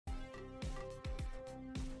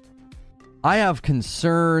I have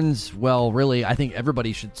concerns. Well, really, I think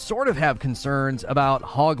everybody should sort of have concerns about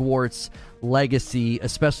Hogwarts Legacy,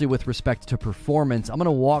 especially with respect to performance. I'm going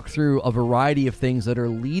to walk through a variety of things that are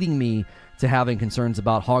leading me to having concerns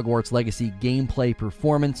about Hogwarts Legacy gameplay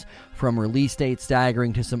performance, from release date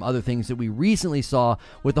staggering to some other things that we recently saw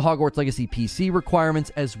with the Hogwarts Legacy PC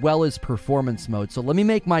requirements as well as performance mode. So let me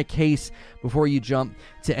make my case before you jump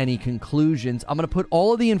to any conclusions. I'm going to put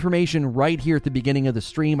all of the information right here at the beginning of the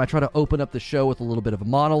stream. I try to open up the show with a little bit of a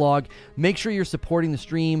monologue. Make sure you're supporting the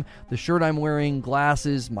stream, the shirt I'm wearing,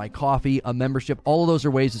 glasses, my coffee, a membership. All of those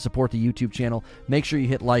are ways to support the YouTube channel. Make sure you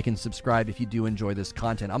hit like and subscribe if you do enjoy this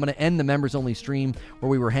content. I'm going to end the members only stream where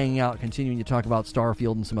we were hanging out, continuing to talk about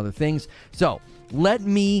Starfield and some other things. So let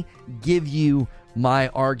me give you my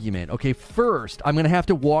argument. Okay, first, I'm going to have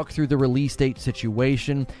to walk through the release date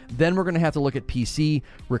situation. Then we're going to have to look at PC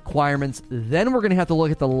requirements. Then we're going to have to look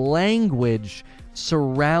at the language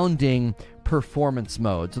surrounding performance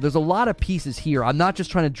mode. So there's a lot of pieces here. I'm not just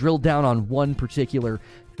trying to drill down on one particular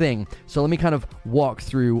thing. So let me kind of walk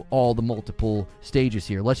through all the multiple stages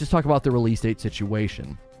here. Let's just talk about the release date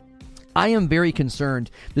situation. I am very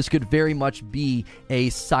concerned this could very much be a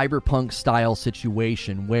cyberpunk-style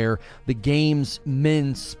situation where the game's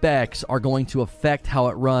min specs are going to affect how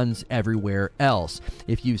it runs everywhere else.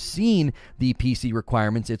 If you've seen the PC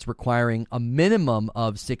requirements, it's requiring a minimum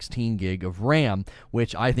of 16 gig of RAM,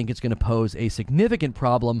 which I think is going to pose a significant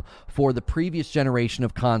problem for the previous generation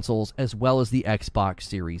of consoles as well as the Xbox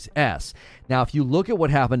Series S. Now, if you look at what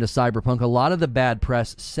happened to Cyberpunk, a lot of the bad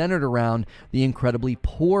press centered around the incredibly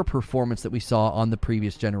poor performance that we saw on the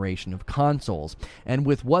previous generation of consoles. And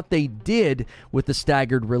with what they did with the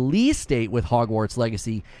staggered release date with Hogwarts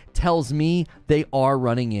Legacy tells me they are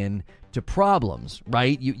running into problems,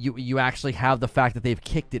 right? You actually have the fact that they've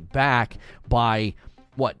kicked it back by,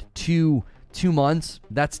 what, two months?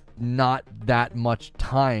 That's not that much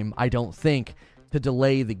time, I don't think, to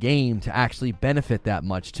delay the game to actually benefit that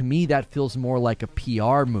much. To me, that feels more like a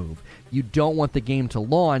PR move. You don't want the game to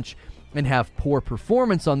launch and have poor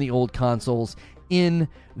performance on the old consoles in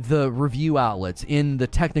the review outlets, in the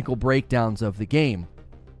technical breakdowns of the game.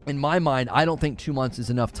 In my mind, I don't think 2 months is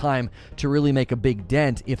enough time to really make a big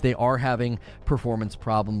dent if they are having performance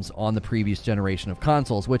problems on the previous generation of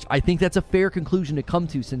consoles, which I think that's a fair conclusion to come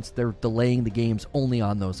to since they're delaying the games only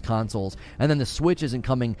on those consoles. And then the Switch isn't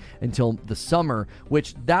coming until the summer,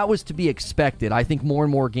 which that was to be expected. I think more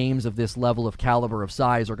and more games of this level of caliber of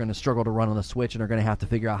size are going to struggle to run on the Switch and are going to have to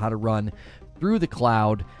figure out how to run through the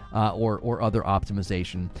cloud or other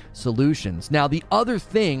optimization solutions. Now, the other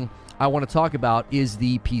thing I want to talk about is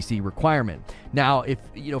the PC requirement. Now, if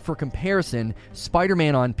for comparison,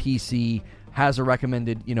 Spider-Man on PC has a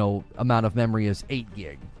recommended amount of memory as 8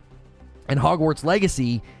 gig, and Hogwarts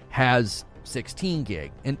Legacy has 16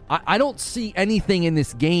 gig. And I don't see anything in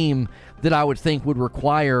this game that I would think would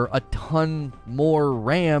require a ton more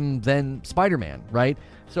RAM than Spider-Man, right?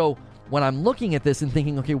 So when I'm looking at this and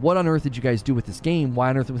thinking, okay, what on earth did you guys do with this game? Why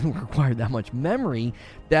on earth would it require that much memory?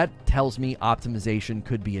 That tells me optimization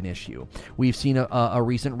could be an issue. We've seen a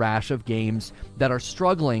recent rash of games that are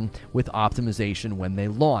struggling with optimization when they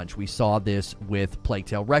launch. We saw this with Plague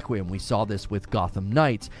Tale Requiem. We saw this with Gotham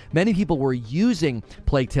Knights. Many people were using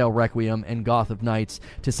Plague Tale Requiem and Gotham Knights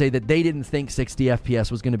to say that they didn't think 60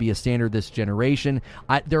 FPS was going to be a standard this generation.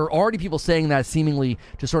 There are already people saying that seemingly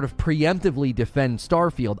to sort of preemptively defend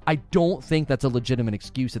Starfield. I don't think that's a legitimate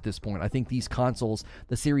excuse at this point. I think these consoles,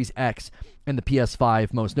 the Series X and the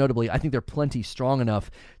PS5 most notably, I think they're plenty strong enough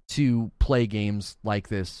to play games like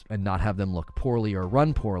this and not have them look poorly or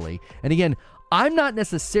run poorly. And again, I'm not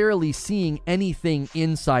necessarily seeing anything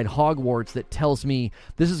inside Hogwarts that tells me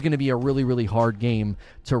this is going to be a really, really hard game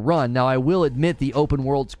to run. Now, I will admit the open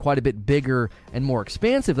world's quite a bit bigger and more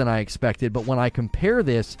expansive than I expected, but when I compare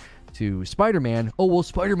this to Spider-Man,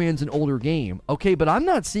 Spider-Man's an older game. Okay, but I'm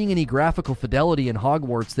not seeing any graphical fidelity in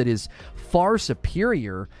Hogwarts that is far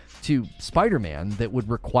superior to Spider-Man that would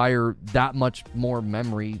require that much more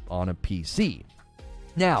memory on a PC.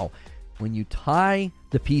 Now, when you tie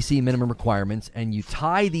the PC minimum requirements and you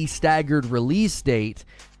tie the staggered release date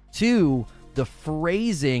to the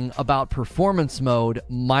phrasing about performance mode,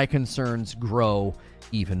 my concerns grow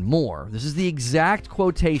even more. This is the exact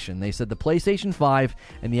quotation. They said the PlayStation 5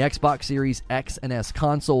 and the Xbox Series X and S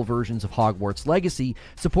console versions of Hogwarts Legacy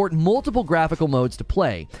support multiple graphical modes to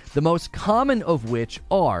play, the most common of which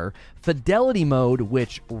are Fidelity Mode,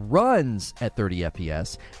 which runs at 30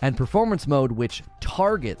 FPS, and Performance Mode, which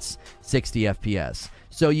targets 60 FPS.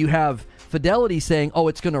 So you have Fidelity saying,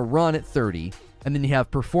 it's going to run at 30, And then you have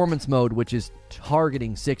performance mode, which is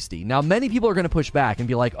targeting 60. Now, many people are going to push back and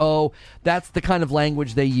be like, oh, that's the kind of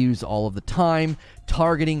language they use all of the time.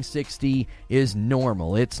 Targeting 60 is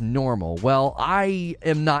normal. It's normal. Well, I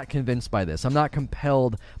am not convinced by this. I'm not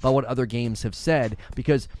compelled by what other games have said,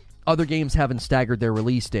 because other games haven't staggered their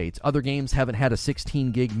release dates. Other games haven't had a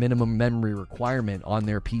 16 gig minimum memory requirement on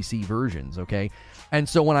their PC versions, okay? And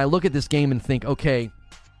so when I look at this game and think, okay,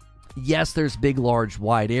 yes, there's big, large,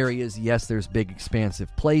 wide areas. Yes, there's big,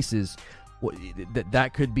 expansive places.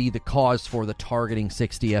 That could be the cause for the targeting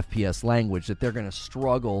 60 FPS language, that they're going to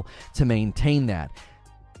struggle to maintain that.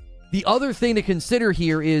 The other thing to consider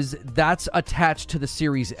here is that's attached to the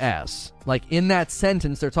Series S. Like, in that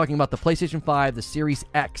sentence, they're talking about the PlayStation 5, the Series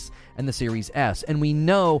X, and the Series S. And we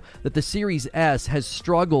know that the Series S has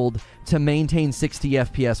struggled to maintain 60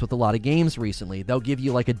 FPS with a lot of games recently. They'll give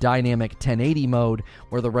you like a dynamic 1080 mode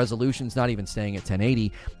where the resolution's not even staying at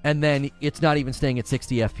 1080, and then it's not even staying at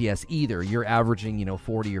 60 FPS either. You're averaging,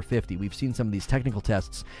 40 or 50. We've seen some of these technical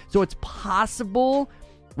tests. So it's possible,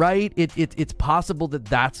 right? It's possible that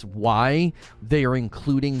that's why they are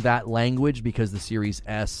including that language, because the Series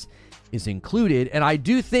S is included. And I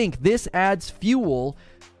do think this adds fuel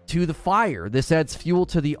to the fire. This adds fuel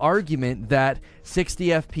to the argument that 60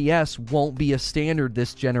 FPS won't be a standard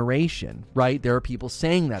this generation, right? There are people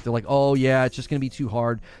saying that. They're like, oh yeah, it's just going to be too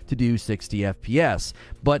hard to do 60 FPS.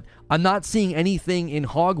 But I'm not seeing anything in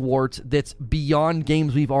Hogwarts that's beyond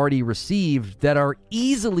games we've already received that are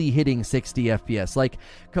easily hitting 60 FPS. Like,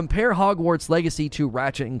 compare Hogwarts Legacy to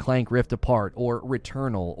Ratchet & Clank Rift Apart, or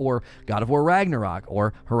Returnal, or God of War Ragnarok,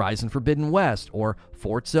 or Horizon Forbidden West, or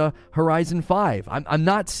Forza Horizon 5. I'm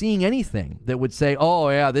not seeing anything that would say, oh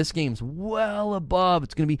yeah, this game's well above.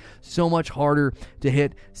 It's going to be so much harder to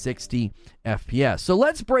hit 60 FPS. So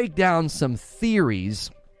let's break down some theories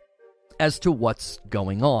as to what's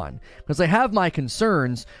going on, because I have my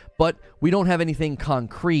concerns, but we don't have anything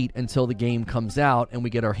concrete until the game comes out and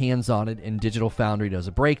we get our hands on it and Digital Foundry does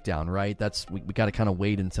a breakdown, right? We got to kind of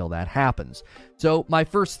wait until that happens. So my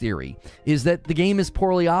first theory is that the game is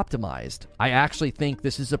poorly optimized. I actually think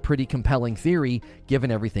this is a pretty compelling theory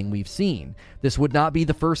given everything we've seen. This would not be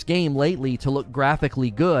the first game lately to look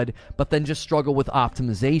graphically good, but then just struggle with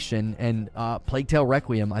optimization. And Plague Tale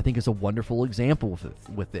Requiem, I think, is a wonderful example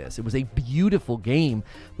with this. It was a beautiful game,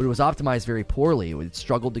 but it was optimized very poorly. It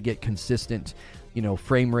struggled to get consistent,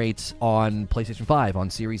 frame rates on PlayStation 5, on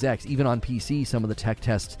Series X, even on PC. Some of the tech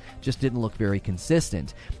tests just didn't look very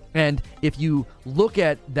consistent. And if you look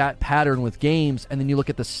at that pattern with games and then you look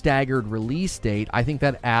at the staggered release date, I think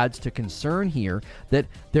that adds to concern here that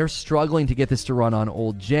they're struggling to get this to run on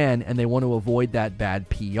old gen, and they want to avoid that bad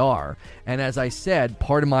PR. And as I said,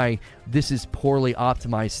 part of my this is poorly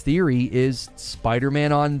optimized theory is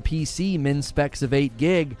Spider-Man on PC, min specs of 8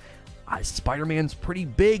 gig. Spider-Man's pretty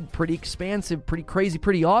big, pretty expansive, pretty crazy,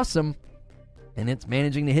 pretty awesome, and it's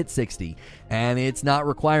managing to hit 60, and it's not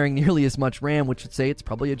requiring nearly as much RAM, which would say it's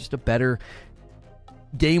probably just a better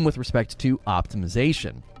game with respect to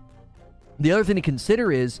optimization. The other thing to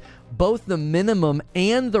consider is both the minimum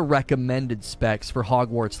and the recommended specs for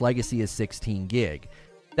Hogwarts Legacy is 16 gig.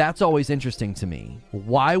 That's always interesting to me.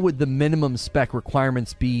 Why would the minimum spec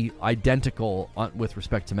requirements be identical with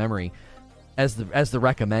respect to memory as the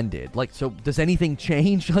recommended? Like, so does anything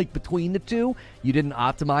change like between the two? You didn't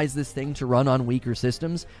optimize this thing to run on weaker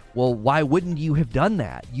systems. Well, why wouldn't you have done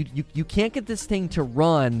that? You can't get this thing to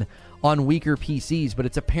run on weaker PCs, but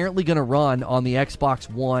it's apparently going to run on the Xbox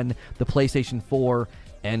One, the PlayStation 4,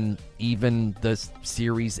 and even the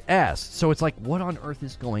Series S. So it's like, what on earth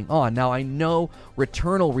is going on? Now, I know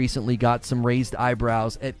Returnal recently got some raised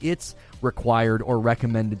eyebrows at its required or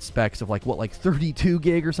recommended specs of like 32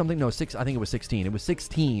 gig or something? No, I think it was 16. It was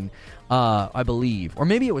 16, I believe. Or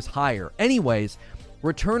maybe it was higher. Anyways,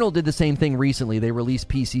 Returnal did the same thing recently. They released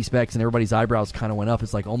PC specs and everybody's eyebrows kind of went up.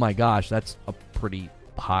 It's like, oh my gosh, that's a pretty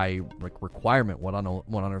high requirement. What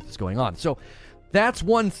on earth is going on? So that's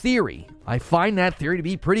one theory. I find that theory to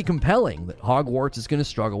be pretty compelling, that Hogwarts is going to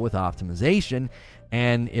struggle with optimization.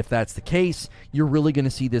 And if that's the case, you're really going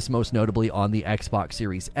to see this most notably on the Xbox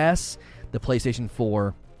Series S, the PlayStation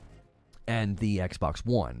 4, and the Xbox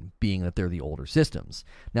One, being that they're the older systems.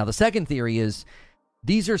 Now, the second theory is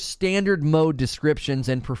these are standard mode descriptions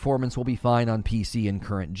and performance will be fine on PC and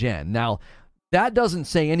current gen. Now, that doesn't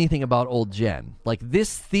say anything about old gen. Like,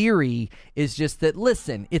 this theory is just that,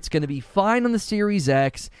 listen, it's going to be fine on the Series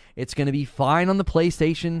X. It's going to be fine on the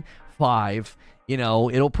PlayStation 5.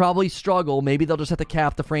 It'll probably struggle. Maybe they'll just have to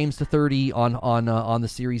cap the frames to 30 on the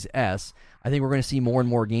Series S. I think we're going to see more and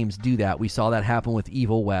more games do that. We saw that happen with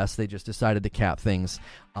Evil West. They just decided to cap things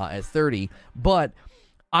at 30. But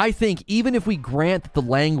I think even if we grant that the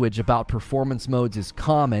language about performance modes is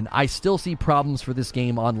common, I still see problems for this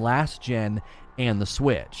game on last gen and the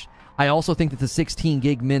Switch. I also think that the 16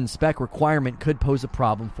 gig min spec requirement could pose a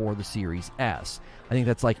problem for the Series S. I think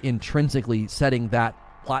that's like intrinsically setting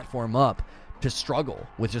that platform up to struggle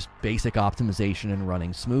with just basic optimization and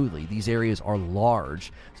running smoothly. These areas are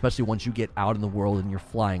large, especially once you get out in the world and you're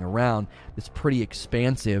flying around. It's pretty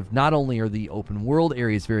expansive. Not only are the open world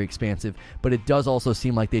areas very expansive, but it does also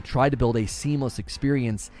seem like they tried to build a seamless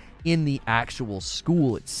experience in the actual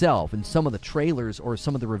school itself. And some of the trailers or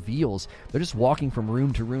some of the reveals, they're just walking from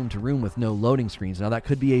room to room to room with no loading screens. Now that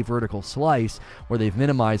could be a vertical slice where they've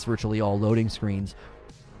minimized virtually all loading screens,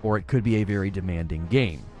 or it could be a very demanding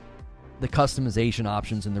game. The customization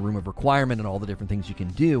options in the room of requirement and all the different things you can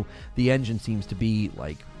do, the engine seems to be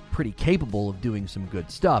like pretty capable of doing some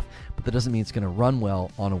good stuff, but that doesn't mean it's going to run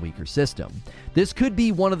well on a weaker system. This could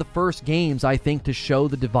be one of the first games, I think, to show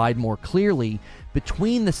the divide more clearly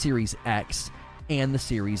between the Series X and the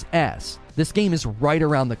Series S. This game is right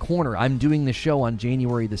around the corner. I'm doing the show on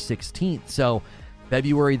January the 16th, so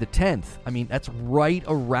February the 10th. I mean, that's right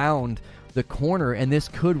around the corner, and this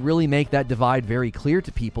could really make that divide very clear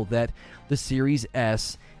to people that the Series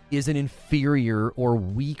S is an inferior or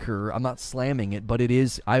weaker, I'm not slamming it, but it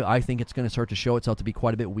is, I think it's going to start to show itself to be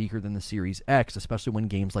quite a bit weaker than the Series X, especially when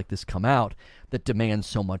games like this come out that demand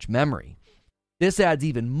so much memory. This adds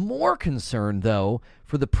even more concern, though,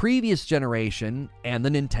 for the previous generation and the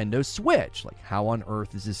Nintendo Switch. Like, how on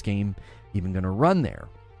earth is this game even going to run there?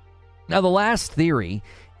 Now, the last theory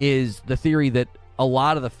is the theory that a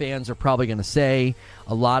lot of the fans are probably going to say.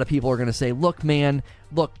 A lot of people are going to say, look, man,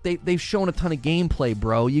 they've shown a ton of gameplay,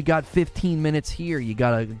 bro. You got 15 minutes here. You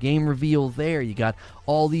got a game reveal there. You got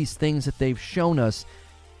all these things that they've shown us.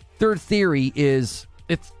 Third theory is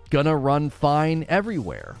it's going to run fine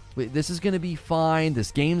everywhere. This is going to be fine.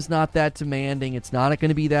 This game's not that demanding. It's not going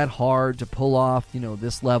to be that hard to pull off,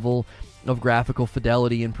 this level of graphical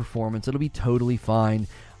fidelity and performance. It'll be totally fine.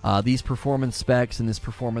 These performance specs and this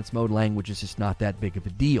performance mode language is just not that big of a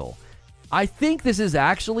deal. I think this is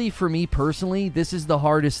actually, for me personally, this is the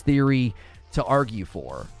hardest theory to argue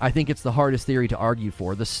for. I think it's the hardest theory to argue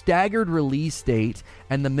for. The staggered release date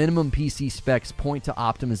and the minimum PC specs point to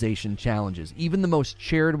optimization challenges. Even the most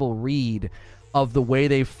charitable read of the way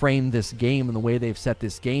they've framed this game and the way they've set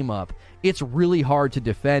this game up, it's really hard to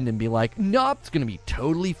defend and be like, nope, it's going to be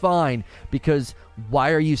totally fine, because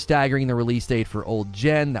why are you staggering the release date for old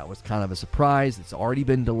gen? That was kind of a surprise. It's already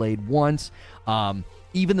been delayed once.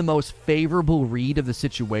 Even the most favorable read of the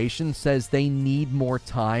situation says they need more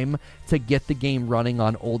time to get the game running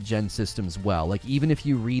on old gen systems well. Like, even if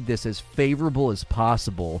you read this as favorable as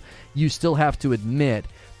possible, you still have to admit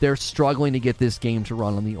they're struggling to get this game to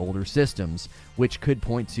run on the older systems, which could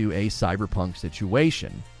point to a Cyberpunk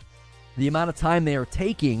situation. The amount of time they are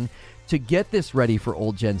taking to get this ready for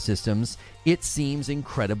old gen systems, it seems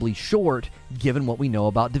incredibly short given what we know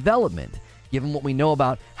about development. Given what we know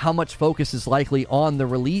about how much focus is likely on the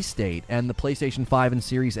release date and the PlayStation 5 and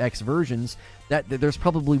Series X versions, that there's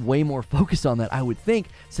probably way more focus on that, I would think,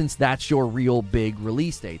 since that's your real big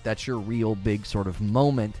release date. That's your real big sort of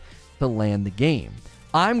moment to land the game.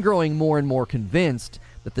 I'm growing more and more convinced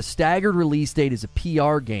that the staggered release date is a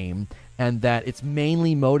PR game and that it's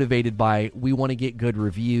mainly motivated by, we want to get good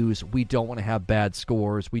reviews, we don't want to have bad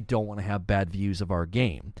scores, we don't want to have bad views of our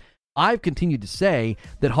game. I've continued to say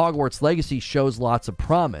that Hogwarts Legacy shows lots of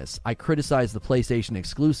promise. I criticize the PlayStation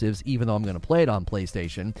exclusives, even though I'm going to play it on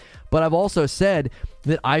PlayStation. But I've also said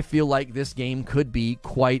that I feel like this game could be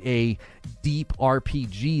quite a deep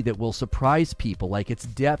RPG that will surprise people. Like, its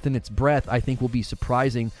depth and its breadth, I think, will be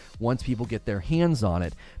surprising once people get their hands on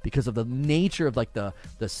it, because of the nature of like the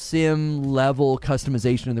sim level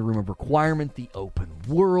customization in the room of requirement, the open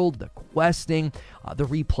world, the questing, the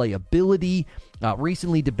replayability.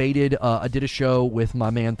 Recently debated, I did a show with my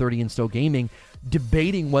man 30 and Still Gaming,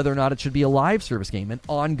 debating whether or not it should be a live service game, an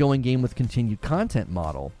ongoing game with continued content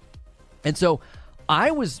model. And so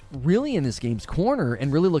I was really in this game's corner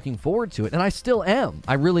and really looking forward to it, and I still am.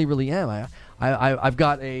 I really, really am. I've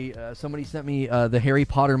got somebody sent me the Harry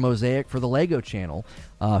Potter mosaic for the Lego channel.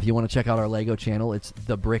 If you want to check out our Lego channel, it's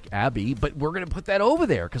The Brick Abbey. But we're going to put that over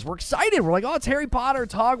there because we're excited. We're like, oh, it's Harry Potter,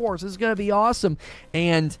 it's Hogwarts. This is going to be awesome.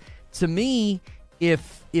 And to me,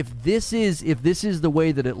 if this is the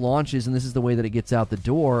way that it launches and this is the way that it gets out the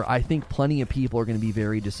door, I think plenty of people are going to be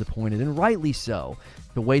very disappointed, and rightly so,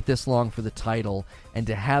 to wait this long for the title and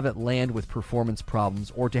to have it land with performance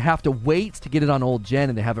problems, or to have to wait to get it on old gen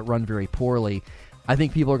and to have it run very poorly. I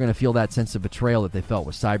think people are going to feel that sense of betrayal that they felt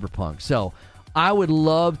with Cyberpunk. So I would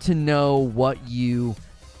love to know what you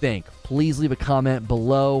think? Please leave a comment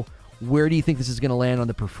below. Where do you think this is going to land on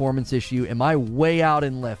the performance issue? Am I way out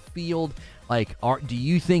in left field? Like, do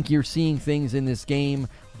you think you're seeing things in this game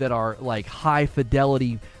that are like high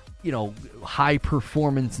fidelity, high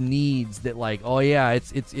performance needs that like, oh yeah,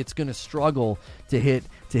 it's going to struggle to hit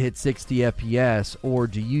 60 FPS? Or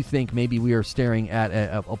do you think maybe we are staring at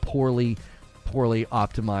a poorly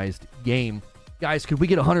optimized game? Guys, could we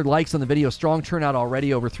get 100 likes on the video? Strong turnout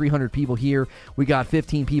already, over 300 people here. We got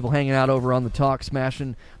 15 people hanging out over on the talk,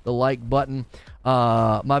 smashing the like button.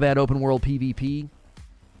 My bad, open world PvP.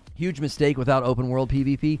 Huge mistake without open world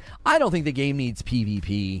PvP. I don't think the game needs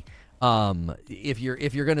PvP. If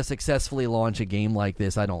you're going to successfully launch a game like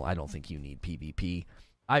this, I don't think you need PvP.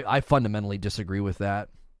 I fundamentally disagree with that.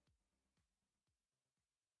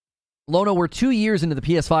 Lono, we're 2 years into the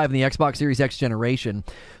PS5 and the Xbox Series X generation.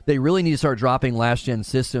 They really need to start dropping last-gen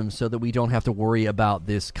systems so that we don't have to worry about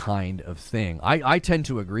this kind of thing. I tend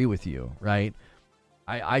to agree with you, right?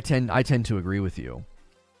 I tend to agree with you.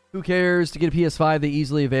 Who cares? To get a PS5, they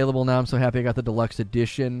easily available now. I'm so happy I got the deluxe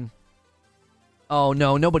edition. Oh,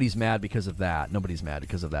 no, nobody's mad because of that. Nobody's mad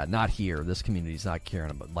because of that. Not here. This community's not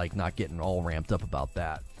caring about, not getting all ramped up about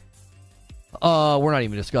that. We're not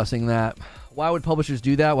even discussing that. Why would publishers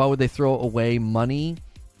do that? Why would they throw away money?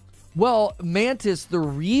 Well, Mantis, the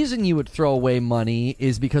reason you would throw away money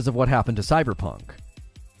is because of what happened to Cyberpunk.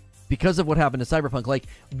 Because of what happened to Cyberpunk. Like,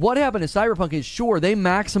 what happened to Cyberpunk is, sure, they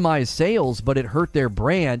maximized sales, but it hurt their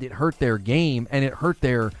brand, it hurt their game, and it hurt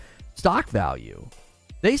their stock value.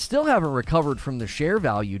 They still haven't recovered from the share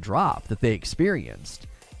value drop that they experienced.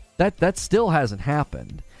 That still hasn't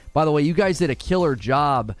happened. By the way, you guys did a killer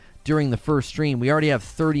job during the first stream. We already have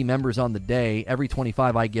 30 members on the day. Every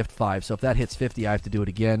 25, I gift 5. So if that hits 50, I have to do it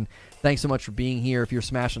again. Thanks so much for being here. If you're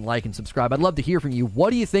smashing like and subscribe, I'd love to hear from you.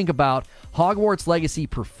 What do you think about Hogwarts Legacy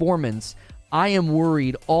performance? I am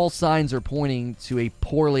worried. All signs are pointing to a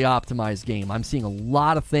poorly optimized game. I'm seeing a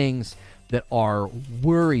lot of things that are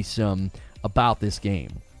worrisome about this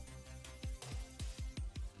game.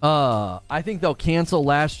 I think they'll cancel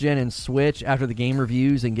last gen and Switch after the game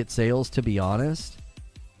reviews and get sales, to be honest.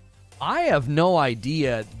 I have no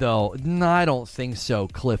idea, though. No, I don't think so,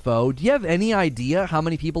 Cliffo. Do you have any idea how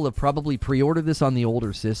many people have probably pre-ordered this on the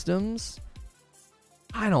older systems?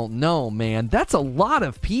 I don't know, man. That's a lot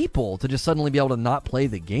of people to just suddenly be able to not play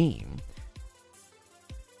the game.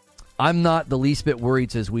 I'm not the least bit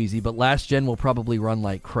worried, says Wheezy, but last gen will probably run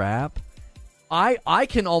like crap. I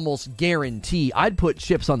can almost guarantee, I'd put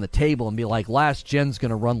chips on the table and be like, last gen's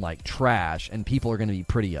going to run like trash, and people are going to be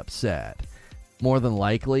pretty upset. More than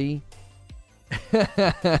likely.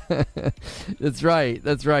 That's right,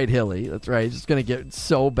 Hilly. That's right. It's just going to get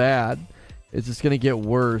so bad. It's just going to get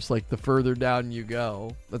worse, like, the further down you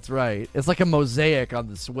go. That's right. It's like a mosaic on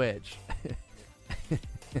the Switch.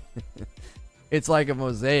 It's like a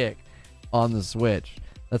mosaic on the Switch.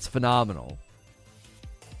 That's phenomenal.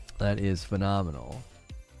 That is phenomenal.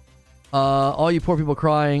 All you poor people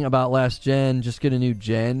crying about last gen, just get a new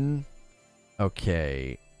gen.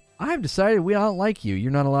 Okay. I've decided we don't like you.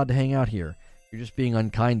 You're not allowed to hang out here. You're just being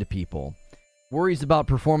unkind to people. Worries about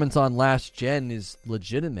performance on last gen is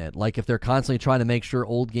legitimate. Like, if they're constantly trying to make sure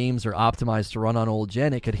old games are optimized to run on old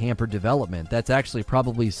gen, it could hamper development. That's actually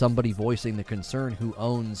probably somebody voicing the concern who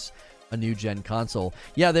owns a new gen console.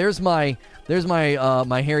 Yeah, there's my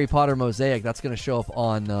my Harry Potter mosaic. That's going to show up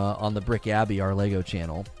on the Brick Abbey, our Lego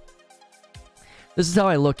channel. This is how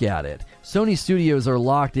I look at it. Sony studios are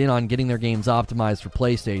locked in on getting their games optimized for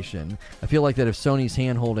PlayStation. I feel like that if Sony's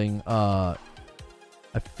hand-holding,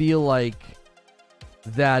 I feel like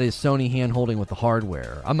that is Sony hand-holding with the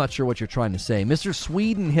hardware. I'm not sure what you're trying to say. Mr.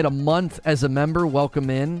 Sweden hit a month as a member. Welcome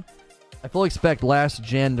in. I fully expect last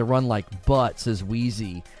gen to run like butt, says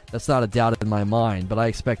Wheezy. That's not a doubt in my mind, but I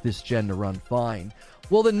expect this gen to run fine.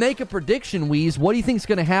 Well, then make a prediction, Wheeze. What do you think is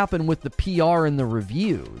going to happen with the PR and the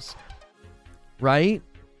reviews? Right?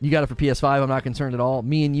 You got it for PS5. I'm not concerned at all.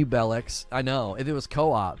 Me and you, Bellix. I know. If it was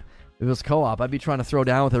co-op, I'd be trying to throw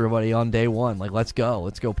down with everybody on day one. Like, let's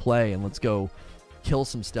go play and let's go kill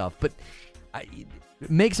some stuff. But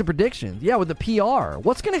make some predictions. Yeah, with the PR.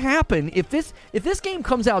 What's going to happen if this game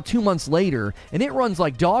comes out 2 months later and it runs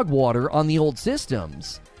like dog water on the old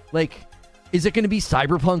systems? Like, is it going to be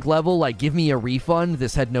Cyberpunk level? Like, give me a refund.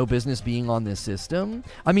 This had no business being on this system.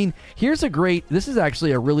 I mean, this is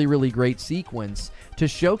actually a really, really great sequence to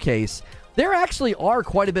showcase. There actually are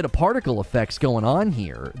quite a bit of particle effects going on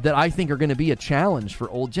here that I think are going to be a challenge for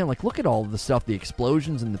old gen. Like, look at all of the stuff, the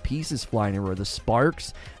explosions and the pieces flying everywhere, the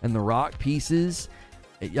sparks and the rock pieces.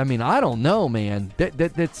 I mean, I don't know, man.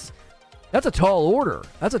 That's a tall order.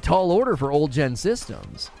 That's a tall order for old gen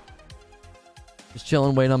systems. Just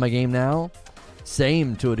chilling, waiting on my game now.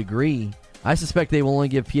 Same to a degree. I suspect they will only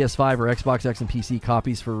give PS5 or Xbox X and PC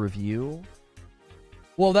copies for review.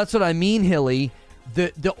 Well, that's what I mean, Hilly.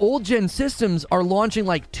 The old gen systems are launching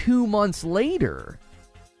like 2 months later.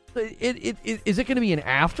 Is it going to be an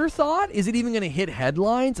afterthought? Is it even going to hit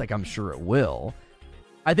headlines? Like, I'm sure it will.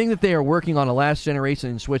 I think that they are working on a last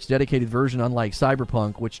generation Switch dedicated version, unlike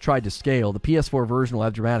Cyberpunk, which tried to scale. The PS4 version will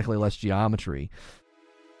have dramatically less geometry.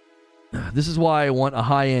 This is why I want a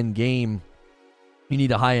high-end game. You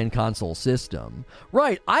need a high-end console system.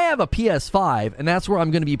 Right, I have a PS5, and that's where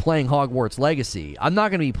I'm going to be playing Hogwarts Legacy. I'm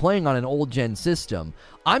not going to be playing on an old-gen system.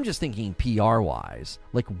 I'm just thinking PR-wise.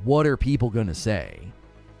 Like, what are people going to say?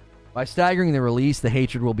 By staggering the release, the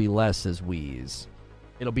hatred will be less, says Wheeze.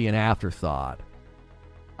 It'll be an afterthought.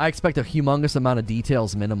 I expect a humongous amount of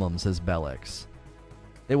details minimum, says Bellix.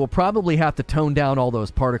 They will probably have to tone down all those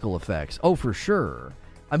particle effects. Oh, for sure.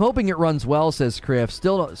 I'm hoping it runs well, says Criff.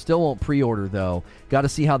 Still won't pre-order, though. Got to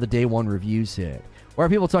see how the day one reviews hit. Or are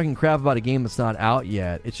people talking crap about a game that's not out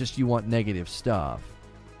yet? It's just you want negative stuff.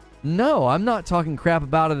 No, I'm not talking crap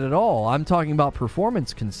about it at all. I'm talking about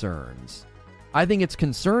performance concerns. I think it's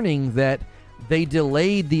concerning that they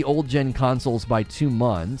delayed the old-gen consoles by 2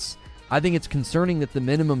 months. I think it's concerning that the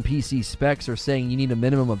minimum PC specs are saying you need a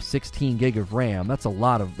minimum of 16 gig of RAM. That's a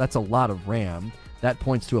lot of RAM. That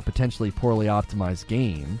points to a potentially poorly optimized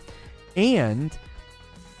game. And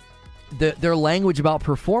their language about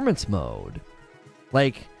performance mode.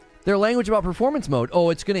 Like, their language about performance mode. Oh,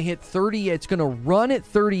 it's going to hit 30. It's going to run at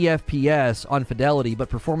 30 FPS on fidelity, but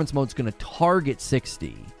performance mode's going to target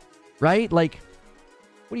 60. Right? Like,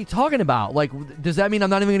 what are you talking about? Like, does that mean I'm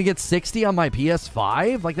not even going to get 60 on my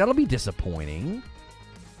PS5? Like, that'll be disappointing.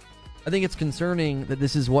 I think it's concerning that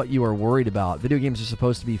this is what you are worried about. Video games are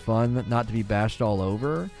supposed to be fun, not to be bashed all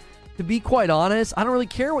over. To be quite honest, I don't really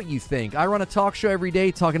care what you think. I run a talk show every day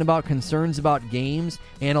talking about concerns about games,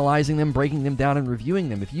 analyzing them, breaking them down, and reviewing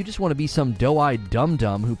them. If you just want to be some doe-eyed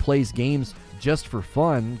dum-dum who plays games just for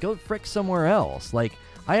fun, go frick somewhere else. Like,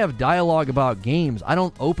 I have dialogue about games. I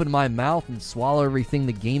don't open my mouth and swallow everything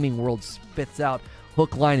the gaming world spits out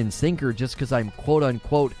hook, line, and sinker just because I'm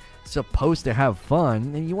quote-unquote supposed to have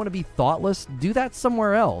fun. And you want to be thoughtless? Do that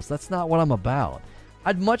somewhere else. That's not what I'm about.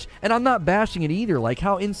 And I'm not bashing it either. Like,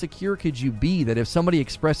 how insecure could you be that if somebody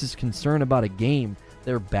expresses concern about a game,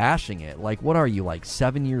 they're bashing it? Like, what are you, like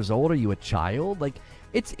 7 years old? Are you a child? Like,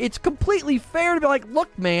 it's completely fair to be like,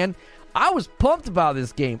 look, man, I was pumped about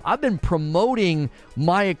this game. I've been promoting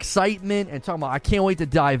my excitement and talking about I can't wait to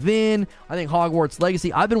dive in. I think Hogwarts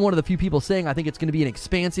Legacy, I've been one of the few people saying I think it's going to be an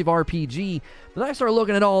expansive RPG. But then I started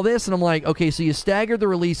looking at all this and I'm like, okay, so you staggered the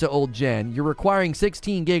release of old gen. You're requiring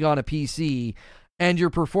 16 gig on a PC and your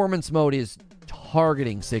performance mode is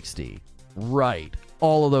targeting 60. Right.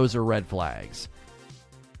 All of those are red flags.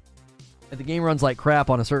 If the game runs like crap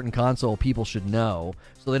on a certain console, people should know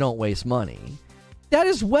so they don't waste money. That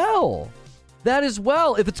as well.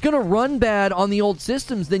 If it's going to run bad on the old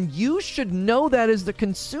systems, then you should know that as the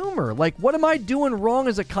consumer. Like, what am I doing wrong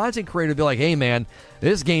as a content creator to be like, hey, man,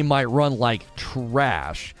 this game might run like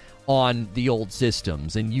trash on the old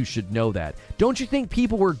systems, and you should know that. Don't you think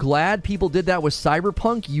people were glad people did that with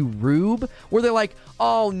Cyberpunk, you rube? Where they're like,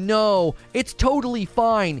 oh, no, it's totally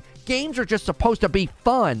fine. Games are just supposed to be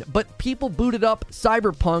fun. But people booted up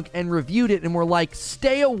Cyberpunk and reviewed it and were like,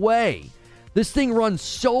 stay away. This thing runs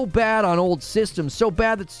so bad on old systems, so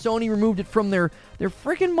bad that Sony removed it from their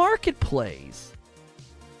freaking marketplace.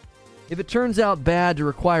 If it turns out bad to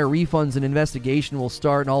require refunds, an investigation will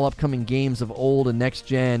start in all upcoming games of old and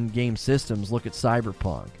next-gen game systems. Look at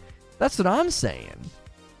Cyberpunk. That's what I'm saying.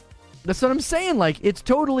 Like, it's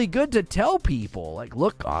totally good to tell people, like,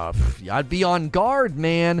 look, I'd be on guard,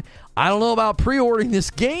 man. I don't know about pre-ordering this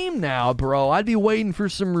game now, bro. I'd be waiting for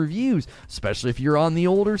some reviews, especially if you're on the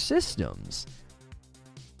older systems.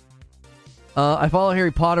 I follow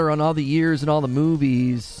Harry Potter on all the years and all the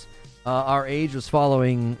movies. Our age was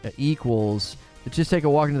following equals. To just take a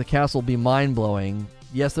walk into the castle will be mind-blowing.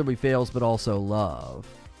 Yes, there'll be fails, but also love.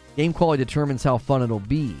 Game quality determines how fun it'll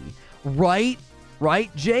be. Right?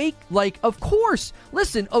 Right, Jake? Like, of course.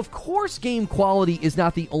 Listen, of course game quality is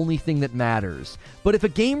not the only thing that matters. But if a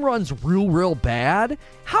game runs real bad,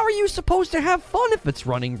 how are you supposed to have fun if it's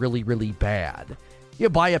running really bad? You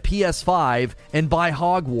buy a PS5 and buy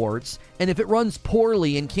Hogwarts, and if it runs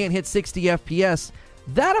poorly and can't hit 60 FPS,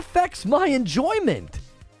 that affects my enjoyment.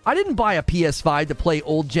 I didn't buy a PS5 to play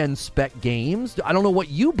old-gen spec games. I don't know what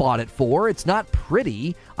you bought it for. It's not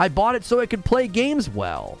pretty. I bought it so it could play games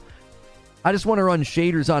well. I just want to run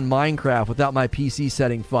shaders on Minecraft without my PC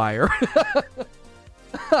setting fire.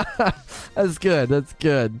 That's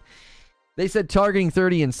good. They said targeting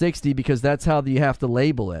 30 and 60 because that's how you have to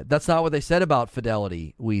label it. That's not what they said about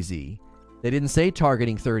fidelity, Wheezy. They didn't say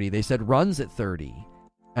targeting 30. They said runs at 30.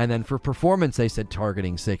 And then for performance, they said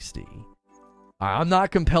targeting 60. I'm not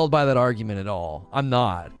compelled by that argument at all. I'm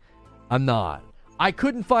not. I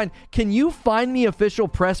couldn't find... Can you find me official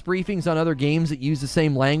press briefings on other games that use the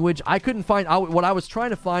same language? I couldn't find... What I was trying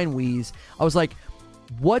to find, Wheeze, I was like,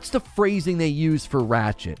 what's the phrasing they use for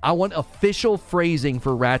Ratchet? I want official phrasing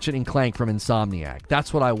for Ratchet and Clank from Insomniac.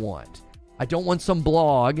 That's what I want. I don't want some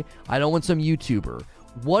blog. I don't want some YouTuber.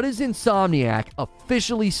 What does Insomniac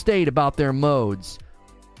officially state about their modes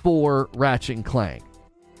for Ratchet and Clank?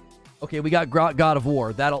 Okay, we got God of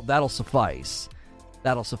War. That'll suffice.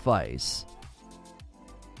 That'll suffice.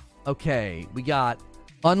 Okay, we got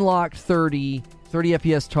unlocked 30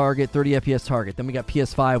 FPS target, 30 FPS target. Then we got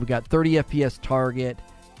PS5. We got 30 FPS target,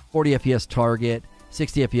 40 FPS target,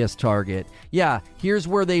 60 FPS target. Yeah, here's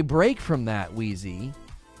where they break from that, Wheezy.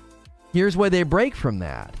 Here's where they break from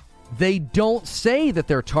that. They don't say that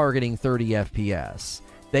they're targeting 30 FPS.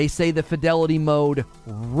 They say the fidelity mode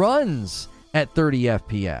runs at 30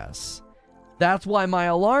 FPS. That's why my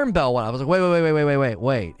alarm bell went. I was like,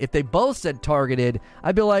 wait. If they both said targeted,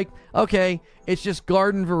 I'd be like, okay, it's just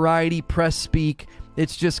garden variety press speak.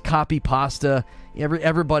 It's just copy pasta.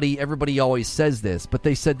 Everybody always says this, but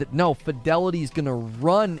they said that no, fidelity is going to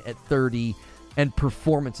run at 30 and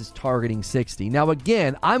performance is targeting 60. Now,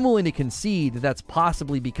 again, I'm willing to concede that that's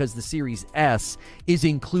possibly because the Series S is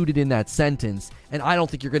included in that sentence, and I don't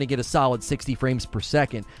think you're going to get a solid 60 frames per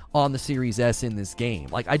second on the Series S in this game.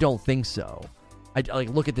 Like, I don't think so.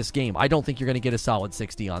 Look at this game. I don't think you're going to get a solid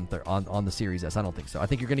 60 on the Series S. I don't think so. I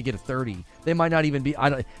think you're going to get a 30. They might not even be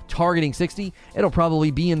targeting 60. It'll probably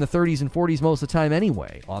be in the 30s and 40s most of the time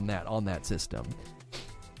anyway on that system.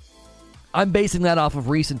 I'm basing that off of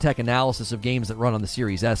recent tech analysis of games that run on the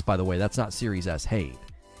Series S, by the way. That's not Series S hate.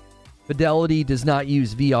 Fidelity does not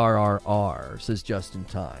use VRRR, says Justin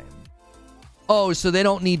Time. Oh, so they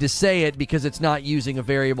don't need to say it because it's not using a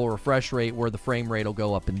variable refresh rate where the frame rate will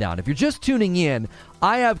go up and down. If you're just tuning in,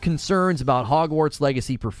 I have concerns about Hogwarts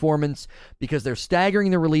Legacy performance because they're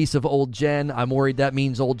staggering the release of old gen. I'm worried that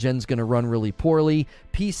means old gen's going to run really poorly.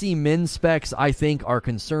 PC min specs, I think, are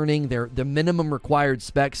concerning. The minimum required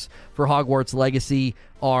specs for Hogwarts Legacy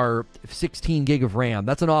are 16 gig of RAM.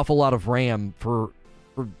 That's an awful lot of RAM for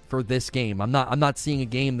this game. I'm not seeing a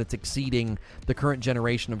game that's exceeding the current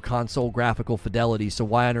generation of console graphical fidelity, so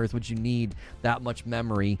why on earth would you need that much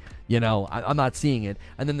memory? I'm not seeing it.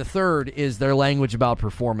 And then the third is their language about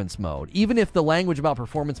performance mode. Even if the language about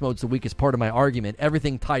performance mode is the weakest part of my argument,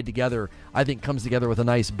 everything tied together, I think, comes together with a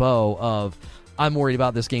nice bow of I'm worried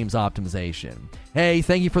about this game's optimization. Hey,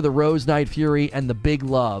 thank you for the Rose Knight Fury and the big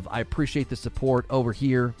love. I appreciate the support over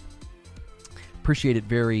here. Appreciate it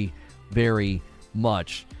very, very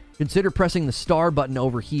much. Consider pressing the star button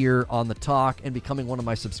over here on the talk and becoming one of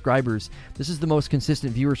my subscribers. This is the most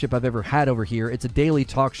consistent viewership I've ever had over here. It's a daily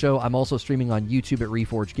talk show. I'm also streaming on YouTube at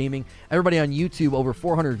Reforge Gaming. Everybody on YouTube, over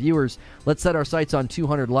 400 viewers. Let's set our sights on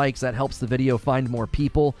 200 likes. That helps the video find more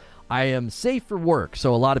people. I am safe for work,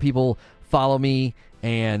 so a lot of people follow me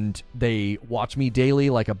and they watch me daily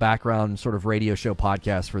like a background sort of radio show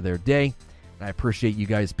podcast for their day. And I appreciate you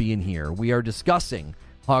guys being here. We are discussing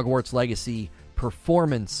Hogwarts Legacy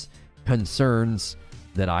performance concerns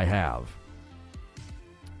that I have.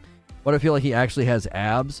 What, I feel like he actually has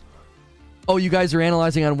abs? Oh, you guys are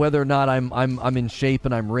analyzing on whether or not I'm in shape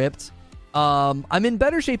and I'm ripped. I'm in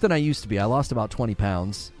better shape than I used to be. I lost about 20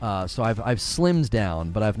 pounds. So I've slimmed down,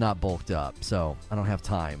 but I've not bulked up. So I don't have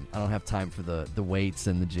time. I don't have time for the weights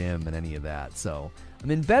and the gym and any of that. So I'm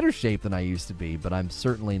in better shape than I used to be, but I'm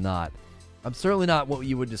certainly not what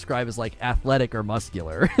you would describe as like athletic or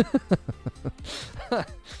muscular.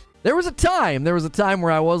 There was a time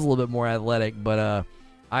where I was a little bit more athletic, but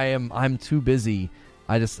I'm too busy.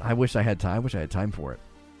 I wish I had time. I wish I had time for it.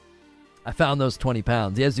 I found those 20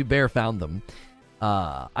 pounds. Yeah, Zubair found them.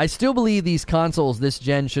 I still believe these consoles this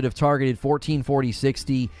gen should have targeted 1440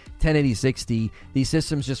 60, 1080 60. These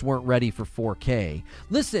systems just weren't ready for 4K.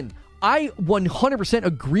 Listen, I 100%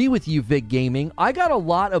 agree with you, Vig Gaming. I got a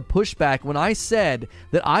lot of pushback when I said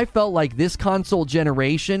that I felt like this console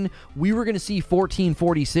generation, we were going to see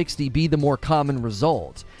 1440 60 be the more common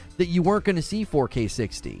result, that you weren't going to see 4K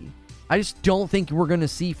 60. I just don't think we're going to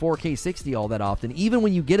see 4K 60 all that often. Even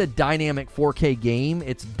when you get a dynamic 4K game,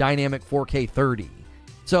 it's dynamic 4K 30.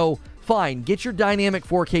 So, fine, get your dynamic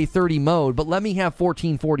 4K 30 mode, but let me have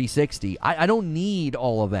 1440 60. I don't need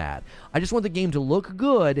all of that. I just want the game to look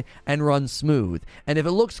good and run smooth. And if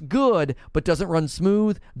it looks good but doesn't run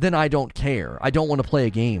smooth, then I don't care. I don't want to play a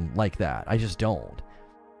game like that. I just don't.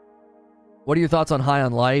 What are your thoughts on High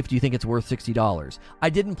on Life? Do you think it's worth $60? I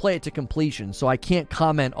didn't play it to completion, so I can't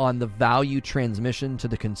comment on the value transmission to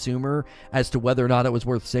the consumer as to whether or not it was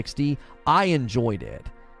worth $60. I enjoyed it,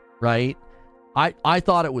 right? I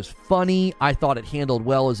thought it was funny. I thought it handled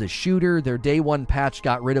well as a shooter. Their day one patch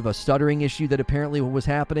got rid of a stuttering issue that apparently was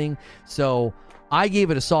happening. So I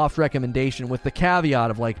gave it a soft recommendation with the caveat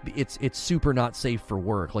of like it's super not safe for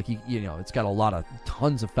work. Like you know, it's got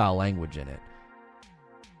tons of foul language in it.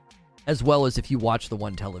 As well as if you watch the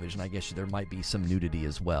one television, I guess there might be some nudity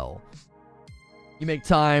as well. You make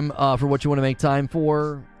time for what you want to make time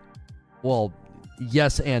for? Well,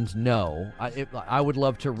 yes and no. I would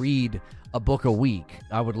love to read a book a week.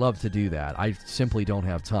 I would love to do that. I simply don't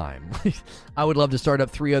have time. I would love to start up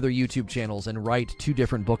 3 other YouTube channels and write 2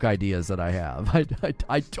 different book ideas that I have.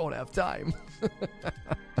 I don't have time.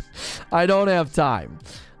 I don't have time.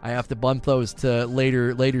 I have to bump those to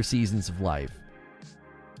later seasons of life.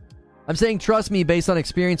 I'm saying trust me based on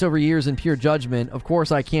experience over years and pure judgment. Of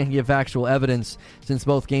course, I can't give factual evidence since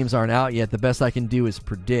both games aren't out yet. The best I can do is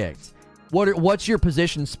predict. What's your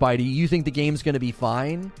position, Spidey? You think the game's going to be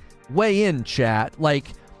fine? Weigh in, chat. Like,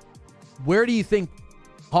 where do you think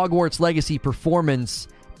Hogwarts Legacy performance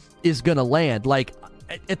is going to land? Like,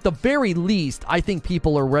 at the very least, I think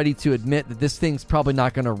people are ready to admit that this thing's probably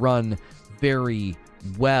not going to run very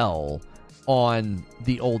well on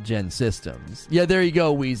the old gen systems. Yeah, there you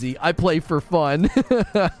go, Wheezy. I play for fun.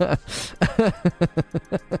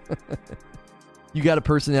 You got a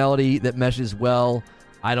personality that meshes well.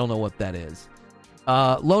 I don't know what that is.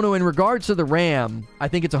 Lono, in regards to the RAM, I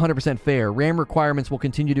think it's 100% fair. RAM requirements will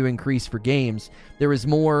continue to increase for games. There is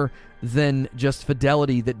more than just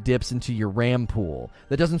fidelity that dips into your RAM pool.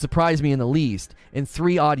 That doesn't surprise me in the least. In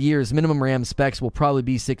 3 odd years, minimum RAM specs will probably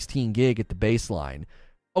be 16 gig at the baseline.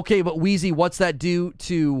 Okay, but Wheezy, what's that do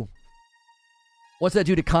to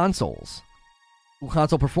consoles?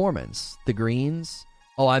 Console performance? The greens?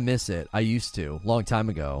 Oh, I miss it. I used to. Long time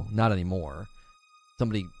ago. Not anymore.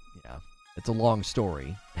 Yeah. It's a long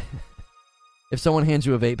story. If someone hands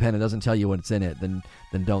you a vape pen and doesn't tell you what's in it, then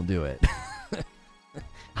don't do it.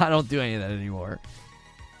 I don't do any of that anymore.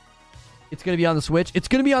 It's going to be on the Switch? It's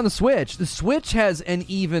going to be on the Switch. The Switch has an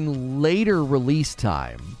even later release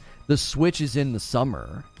time. The Switch is in the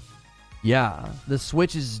summer. Yeah. The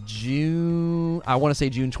Switch is June... I want to say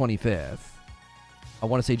June 25th.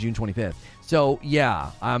 So,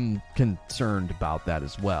 yeah, I'm concerned about that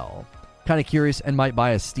as well. Kind of curious and might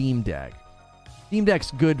buy a Steam Deck. Steam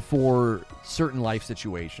Deck's good for certain life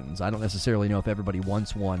situations. I don't necessarily know if everybody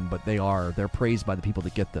wants one, but they're praised by the people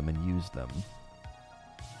that get them and use them.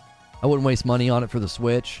 I wouldn't waste money on it for the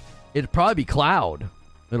Switch. It'd probably be cloud.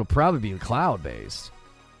 It'll probably be cloud-based.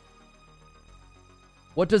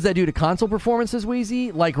 What does that do to console performances,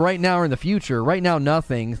 Wheezy? Like right now or in the future? Right now,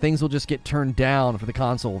 nothing. Things will just get turned down for the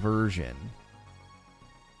console version.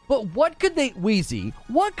 But what could they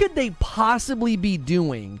possibly be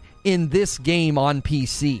doing in this game on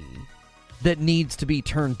PC that needs to be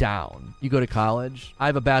turned down? You go to college? I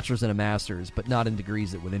have a bachelor's and a master's, but not in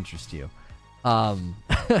degrees that would interest you.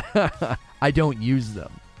 I don't use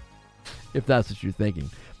them, if that's what you're thinking.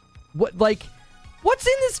 What's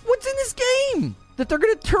in this game that they're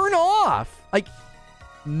going to turn off? Like,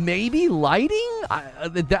 maybe lighting?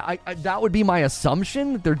 That would be my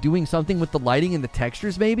assumption, that they're doing something with the lighting and the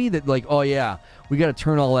textures, maybe. That, like, oh yeah, we got to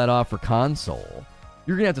turn all that off for console.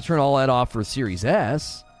 You're going to have to turn all that off for Series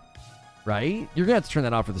S, right? You're going to have to turn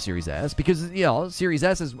that off for the Series S because, you know, Series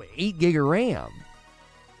S is 8 gig of RAM.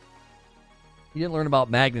 You didn't learn about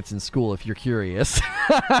magnets in school if you're curious.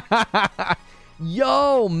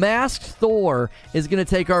 Yo, Masked Thor is going to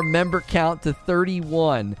take our member count to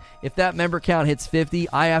 31. If that member count hits 50,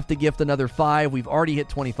 I have to gift another 5. We've already hit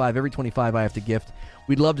 25. Every 25 I have to gift.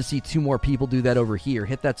 We'd love to see 2 more people do that over here.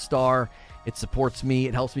 Hit that star. It supports me.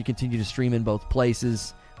 It helps me continue to stream in both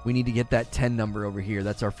places. We need to get that 10 number over here.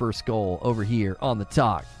 That's our first goal over here on the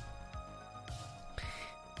talk.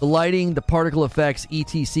 The lighting, the particle effects,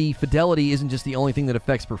 etc. Fidelity isn't just the only thing that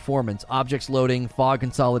affects performance. Objects loading, fog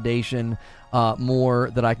consolidation, more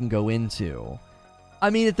that I can go into. I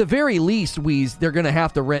mean, at the very least, they're going to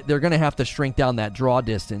have to shrink down that draw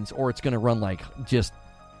distance, or it's going to run like just,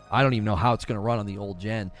 I don't even know how it's going to run on the old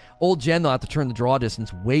gen. Old gen, they'll have to turn the draw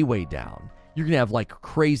distance way, way down. You're going to have like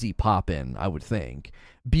crazy pop in, I would think.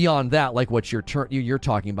 Beyond that, like what you're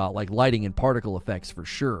talking about, like lighting and particle effects for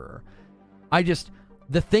sure.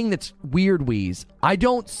 The thing that's weird, Wheeze, I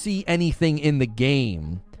don't see anything in the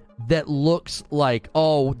game that looks like,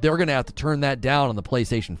 oh, they're going to have to turn that down on the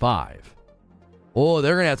PlayStation 5. Oh,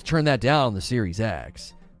 they're going to have to turn that down on the Series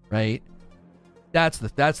X, right? That's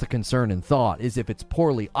the concern and thought, is if it's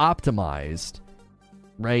poorly optimized,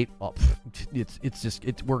 right? Well,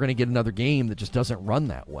 we're going to get another game that just doesn't run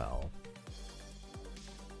that well.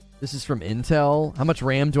 This is from Intel. How much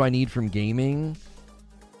RAM do I need from gaming?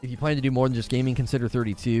 If you plan to do more than just gaming, consider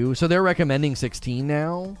 32. So they're recommending 16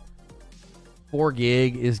 now. 4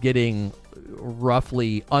 gig is getting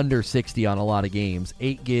roughly under 60 on a lot of games.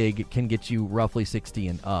 8 gig can get you roughly 60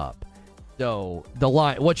 and up. So the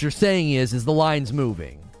line, what you're saying is the line's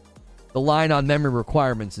moving. The line on memory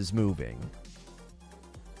requirements is moving.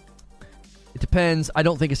 It depends. I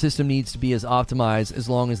don't think a system needs to be as optimized as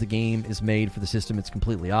long as the game is made for the system it's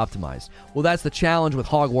completely optimized. Well, that's the challenge with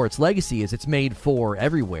Hogwarts Legacy, is it's made for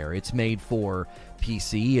everywhere. It's made for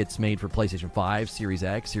PC. It's made for PlayStation 5, Series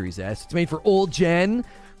X, Series S. It's made for old gen,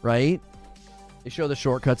 right? They show the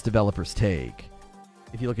shortcuts developers take.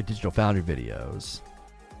 If you look at Digital Foundry videos.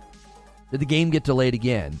 Did the game get delayed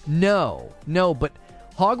again? No, but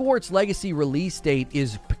Hogwarts Legacy release date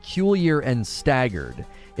is peculiar and staggered.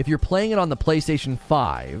 If you're playing it on the PlayStation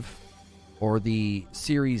 5 or the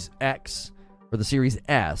Series X or the Series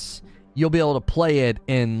S, you'll be able to play it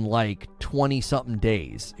in like 20-something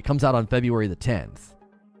days. It comes out on February the 10th.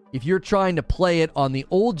 If you're trying to play it on the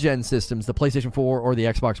old gen systems, the PlayStation 4 or the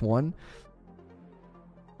Xbox One,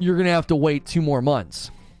 you're going to have to wait 2 more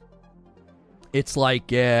months. It's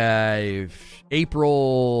like April,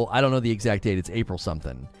 I don't know the exact date, it's April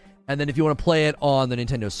something. And then if you want to play it on the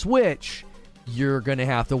Nintendo Switch, you're going to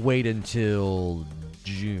have to wait until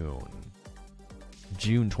June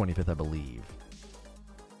 25th, I believe.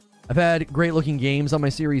 I've had great-looking games on my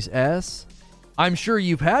Series S. I'm sure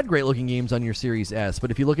you've had great-looking games on your Series S,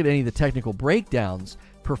 but if you look at any of the technical breakdowns,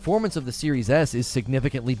 performance of the Series S is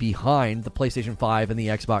significantly behind the PlayStation 5 and the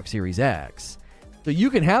Xbox Series X. So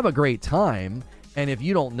you can have a great time, and if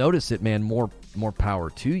you don't notice it, man, more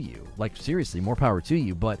power to you. Like, seriously, more power to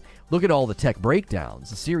you. But look at all the tech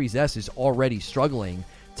breakdowns. The Series S is already struggling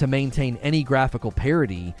to maintain any graphical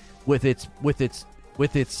parity with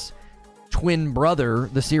its twin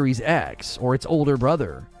brother, the Series X, or its older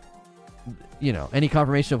brother. You know, any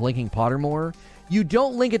confirmation of linking Pottermore? You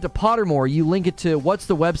don't link it to Pottermore. You link it to, what's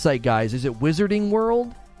the website, guys? Is it Wizarding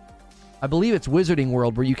World? I believe it's Wizarding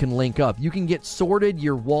World where you can link up. You can get sorted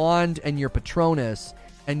your wand and your Patronus,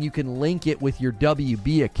 and you can link it with your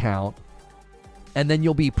WB account, and then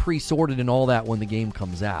you'll be pre-sorted and all that when the game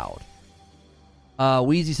comes out.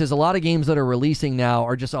 Wheezy says, a lot of games that are releasing now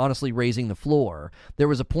are just honestly raising the floor. There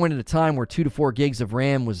was a point at a time where 2 to 4 gigs of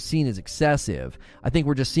RAM was seen as excessive. I think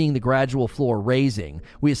we're just seeing the gradual floor raising.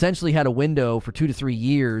 We essentially had a window for 2 to 3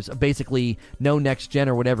 years of basically no next-gen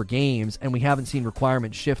or whatever games, and we haven't seen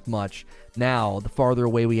requirements shift much. Now, the farther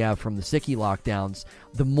away we have from the sicky lockdowns,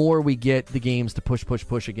 the more we get the games to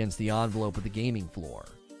push against the envelope of the gaming floor.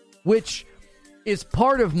 Which is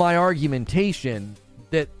part of my argumentation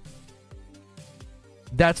that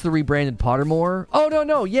that's the rebranded Pottermore. Oh,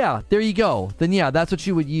 no, yeah, there you go. Then yeah, that's what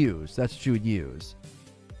you would use.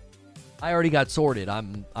 I already got sorted.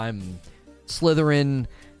 I'm Slytherin.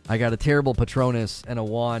 I got a terrible Patronus and a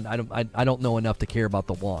wand. I don't know enough to care about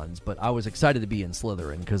the wands, but I was excited to be in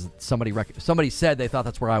Slytherin because somebody said they thought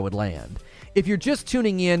that's where I would land. If you're just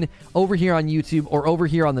tuning in over here on YouTube or over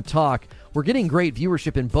here on the talk, we're getting great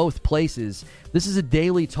viewership in both places. This is a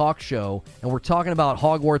daily talk show, and we're talking about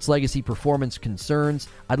Hogwarts Legacy performance concerns.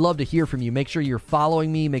 I'd love to hear from you. Make sure you're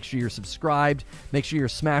following me. Make sure you're subscribed. Make sure you're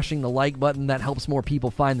smashing the like button. That helps more people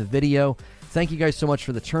find the video. Thank you guys so much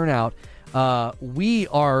for the turnout. We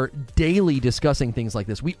are daily discussing things like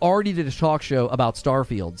this. We already did a talk show about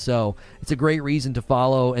Starfield, so it's a great reason to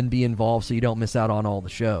follow and be involved so you don't miss out on all the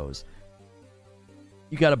shows.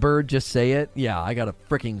 You got a bird, just say it. Yeah, I got a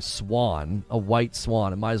freaking swan, a white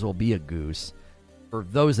swan. It might as well be a goose. For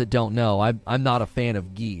those that don't know, I'm not a fan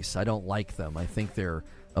of geese. I don't like them. I think they're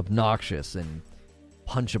obnoxious and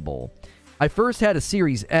punchable. I first had a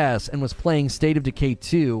Series S and was playing State of Decay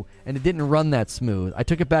 2, and it didn't run that smooth. I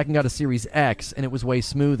took it back and got a Series X, and it was way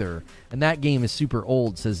smoother. And that game is super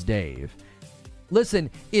old, says Dave. Listen,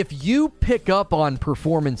 if you pick up on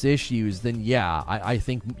performance issues, then yeah, I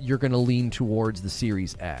think you're going to lean towards the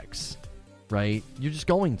Series X, right? You're just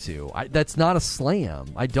going to. That's not a slam.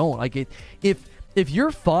 I don't. Like it. If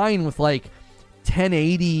you're fine with like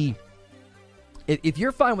 1080... If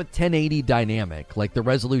you're fine with 1080 dynamic, like the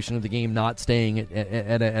resolution of the game not staying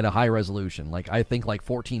at a high resolution, like I think like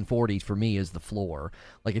 1440 for me is the floor.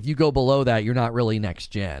 Like if you go below that, you're not really next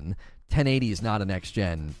gen. 1080 is not a next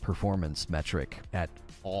gen performance metric at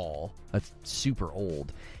all. That's super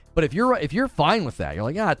old. But if you're fine with that, you're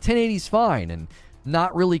like, 1080 is fine, and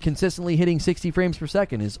not really consistently hitting 60 frames per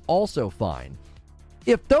second is also fine.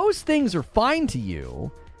 If those things are fine to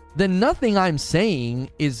you, then nothing I'm saying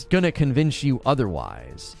is going to convince you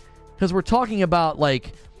otherwise. Because we're talking about,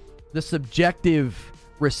 like, the subjective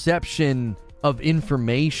reception of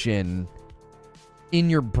information in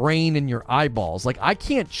your brain and your eyeballs. Like, I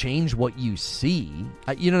can't change what you see.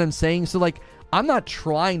 You know what I'm saying? So, like, I'm not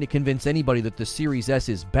trying to convince anybody that the Series S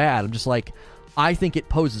is bad. I'm just like, I think it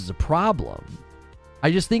poses a problem. I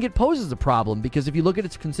just think it poses a problem because if you look at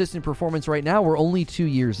its consistent performance right now, we're only 2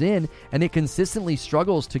 years in, and it consistently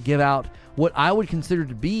struggles to give out what I would consider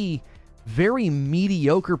to be very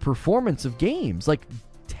mediocre performance of games. Like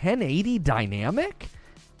 1080 dynamic?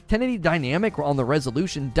 1080 dynamic on the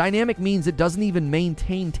resolution. Dynamic means it doesn't even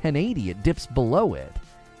maintain 1080. It dips below it.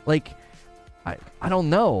 Like, I don't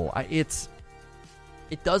know. It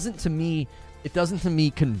doesn't to me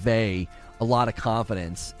convey a lot of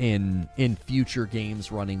confidence in future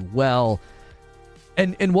games running well.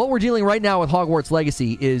 And what we're dealing right now with Hogwarts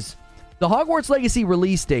Legacy is the Hogwarts Legacy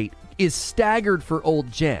release date is staggered for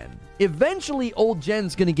old gen. Eventually, old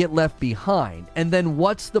gen's going to get left behind. And then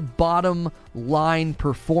what's the bottom line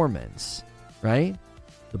performance, right?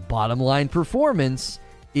 The bottom line performance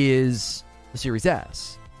is the Series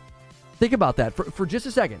S. Think about that for just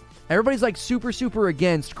a second. Everybody's like super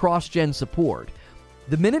against cross-gen support.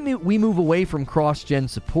 The minute we move away from cross-gen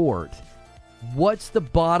support, what's the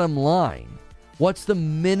bottom line? What's the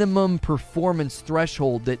minimum performance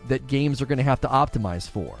threshold that games are going to have to optimize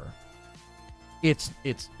for? It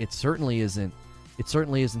certainly isn't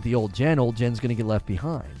the old gen. Old gen's going to get left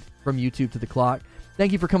behind. From YouTube to the clock.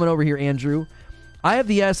 Thank you for coming over here, Andrew. I have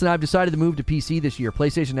the S and I've decided to move to PC this year.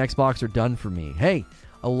 PlayStation, Xbox are done for me. Hey,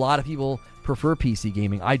 a lot of people prefer PC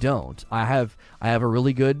gaming. I don't. I have a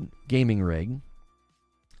really good gaming rig.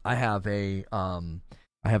 I have a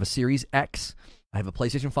Series X, I have a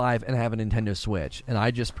PlayStation 5, and I have a Nintendo Switch. And I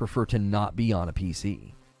just prefer to not be on a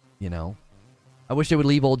PC, you know? I wish they would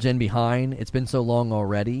leave old gen behind. It's been so long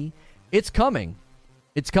already. It's coming.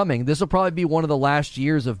 It's coming. This will probably be one of the last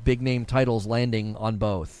years of big-name titles landing on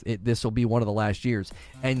both. This will be one of the last years.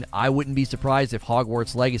 And I wouldn't be surprised if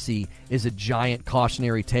Hogwarts Legacy is a giant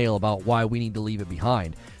cautionary tale about why we need to leave it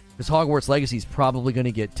behind. Because Hogwarts Legacy is probably going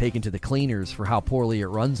to get taken to the cleaners for how poorly it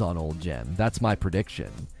runs on old gen. That's my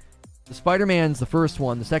prediction. The Spider-Man's the first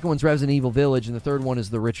one. The second one's Resident Evil Village. And the third one is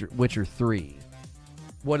The Witcher 3.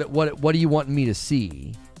 What do you want me to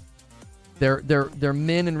see? Their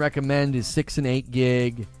min and recommend is 6 and 8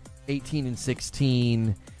 gig, 18 and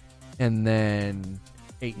 16, and then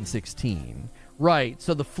 8 and 16. Right,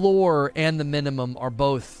 so the floor and the minimum are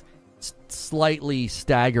both slightly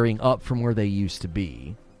staggering up from where they used to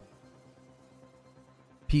be.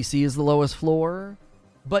 PC is the lowest floor,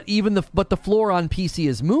 but the floor on PC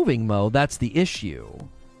is moving, Mo. That's the issue.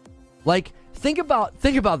 Like, think about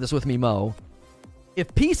this with me, Mo.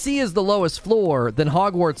 If PC is the lowest floor, then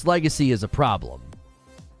Hogwarts Legacy is a problem.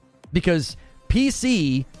 Because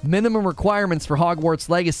PC minimum requirements for Hogwarts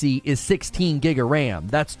Legacy is 16 gig of RAM.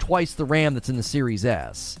 That's twice the RAM that's in the Series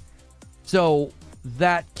S. So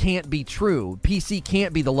that can't be true. PC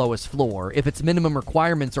can't be the lowest floor if its minimum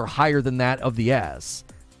requirements are higher than that of the S.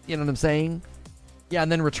 You know what I'm saying? Yeah, and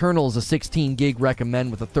then Returnal is a 16 gig recommend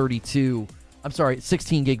with a 32...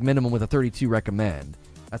 16 gig minimum with a 32 recommend.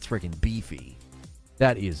 That's freaking beefy.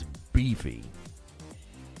 That is beefy.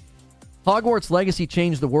 Hogwarts Legacy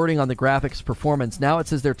changed the wording on the graphics performance. Now it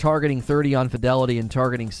says they're targeting 30 on fidelity and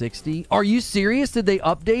targeting 60. Are you serious? Did they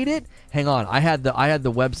update it? Hang on. I had the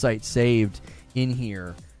website saved in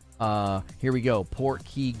here. Here we go.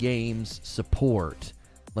 Portkey Games support.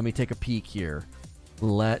 Let me take a peek here.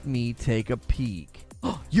 Let me take a peek.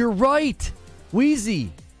 You're right!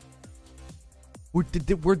 Wheezy! Were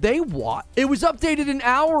they what? It was updated an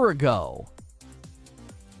hour ago.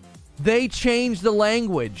 They changed the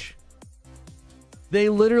language. They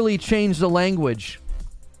literally changed the language.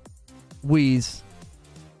 Wheeze.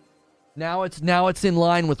 Now it's in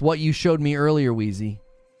line with what you showed me earlier, Wheezy.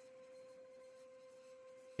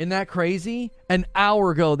 Isn't that crazy? An hour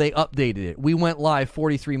ago they updated it. We went live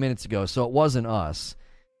 43 minutes ago, so it wasn't us.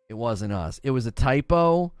 It wasn't us. It was a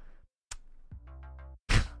typo.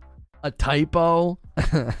 A typo?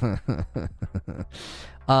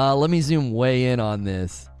 Let me zoom way in on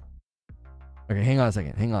this. Okay, hang on a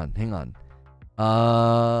second. Hang on.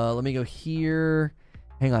 Let me go here.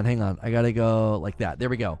 Hang on. I gotta go like that. There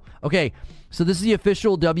we go. Okay, so this is the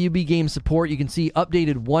official WB game support. You can see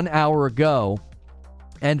updated 1 hour ago.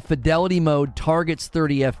 And fidelity mode targets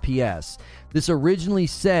 30 FPS. This originally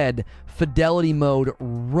said fidelity mode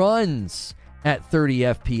runs at 30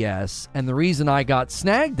 FPS. And the reason I got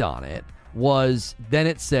snagged on it was then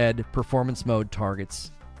it said performance mode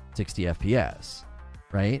targets 60 FPS.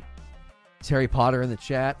 right? Is Harry Potter in the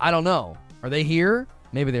chat? I don't know. Are they here?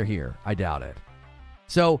 Maybe they're here. I doubt it.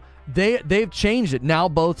 So they've changed it. Now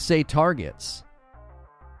both say targets.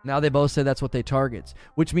 Now they both say that's what they targets,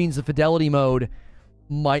 which means the fidelity mode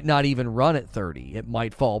might not even run at 30. It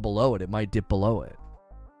might fall below it. It might dip below it.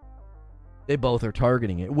 They both are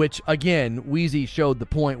targeting it, which, again, Wheezy showed the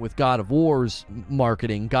point with God of War's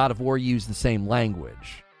marketing. God of War used the same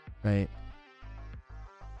language, right?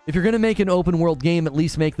 If you're going to make an open world game, at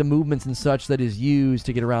least make the movements and such that is used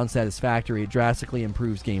to get around satisfactory. It drastically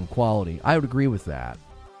improves game quality. I would agree with that.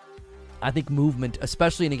 I think movement,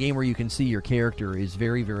 especially in a game where you can see your character, is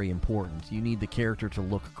very, very important. You need the character to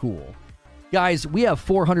look cool. Guys, we have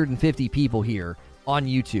 450 people here on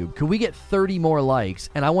YouTube. Could we get 30 more likes?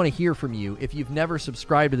 And I want to hear from you. If you've never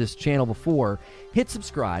subscribed to this channel before, hit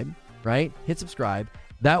subscribe, right? Hit subscribe.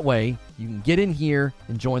 That way, you can get in here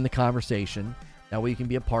and join the conversation. That way you can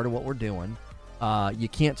be a part of what we're doing. You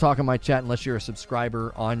can't talk in my chat unless you're a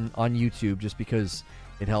subscriber on YouTube, just because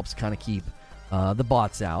it helps kind of keep the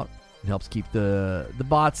bots out. It helps keep the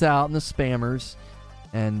bots out and the spammers.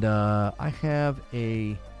 And I have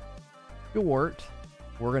a short.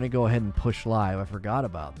 We're going to go ahead and push live. I forgot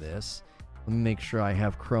about this. Let me make sure I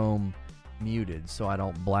have Chrome muted so I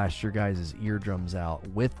don't blast your guys' eardrums out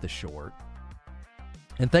with the short.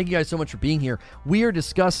 And thank you guys so much for being here. We are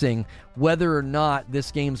discussing whether or not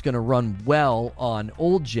this game's going to run well on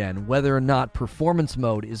old gen, whether or not performance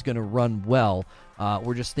mode is going to run well.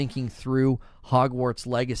 We're just thinking through Hogwarts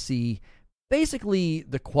Legacy, basically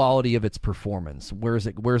the quality of its performance. Where's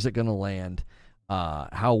it going to land?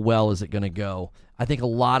 How well is it going to go? I think a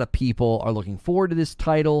lot of people are looking forward to this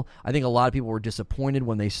title. I think a lot of people were disappointed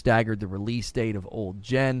when they staggered the release date of old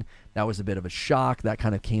gen. That was a bit of a shock. That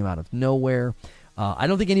kind of came out of nowhere. I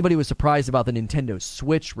don't think anybody was surprised about the Nintendo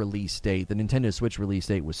Switch release date. The Nintendo Switch release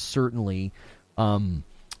date was certainly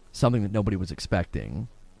something that nobody was expecting.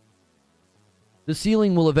 The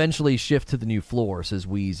ceiling will eventually shift to the new floor, says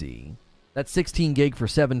Wheezy. That's 16 gig for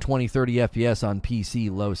 720 30 FPS on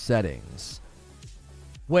PC, low settings.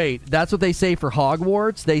 Wait, that's what they say for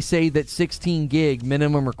Hogwarts? They say that 16 gig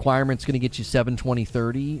minimum requirement's going to get you 720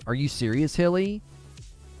 30? Are you serious, Hilly?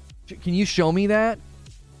 Can you show me that?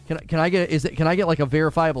 Can I get like a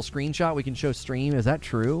verifiable screenshot we can show stream? Is that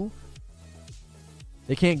true?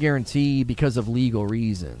 They can't guarantee because of legal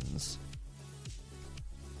reasons.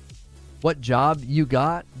 What job you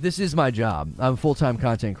got? This is my job. I'm a full-time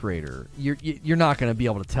content creator. You're not going to be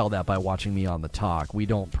able to tell that by watching me on the talk. We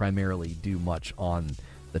don't primarily do much on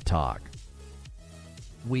the talk.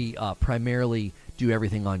 We primarily do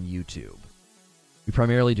everything on YouTube.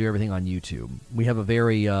 We have a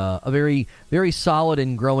very, very solid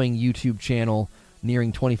and growing YouTube channel,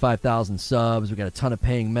 nearing 25,000 subs. We got a ton of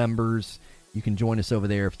paying members. You can join us over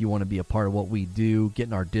there if you want to be a part of what we do. Get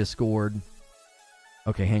in our Discord.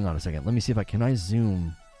 Okay, hang on a second. Let me see if can I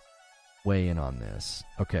zoom way in on this?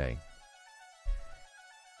 Okay.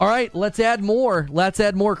 All right, let's add more. Let's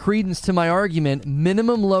add more credence to my argument.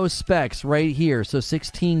 Minimum low specs right here. So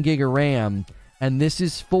 16 gig of RAM. And this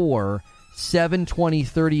is for 720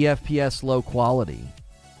 30 FPS low quality.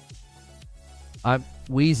 I'm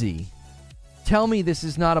Wheezy. Tell me this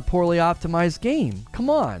is not a poorly optimized game. Come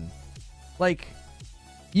on. Like,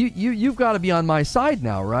 you've got to be on my side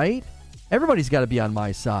now, right? Everybody's got to be on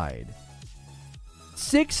my side.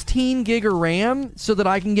 16 gig of RAM so that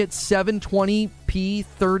I can get 720p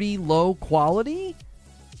 30 low quality?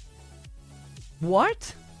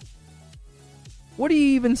 What? What are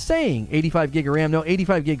you even saying? 85 gig of RAM? No,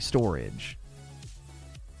 85 gig storage.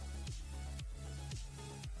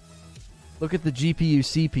 Look at the GPU,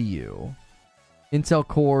 CPU. Intel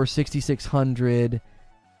Core 6600,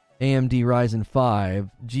 AMD Ryzen 5,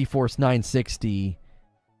 GeForce 960,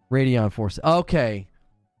 Radeon Force. Okay.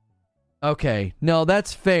 No,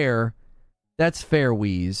 that's fair. That's fair,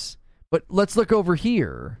 Wheeze. But let's look over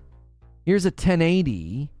here. Here's a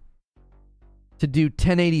 1080 to do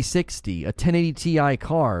 1080-60, a 1080 Ti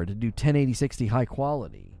card to do 1080-60 high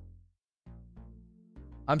quality.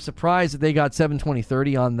 I'm surprised that they got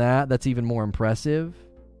 720-30 on that. That's even more impressive.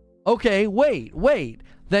 Okay, wait.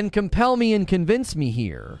 Then compel me and convince me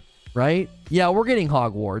here, right? Yeah, we're getting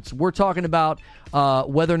Hogwarts. We're talking about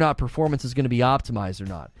whether or not performance is going to be optimized or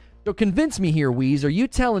not. So convince me here, Wheeze. Are you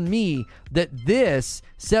telling me that this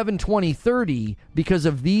 720-30, because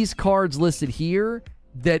of these cards listed here,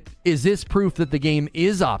 that is this proof that the game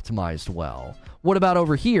is optimized well? What about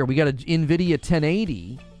over here? We got an NVIDIA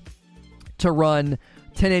 1080 to run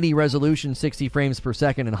 1080 resolution, 60 frames per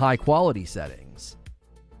second in high quality settings.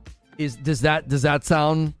 Does that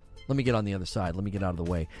sound? Let me get on the other side. Let me get out of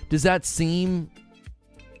the way. Does that seem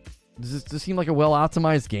Does this seem like a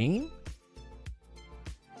well-optimized game?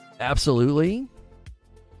 Absolutely.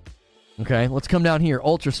 Okay, let's come down here.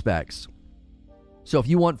 Ultra specs. So if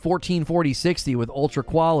you want 144060 with ultra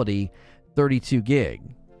quality, 32 gig.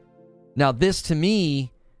 Now this to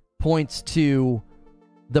me points to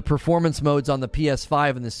the performance modes on the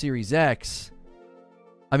PS5 and the Series X.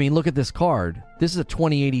 I mean, look at this card. This is a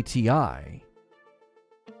 2080 Ti.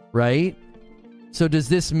 Right? So does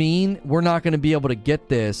this mean we're not going to be able to get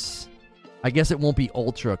this? I guess it won't be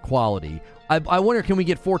ultra quality. I wonder, can we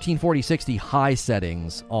get 144060 high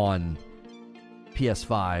settings on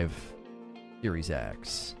PS5 Series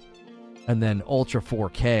X? And then ultra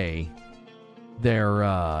 4K, they're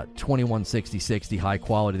 2160/60 high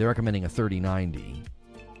quality. They're recommending a 3090.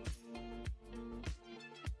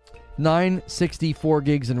 964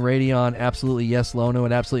 gigs in Radeon. Absolutely yes, Lono.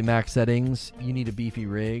 At absolute max settings, you need a beefy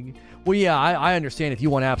rig. Well, yeah, I understand if you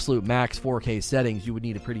want absolute max 4K settings, you would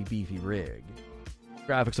need a pretty beefy rig.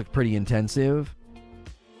 Graphics look pretty intensive.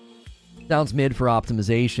 Sounds mid for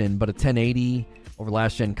optimization, but a 1080 over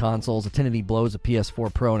last-gen consoles, a 1080 blows a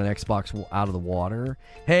PS4 Pro and an Xbox out of the water.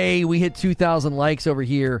 Hey, we hit 2,000 likes over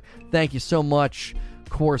here. Thank you so much,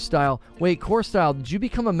 Core Style. Wait, Core Style, did you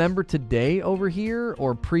become a member today over here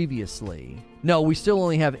or previously? No, we still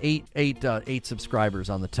only have eight subscribers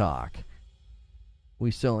on the talk. We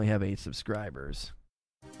still only have 8 subscribers.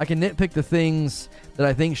 I can nitpick the things that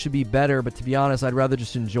I think should be better, but to be honest, I'd rather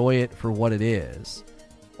just enjoy it for what it is.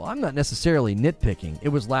 Well, I'm not necessarily nitpicking. It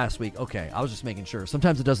was last week. Okay, I was just making sure.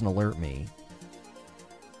 Sometimes it doesn't alert me.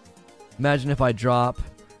 Imagine if I drop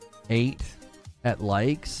 8 at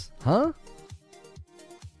likes. Huh?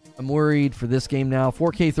 I'm worried for this game now.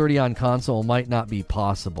 4K 30 on console might not be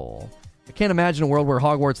possible. I can't imagine a world where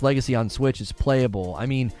Hogwarts Legacy on Switch is playable. I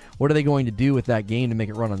mean, what are they going to do with that game to make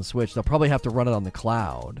it run on Switch? They'll probably have to run it on the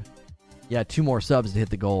cloud. Yeah, 2 more subs to hit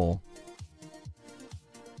the goal.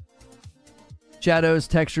 Shadows,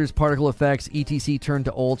 textures, particle effects, etc. turned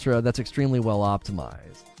to ultra. That's extremely well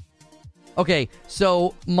optimized. Okay,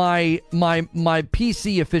 so my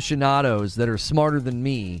PC aficionados that are smarter than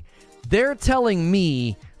me, they're telling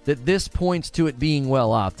me that this points to it being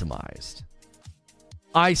well optimized.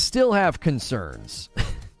 I still have concerns.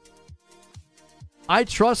 I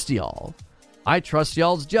trust y'all. I trust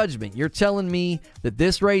y'all's judgment. You're telling me that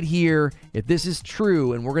this right here, if this is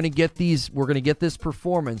true, and we're gonna get this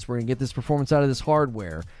performance out of this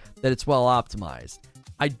hardware, that it's well optimized.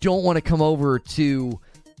 I don't want to come over to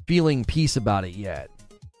feeling peace about it yet,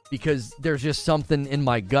 because there's just something in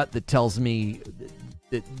my gut that tells me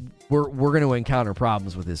that we're going to encounter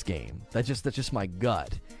problems with this game. That's just my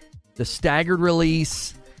gut. The staggered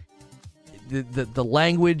release, the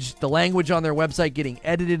language on their website getting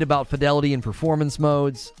edited about fidelity and performance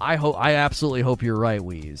modes. I absolutely hope you're right,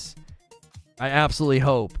 Wheeze. I absolutely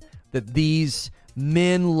hope that these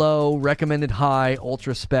low, recommended high,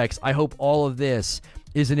 ultra specs, I hope all of this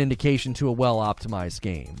is an indication to a well-optimized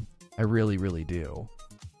game. I really, really do.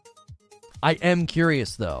 I am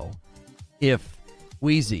curious, though, if,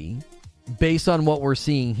 Wheezy, based on what we're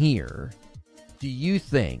seeing here, do you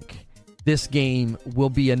think this game will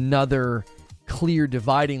be another clear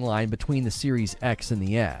dividing line between the Series X and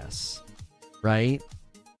the S? Right?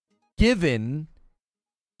 Given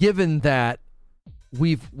that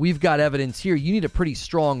we've got evidence here, you need a pretty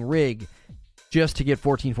strong rig just to get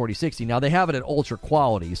 144060. Now, they have it at ultra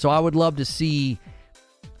quality, so I would love to see,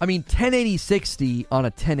 1080-60 on a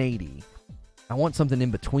 1080. I want something in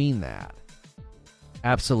between that.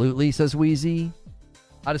 Absolutely, says Wheezy.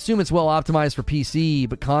 I'd assume it's well optimized for PC,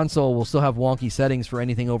 but console will still have wonky settings for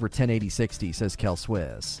anything over 1080-60, says Kel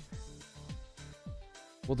Swiss.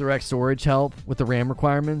 Will direct storage help with the RAM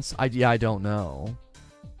requirements? I don't know.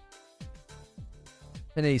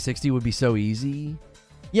 1080-60 would be so easy.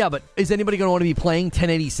 Yeah, but is anybody going to want to be playing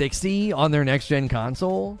 1080-60 on their next-gen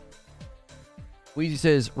console? Wheezy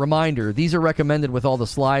says, reminder, these are recommended with all the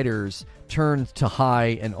sliders turned to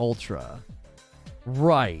high and ultra.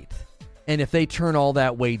 Right. And if they turn all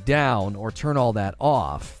that way down or turn all that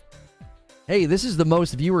off, hey, this is the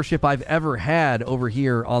most viewership I've ever had over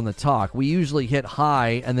here on the talk. We usually hit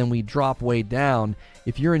high and then we drop way down.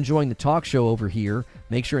 If you're enjoying the talk show over here,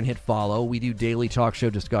 make sure and hit follow. We do daily talk show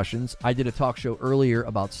discussions. I did a talk show earlier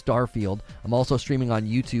about Starfield. I'm also streaming on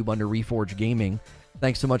YouTube under Reforge Gaming.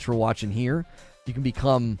 Thanks so much for watching here. You can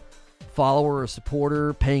become follower, a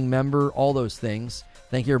supporter, paying member, all those things.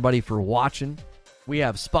 Thank you, everybody, for watching. We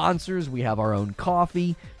have sponsors. We have our own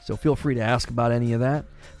coffee, so feel free to ask about any of that.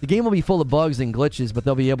 The game will be full of bugs and glitches, but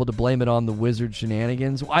they'll be able to blame it on the Wizard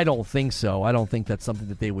shenanigans. I don't think so. I don't think that's something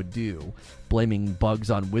that they would do, blaming bugs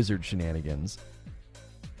on Wizard shenanigans.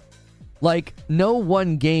 Like, no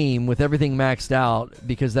one game with everything maxed out,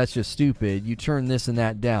 because that's just stupid. You turn this and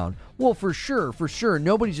that down. Well, for sure.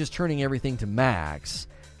 Nobody's just turning everything to max.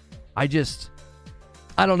 I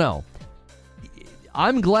don't know.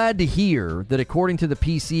 I'm glad to hear that according to the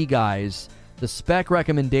PC guys, the spec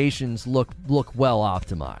recommendations look well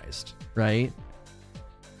optimized, right?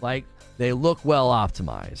 Like, they look well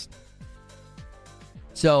optimized.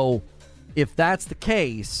 So, if that's the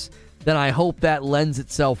case, then I hope that lends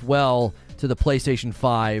itself well to the PlayStation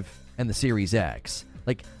 5 and the Series X.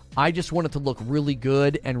 Like, I just want it to look really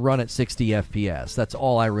good and run at 60 FPS. That's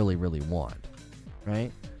all I really, really want,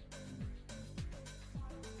 right?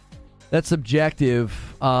 That's subjective.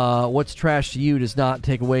 What's trash to you does not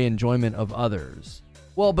take away enjoyment of others.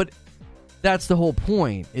 Well, but that's the whole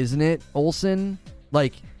point, isn't it, Olsen?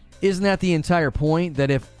 Like, isn't that the entire point?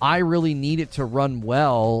 That if I really need it to run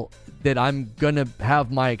well, that I'm going to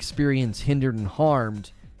have my experience hindered and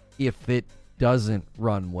harmed if it doesn't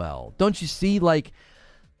run well. Don't you see? Like,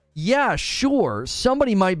 yeah, sure.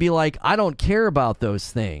 Somebody might be like, I don't care about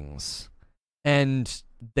those things. And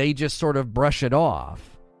they just sort of brush it off.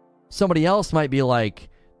 Somebody else might be like,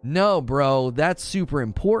 no, bro, that's super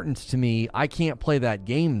important to me. I can't play that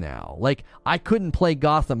game now. Like, I couldn't play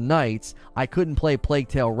Gotham Knights. I couldn't play Plague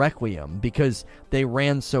Tale Requiem because they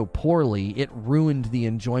ran so poorly. It ruined the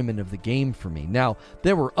enjoyment of the game for me. Now,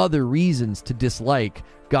 there were other reasons to dislike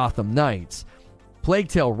Gotham Knights. Plague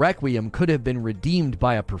Tale Requiem could have been redeemed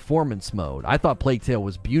by a performance mode. I thought Plague Tale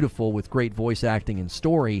was beautiful with great voice acting and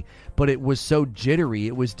story, but it was so jittery,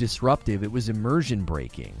 it was disruptive, it was immersion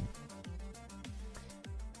breaking.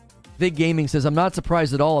 Big Gaming says, I'm not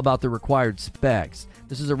surprised at all about the required specs.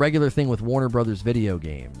 This is a regular thing with Warner Brothers video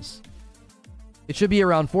games. It should be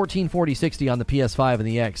around 144060 on the PS5 and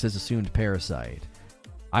the X, says Assumed Parasite.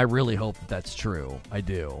 I really hope that's true. I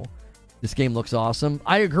do. This game looks awesome.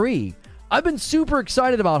 I agree. I've been super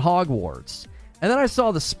excited about Hogwarts. And then I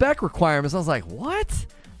saw the spec requirements. I was like, what?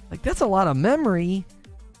 Like, that's a lot of memory.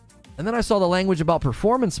 And then I saw the language about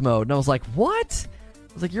performance mode. And I was like, what?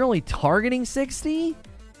 I was like, you're only targeting 60?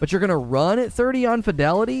 But you're going to run at 30 on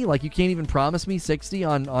fidelity? Like, you can't even promise me 60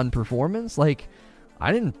 on performance? Like,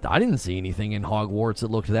 I didn't see anything in Hogwarts that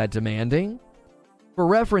looked that demanding. For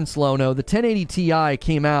reference, Lono, the 1080 Ti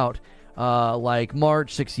came out like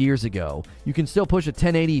March 6 years ago. You can still push a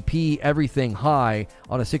 1080p everything high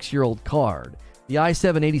on a 6-year-old card. The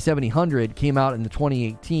i7-8700 came out in the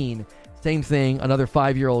 2018. Same thing, another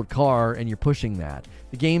 5-year-old car, and you're pushing that.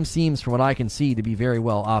 The game seems, from what I can see, to be very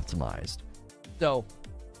well optimized. So,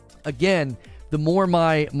 again, the more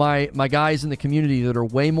my guys in the community that are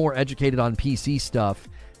way more educated on PC stuff,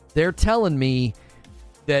 they're telling me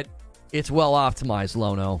that it's well optimized,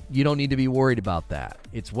 Lono. You don't need to be worried about that.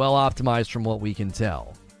 It's well optimized from what we can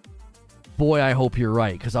tell. Boy, I hope you're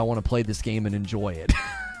right, because I want to play this game and enjoy it.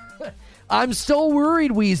 I'm so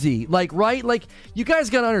worried, Wheezy. Like, right? Like, you guys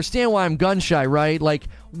got to understand why I'm gun shy, right? Like,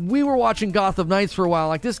 we were watching Gotham Knights for a while.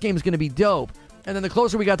 Like, this game's going to be dope. And then the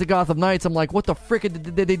closer we got to Gotham Knights, I'm like, what the frick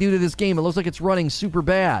did they do to this game? It looks like it's running super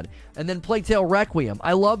bad. And then Plague Tale Requiem.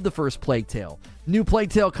 I love the first Plague Tale. New Plague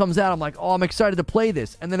Tale comes out. I'm like, oh, I'm excited to play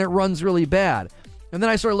this. And then it runs really bad. And then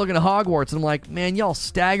I started looking at Hogwarts, and I'm like, man, y'all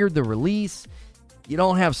staggered the release. You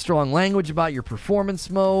don't have strong language about your performance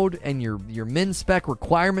mode, and your min spec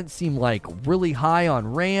requirements seem like really high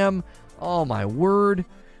on RAM. Oh, my word.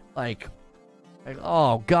 Like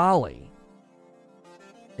oh, golly.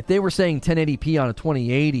 If they were saying 1080p on a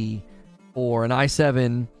 2080 or an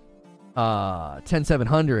i7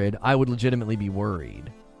 10700, I would legitimately be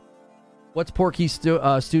worried. What's Porky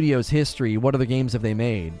Studios' history? What other games have they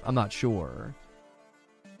made? I'm not sure.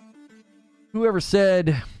 Whoever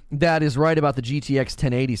said that is right about the GTX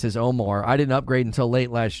 1080, says Omar. I didn't upgrade until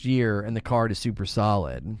late last year, and the card is super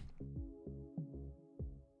solid.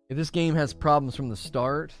 If this game has problems from the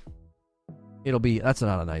start, it'll be... That's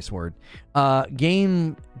not a nice word.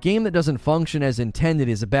 Game that doesn't function as intended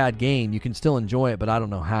is a bad game. You can still enjoy it, but I don't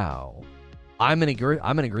know how. I'm in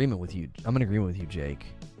agreement with you. I'm in agreement with you, Jake.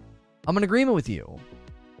 I'm in agreement with you.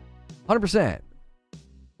 100%.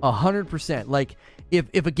 100%. Like,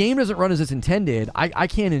 if a game doesn't run as it's intended, I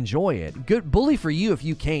can't enjoy it. Good bully for you if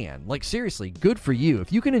you can. Like, seriously, good for you.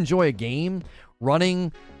 If you can enjoy a game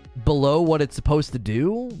running below what it's supposed to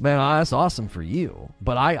do, man, that's awesome for you.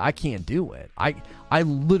 But I can't do it. I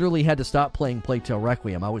literally had to stop playing Plague Tale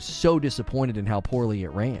Requiem. I was so disappointed in how poorly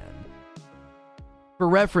it ran. For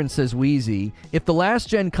reference, says Wheezy, if the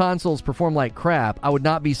last-gen consoles perform like crap, I would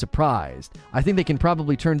not be surprised. I think they can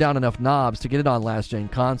probably turn down enough knobs to get it on last-gen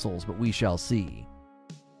consoles, but we shall see.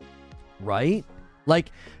 Right?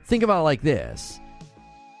 Like, think about it like this.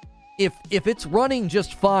 if it's running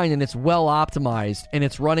just fine and it's well optimized and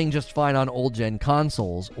it's running just fine on old gen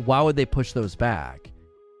consoles, why would they push those back?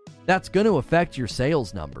 That's going to affect your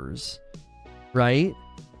sales numbers, right?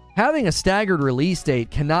 Having a staggered release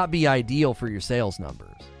date cannot be ideal for your sales numbers.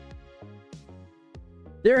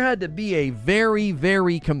 There had to be a very,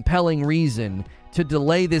 very compelling reason to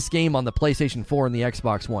delay this game on the PlayStation 4 and the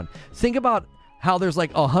Xbox One. Think about how there's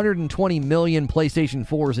like 120 million PlayStation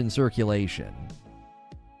 4s in circulation.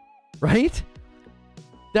 Right?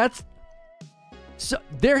 So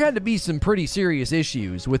there had to be some pretty serious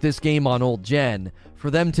issues with this game on old gen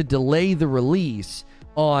for them to delay the release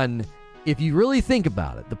on, if you really think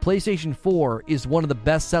about it, the PlayStation 4 is one of the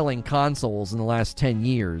best-selling consoles in the last 10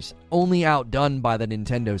 years, only outdone by the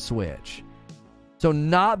Nintendo Switch. So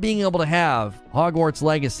not being able to have Hogwarts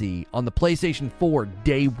Legacy on the PlayStation 4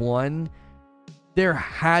 day one, there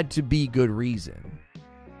had to be good reason.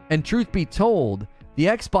 And truth be told, the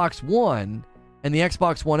Xbox One and the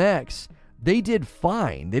Xbox One X, they did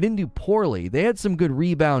fine. They didn't do poorly. They had some good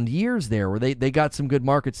rebound years there where they got some good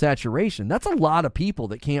market saturation. That's a lot of people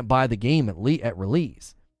that can't buy the game at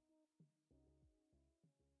release.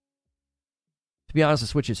 To be honest, the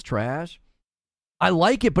Switch is trash. I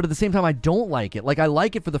like it, but at the same time, I don't like it. Like, I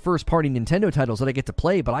like it for the first-party Nintendo titles that I get to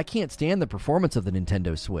play, but I can't stand the performance of the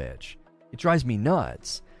Nintendo Switch. It drives me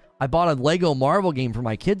nuts. I bought a Lego Marvel game for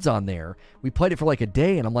my kids on there. We played it for like a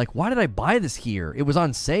day, and I'm like, why did I buy this here? It was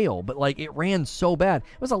on sale, but like, it ran so bad.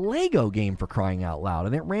 It was a Lego game, for crying out loud,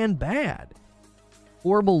 and it ran bad.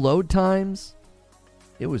 Horrible load times.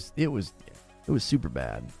 It was super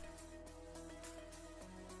bad.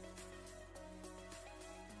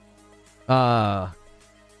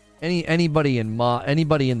 Anybody in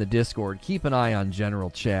the Discord, keep an eye on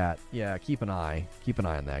general chat. Yeah, keep an eye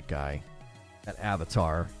on that guy. That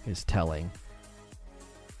avatar is telling.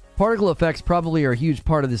 Particle effects probably are a huge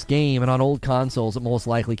part of this game, and on old consoles, it most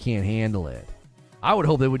likely can't handle it. I would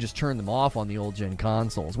hope they would just turn them off on the old gen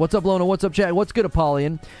consoles. What's up, Lona? What's up, chat? What's good,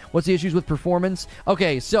 Apollyon? What's the issues with performance?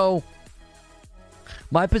 Okay, so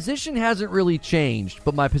my position hasn't really changed,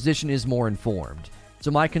 but my position is more informed.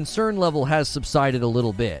 So my concern level has subsided a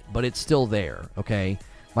little bit, but it's still there, okay?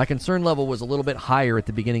 My concern level was a little bit higher at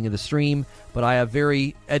the beginning of the stream, but I have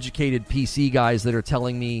very educated PC guys that are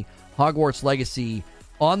telling me Hogwarts Legacy,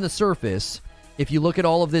 on the surface, if you look at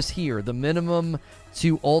all of this here, the minimum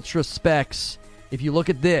to ultra specs, if you look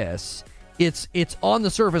at this, it's on the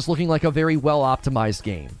surface looking like a very well-optimized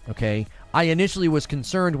game, okay? I initially was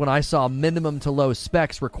concerned when I saw minimum to low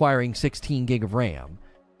specs requiring 16 gig of RAM.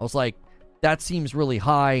 I was like, that seems really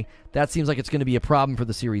high. That seems like it's going to be a problem for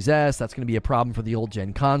the Series S. That's going to be a problem for the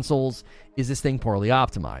old-gen consoles. Is this thing poorly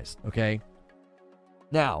optimized? Okay.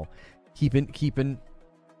 Now, keep in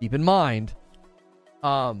mind,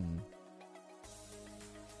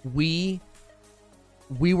 we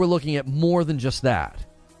were looking at more than just that.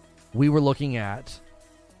 We were looking at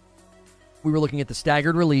the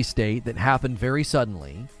staggered release date that happened very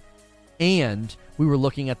suddenly, and we were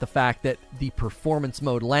looking at the fact that the performance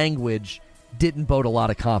mode language didn't bode a lot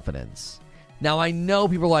of confidence. Now, I know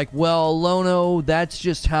people are like, well, Lono, that's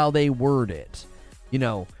just how they word it. You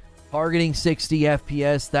know, targeting 60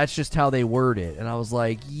 FPS, that's just how they word it. And I was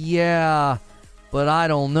like, yeah, but I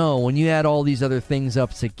don't know. When you add all these other things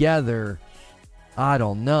up together, I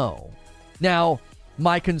don't know. Now,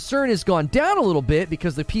 my concern has gone down a little bit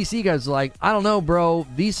because the PC guys are like, I don't know, bro.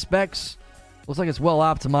 These specs looks like it's well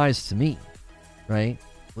optimized to me, right?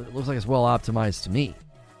 It looks like it's well optimized to me.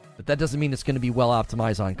 But that doesn't mean it's going to be well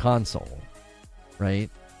optimized on console,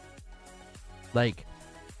 right? Like,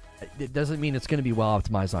 it doesn't mean it's going to be well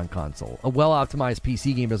optimized on console. A well optimized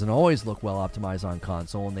PC game doesn't always look well optimized on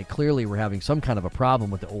console, and they clearly were having some kind of a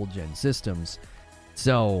problem with the old gen systems.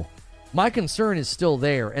 So, my concern is still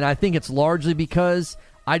there, and I think it's largely because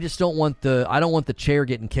I just don't want the chair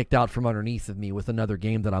getting kicked out from underneath of me with another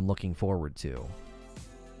game that I'm looking forward to.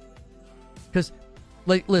 Because,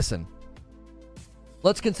 like, listen.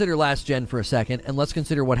 Let's consider last gen for a second, and let's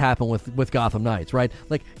consider what happened with Gotham Knights, right?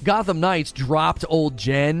 Like, Gotham Knights dropped old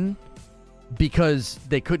gen because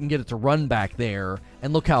they couldn't get it to run back there,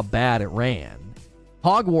 and look how bad it ran.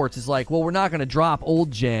 Hogwarts is like, well, we're not going to drop old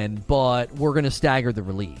gen, but we're going to stagger the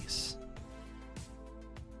release.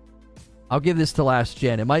 I'll give this to last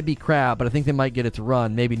gen. It might be crap, but I think they might get it to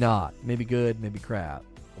run. Maybe not. Maybe good, maybe crap.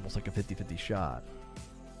 Almost like a 50-50 shot.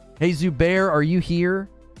 Hey, Zubair, are you here?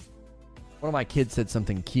 One of my kids said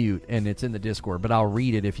something cute, and it's in the Discord, but I'll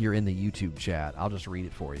read it if you're in the YouTube chat. I'll just read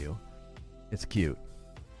it for you. It's cute.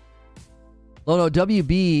 Lono,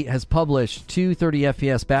 WB has published two 30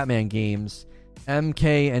 FPS Batman games.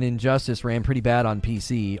 MK and Injustice ran pretty bad on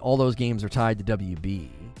PC. All those games are tied to WB.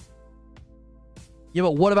 Yeah,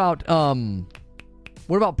 but what about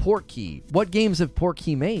Portkey? What games have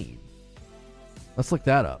Portkey made? Let's look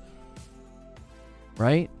that up.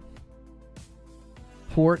 Right?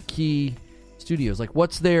 Portkey Studios. Like,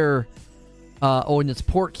 what's their... and it's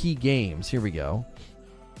Portkey Games. Here we go.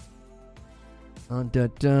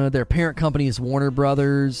 Their parent company is Warner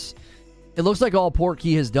Brothers. It looks like all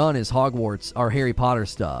Portkey has done is Hogwarts or Harry Potter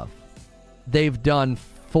stuff. They've done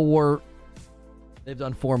 4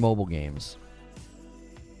 mobile games.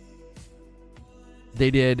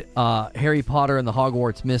 They did Harry Potter and the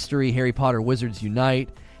Hogwarts Mystery, Harry Potter Wizards Unite,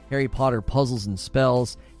 Harry Potter Puzzles and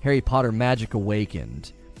Spells, Harry Potter Magic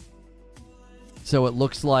Awakened. So it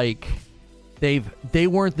looks like they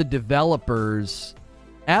weren't the developers.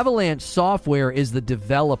 Avalanche Software is the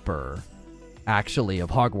developer, actually, of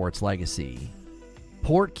Hogwarts Legacy.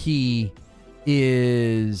 Portkey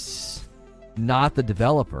is not the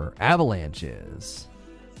developer. Avalanche is.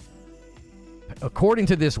 According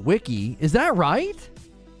to this wiki, is that right?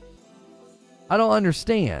 I don't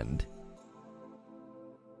understand.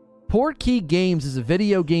 Portkey Games is a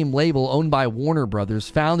video game label owned by Warner Brothers,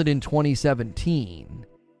 founded in 2017.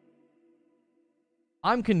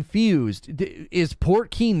 I'm confused. Is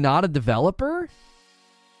Portkey not a developer?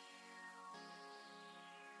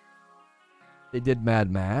 They did Mad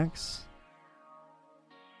Max.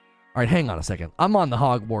 All right, hang on a second. I'm on the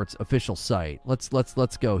Hogwarts official site. Let's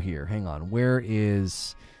go here. Hang on. Where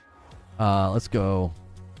is let's go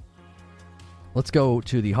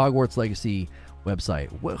to the Hogwarts Legacy website.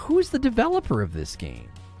 Who's the developer of this game?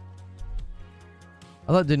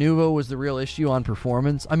 I thought Denuvo was the real issue on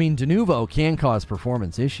performance. I mean, Denuvo can cause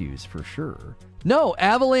performance issues for sure. No,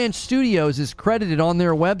 Avalanche Studios is credited on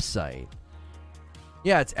their website.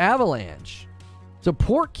 Yeah, it's Avalanche. So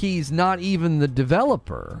Portkey's not even the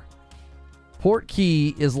developer.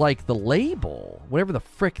 Portkey is like the label, whatever the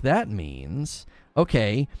frick that means.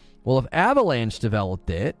 Okay, well, if Avalanche developed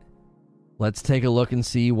it, let's take a look and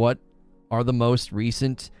see what are the most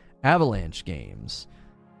recent Avalanche games.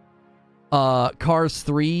 Cars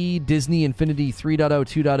 3, Disney Infinity 3.0,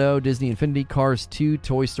 2.0, Disney Infinity, Cars 2,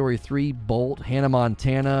 Toy Story 3, Bolt, Hannah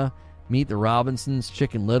Montana, Meet the Robinsons,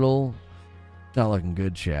 Chicken Little. Not looking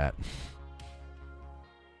good, chat.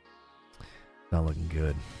 Not looking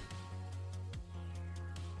good.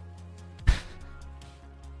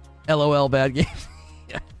 LOL, bad games.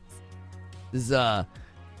 Yes.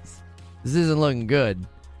 This isn't looking good.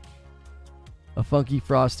 A Funky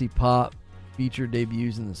Frosty Pop feature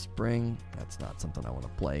debuts in the spring. That's not something I want to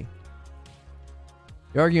play.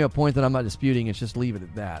 You're arguing a point that I'm not disputing. It's just leave it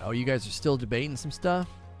at that. Oh, you guys are still debating some stuff?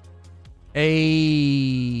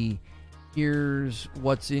 Hey, here's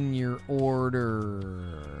what's in your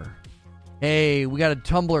order. Hey, we got a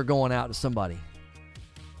tumbler going out to somebody.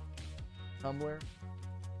 Tumbler?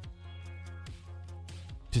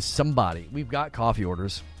 To somebody. We've got coffee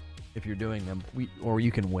orders if you're doing them. Or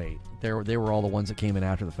you can wait. They were all the ones that came in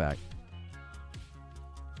after the fact.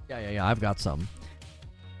 Yeah, I've got some.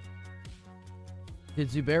 Did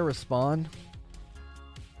Zubair respond?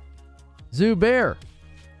 Zubair,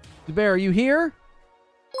 are you here?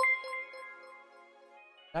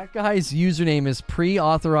 That guy's username is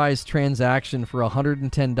pre-authorized transaction for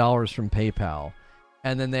 $110 from PayPal.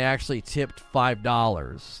 And then they actually tipped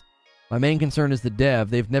 $5. My main concern is the dev.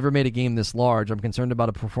 They've never made a game this large. I'm concerned about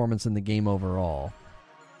a performance in the game overall.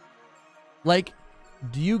 Like,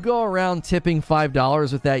 do you go around tipping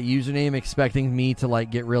 $5 with that username expecting me to, like,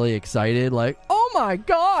 get really excited? Like, oh my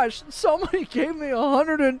gosh, somebody gave me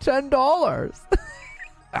 $110.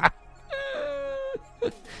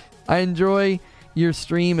 I enjoy your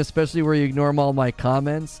stream, especially where you ignore all my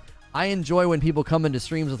comments. I enjoy when people come into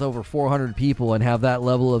streams with over 400 people and have that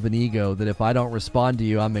level of an ego that if I don't respond to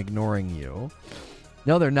you, I'm ignoring you.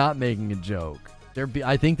 No, they're not making a joke.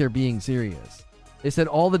 I think they're being serious. They said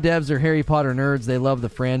all the devs are Harry Potter nerds. They love the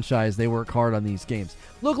franchise. They work hard on these games.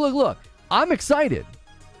 Look. I'm excited.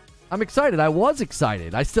 I was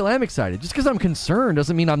excited. I still am excited. Just because I'm concerned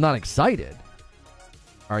doesn't mean I'm not excited.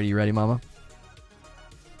 All right, you ready, Mama?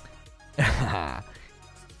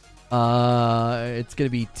 It's going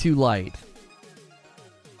to be too light.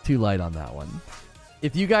 Too light on that one.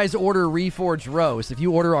 If you guys order Reforged Roast, if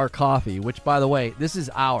you order our coffee, which, by the way, this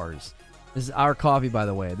is ours. This is our coffee, by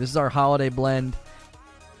the way. This is our holiday blend.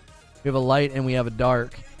 We have a light and we have a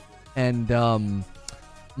dark. And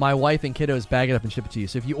my wife and kiddos bag it up and ship it to you.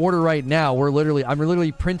 So if you order right now, I'm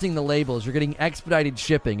literally printing the labels. You're getting expedited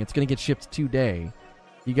shipping. It's going to get shipped today.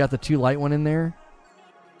 You got the 2 light one in there?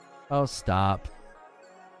 Oh, stop.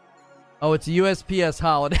 Oh, it's a USPS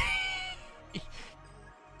holiday.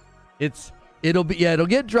 It'll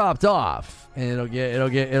get dropped off and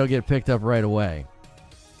it'll get picked up right away.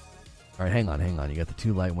 All right, hang on. You got the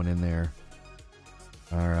 2 light one in there.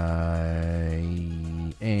 All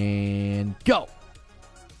right, and go.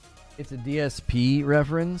 It's a DSP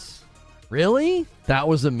reference. Really? That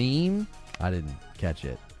was a meme? I didn't catch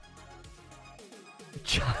it.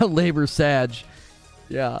 Child labor Sag.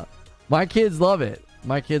 Yeah. My kids love it.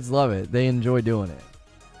 They enjoy doing it.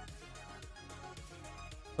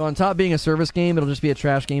 So on top of being a service game, it'll just be a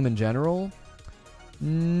trash game in general?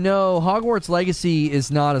 No, Hogwarts Legacy is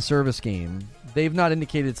not a service game. They've not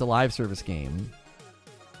indicated it's a live service game.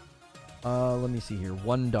 Let me see here.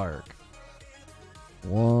 One Dark.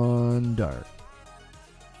 And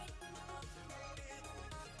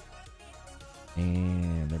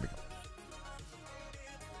there we go.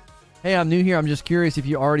 Hey, I'm new here. I'm just curious if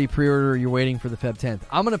you already pre-order or you're waiting for the Feb 10th.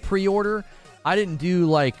 I'm going to pre-order. I didn't do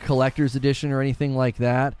like collector's edition or anything like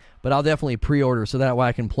that, but I'll definitely pre-order so that way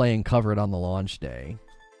I can play and cover it on the launch day.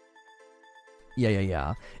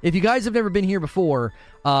 Yeah. If you guys have never been here before,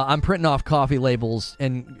 I'm printing off coffee labels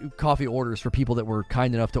and coffee orders for people that were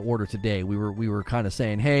kind enough to order today. We were kind of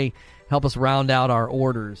saying, hey, help us round out our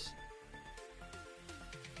orders.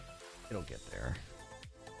 It'll get there.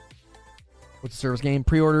 What's the service game?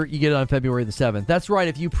 Pre-order, you get it on February the 7th. That's right.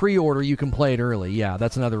 If you pre-order, you can play it early. Yeah,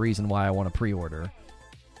 that's another reason why I want to pre-order.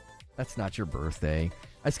 That's not your birthday.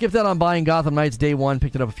 I skipped out on buying Gotham Knights day 1,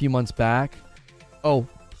 picked it up a few months back. Oh,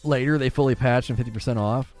 later they fully patched and 50%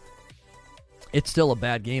 off. It's still a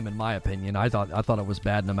bad game in my opinion. I thought it was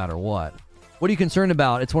bad no matter what. What are you concerned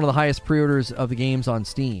about? It's one of the highest pre-orders of the games on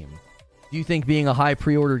Steam. Do you think being a high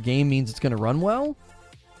pre-order game means it's going to run well?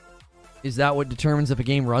 Is that what determines if a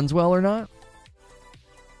game runs well or not?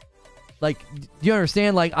 Like, do you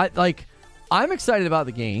understand? I'm excited about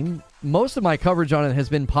the game. Most of my coverage on it has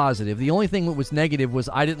been positive. The only thing that was negative was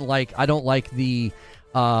I don't like the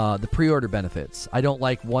pre-order benefits. I don't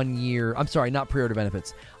like 1 year. I'm sorry, not pre-order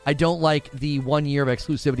benefits. I don't like the 1 year of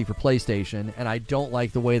exclusivity for PlayStation, and I don't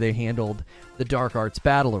like the way they handled the Dark Arts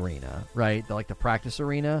Battle Arena, right? The practice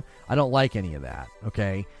arena. I don't like any of that,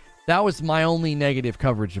 okay? That was my only negative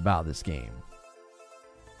coverage about this game.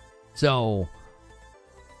 So,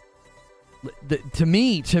 to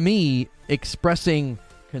me, expressing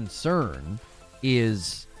concern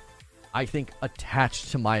is, I think,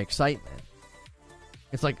 attached to my excitement.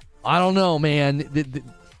 It's like, I don't know, man.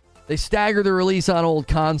 They stagger the release on old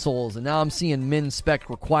consoles, and now I'm seeing min-spec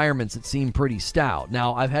requirements that seem pretty stout.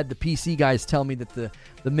 Now, I've had the PC guys tell me that the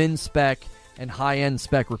min-spec and high-end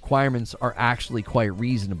spec requirements are actually quite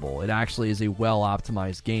reasonable. It actually is a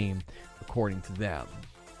well-optimized game, according to them,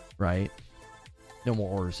 right? No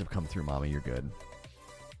more orders have come through, Mama. You're good.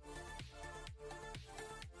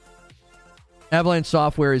 Avalanche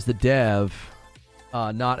Software is the dev,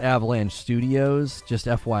 not Avalanche Studios, just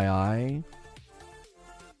FYI.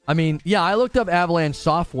 I mean, yeah, I looked up Avalanche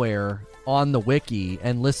Software on the wiki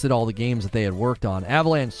and listed all the games that they had worked on.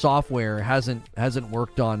 Avalanche Software hasn't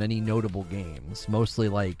worked on any notable games, mostly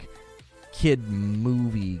like kid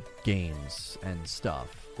movie games and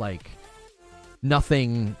stuff. Like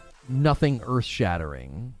nothing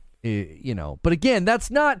earth-shattering, you know. But again,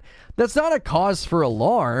 that's not a cause for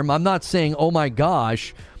alarm. I'm not saying, oh my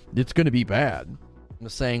gosh, it's going to be bad. I'm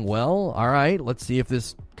saying, well, all right, let's see if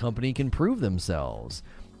this company can prove themselves.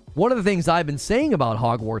 One of the things I've been saying about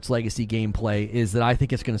Hogwarts Legacy gameplay is that I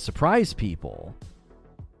think it's going to surprise people.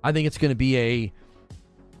 I think it's going to be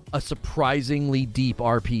a surprisingly deep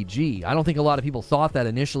RPG. I don't think a lot of people thought that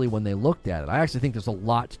initially when they looked at it. I actually think there's a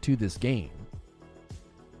lot to this game.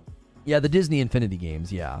 Yeah, the Disney Infinity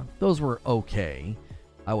games, yeah. Those were okay.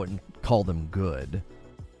 I wouldn't call them good.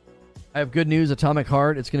 I have good news, Atomic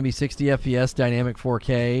Heart. It's going to be 60 FPS, dynamic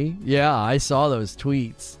 4K. Yeah, I saw those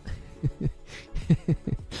tweets.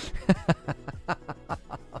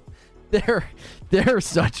 They're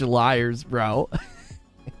such liars, bro.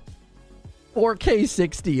 4K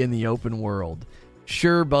 60 in the open world.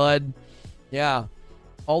 Sure, bud. Yeah.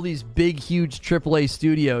 All these big, huge AAA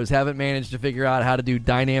studios haven't managed to figure out how to do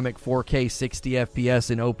dynamic 4K 60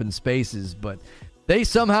 FPS in open spaces, but they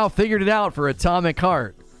somehow figured it out for Atomic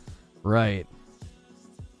Heart. Right.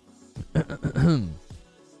 What's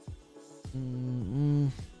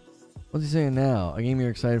he saying now? A game you're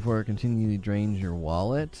excited for continually drains your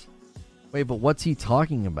wallet? Wait, but what's he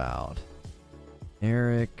talking about?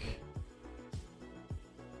 Eric.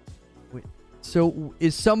 Wait, so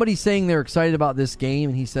is somebody saying they're excited about this game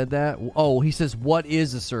and he said that? Oh, he says, what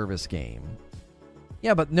is a service game?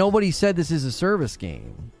 Yeah, but nobody said this is a service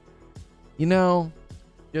game. You know,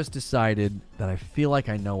 just decided that I feel like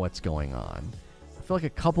I know what's going on. I feel like a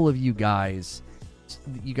couple of you guys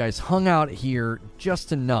hung out here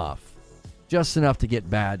just enough just enough to get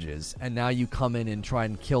badges, and now you come in and try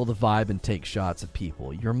and kill the vibe and take shots at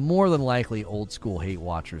people. You're more than likely old school hate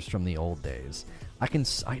watchers from the old days. I can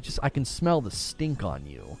smell the stink on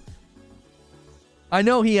you. I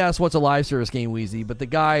know he asked what's a live service game, Wheezy, but the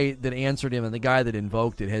guy that answered him and the guy that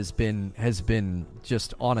invoked it has been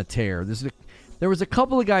just on a tear. There was a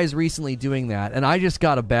couple of guys recently doing that, and I just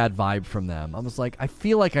got a bad vibe from them. I was like, I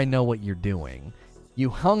feel like I know what you're doing. You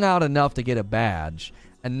hung out enough to get a badge,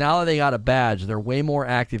 and now that they got a badge, they're way more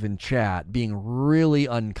active in chat, being really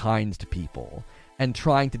unkind to people and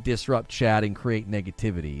trying to disrupt chat and create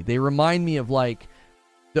negativity. They remind me of like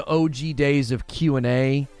the OG days of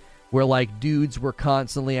Q&A, where like dudes were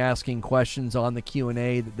constantly asking questions on the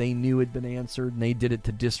Q&A that they knew had been answered, and they did it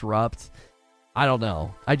to disrupt. I don't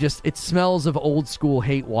know. It smells of old school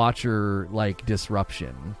hate watcher like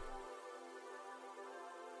disruption.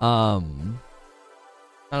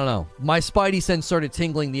 I don't know. My spidey sense started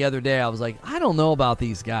tingling the other day. I was like, I don't know about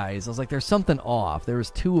these guys. I was like, there's something off. There was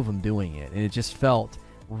two of them doing it, and it just felt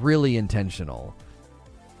really intentional.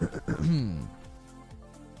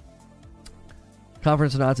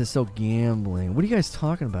 Conference of Knots is still gambling. What are you guys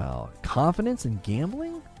talking about? Confidence and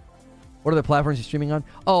gambling? What other platforms are you streaming on?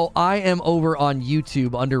 Oh, I am over on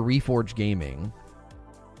YouTube under Reforge Gaming.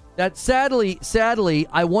 That sadly,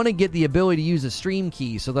 I want to get the ability to use a stream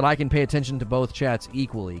key so that I can pay attention to both chats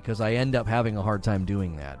equally, because I end up having a hard time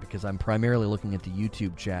doing that because I'm primarily looking at the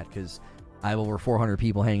YouTube chat because I have over 400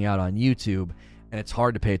 people hanging out on YouTube, and it's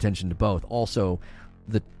hard to pay attention to both. Also,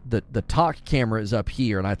 the talk camera is up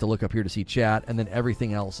here, and I have to look up here to see chat, and then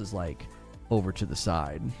everything else is like over to the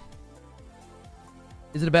side.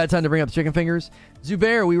 Is it a bad time to bring up chicken fingers?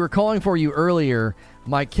 Zubair, we were calling for you earlier.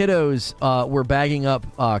 My kiddos were bagging up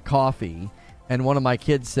coffee, and one of my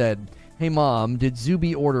kids said, "Hey, Mom, did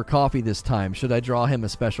Zuby order coffee this time? Should I draw him a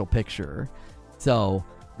special picture?" So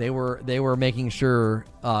they were making sure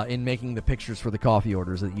in making the pictures for the coffee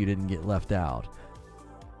orders that you didn't get left out.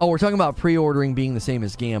 Oh, we're talking about pre-ordering being the same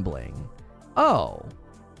as gambling. Oh,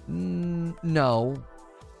 no.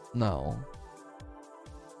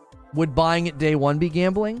 Would buying it day one be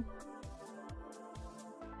gambling?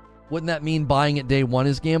 Wouldn't that mean buying it day one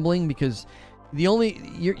is gambling? Because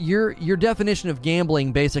your definition of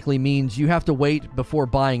gambling basically means you have to wait before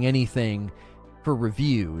buying anything for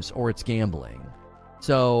reviews, or it's gambling.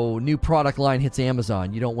 So new product line hits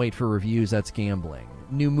Amazon, you don't wait for reviews, that's gambling.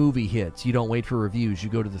 New movie hits, you don't wait for reviews, you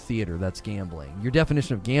go to the theater, that's gambling. Your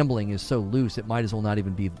definition of gambling is so loose, it might as well not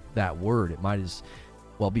even be that word. It might as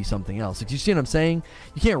well be something else. Like, you see what I'm saying?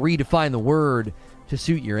 You can't redefine the word to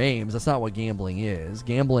suit your aims. That's not what gambling is.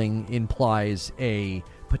 Gambling implies a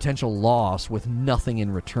potential loss with nothing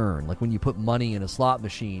in return. Like when you put money in a slot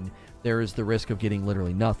machine, there is the risk of getting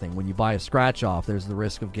literally nothing. When you buy a scratch off, there's the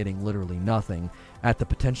risk of getting literally nothing at the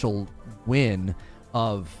potential win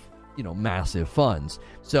of, massive funds.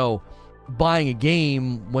 So buying a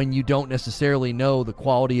game when you don't necessarily know the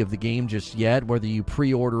quality of the game just yet, whether you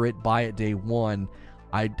pre-order it, buy it day one,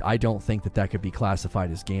 I don't think that could be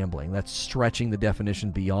classified as gambling. That's stretching the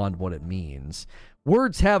definition beyond what it means.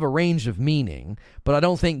 Words have a range of meaning, but I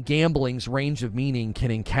don't think gambling's range of meaning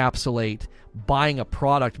can encapsulate buying a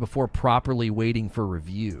product before properly waiting for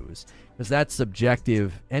reviews, because that's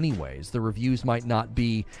subjective anyways. The reviews might not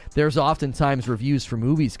be... There's oftentimes reviews for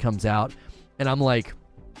movies comes out, and I'm like,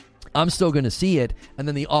 I'm still going to see it, and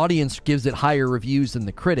then the audience gives it higher reviews than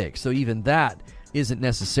the critics, so even that isn't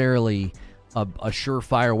necessarily a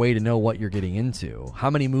surefire way to know what you're getting into. How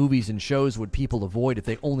many movies and shows would people avoid if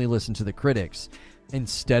they only listened to the critics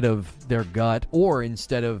instead of their gut or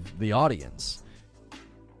instead of the audience?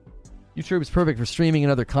 YouTube is perfect for streaming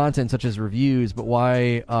and other content such as reviews, but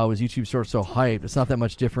why was YouTube Shorts so hyped? It's not that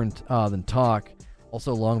much different than Talk.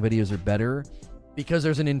 Also, long videos are better because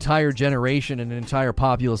there's an entire generation and an entire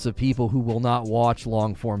populace of people who will not watch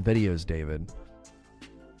long-form videos, David.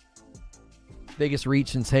 Biggest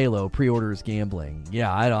reach since Halo. Pre-order is gambling.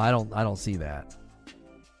 Yeah, I don't see that.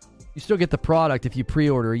 You still get the product if you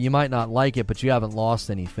pre-order. You might not like it, but you haven't lost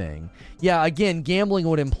anything. Yeah, again, gambling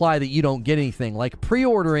would imply that you don't get anything. Like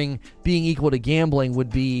pre-ordering being equal to gambling would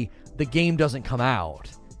be the game doesn't come out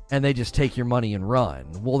and they just take your money and run.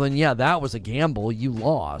 Well, then, yeah, that was a gamble. You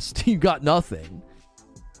lost. You got nothing.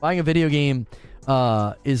 Buying a video game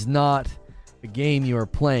is not a game you are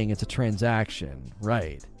playing. It's a transaction.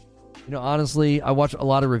 Right. Honestly, I watch a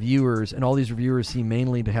lot of reviewers, and all these reviewers seem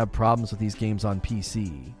mainly to have problems with these games on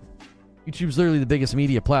PC. YouTube's literally the biggest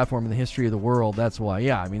media platform in the history of the world. That's why,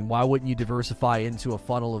 yeah. I mean, why wouldn't you diversify into a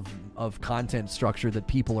funnel of content structure that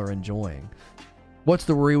people are enjoying? What's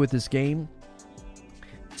the worry with this game?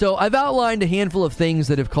 So I've outlined a handful of things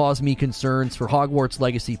that have caused me concerns for Hogwarts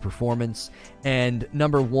Legacy performance. And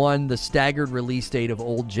number one, the staggered release date of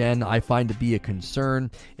old gen I find to be a concern.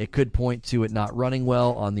 It could point to it not running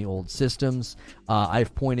well on the old systems.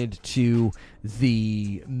 I've pointed to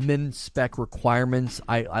the min spec requirements.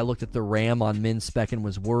 I looked at the RAM on min spec and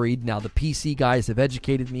was worried. Now the PC guys have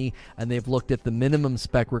educated me, and they've looked at the minimum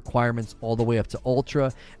spec requirements all the way up to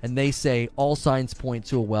ultra, and they say all signs point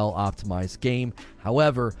to a well optimized game.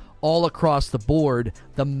 However, all across the board,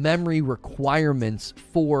 the memory requirements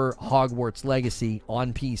for Hogwarts Legacy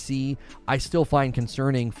on PC, I still find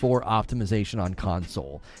concerning for optimization on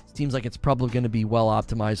console. It seems like it's probably going to be well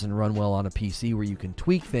optimized and run well on a PC where you can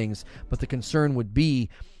tweak things, but the concern would be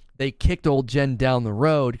they kicked old gen down the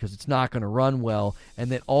road because it's not going to run well,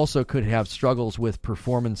 and that also could have struggles with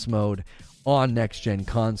performance mode on next-gen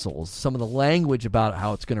consoles. Some of the language about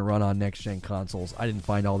how it's going to run on next-gen consoles, I didn't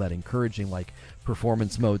find all that encouraging, like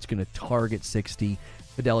performance mode's going to target 60,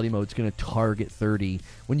 fidelity mode's going to target 30.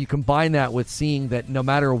 When you combine that with seeing that no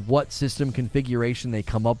matter what system configuration they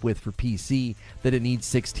come up with for PC, that it needs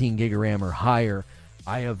 16 gig of RAM or higher,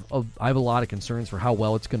 I have a lot of concerns for how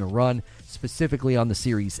well it's going to run, specifically on the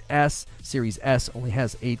Series S. Series S only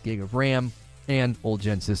has 8 gig of RAM, and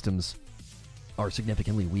old-gen systems are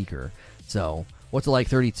significantly weaker. So, what's it like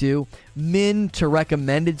 32? Min to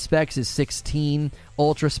recommended specs is 16.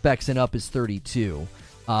 Ultra specs and up is 32.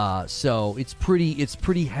 So it's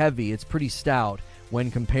pretty heavy. It's pretty stout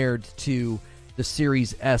when compared to the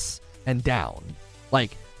Series S and down.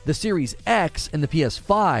 Like, the Series X and the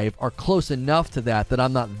PS5 are close enough to that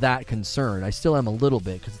I'm not that concerned. I still am a little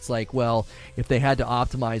bit, because it's like, well, if they had to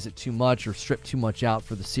optimize it too much or strip too much out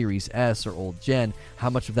for the Series S or old gen, how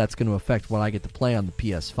much of that's going to affect what I get to play on the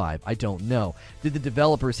PS5? I don't know. Did the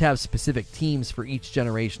developers have specific teams for each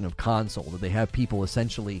generation of console? Did they have people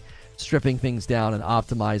essentially stripping things down and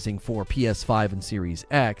optimizing for PS5 and Series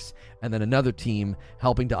X, and then another team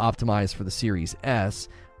helping to optimize for the Series S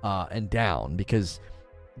and down? Because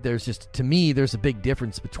there's just, to me, there's a big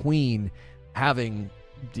difference between having,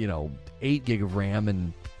 8 gig of RAM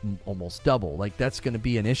and almost double. Like, that's going to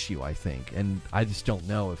be an issue, I think. And I just don't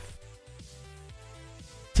know if...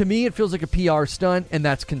 To me, it feels like a PR stunt, and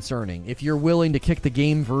that's concerning. If you're willing to kick the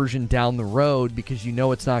game version down the road because you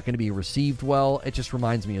know it's not going to be received well, it just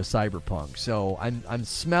reminds me of Cyberpunk. So I'm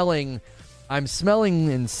smelling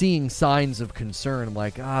and seeing signs of concern.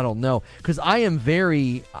 Like, I don't know, because I am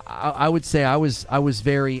very, I would say I was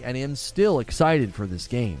very, and am still excited for this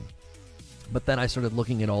game. But then I started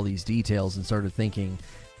looking at all these details and started thinking,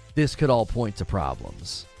 this could all point to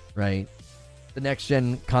problems, right? The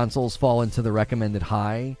next-gen consoles fall into the recommended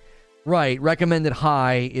high. Right, recommended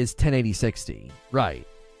high is 1080-60. Right,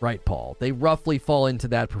 Paul. They roughly fall into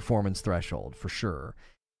that performance threshold, for sure.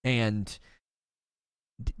 And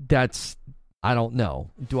that's... I don't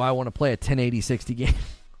know. Do I want to play a 1080-60 game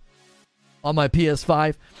on my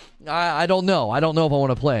PS5? I don't know. I don't know if I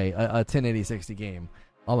want to play a 1080-60 game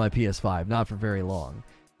on my PS5. Not for very long.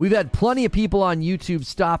 We've had plenty of people on YouTube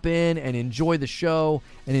stop in and enjoy the show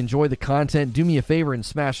and enjoy the content. Do me a favor and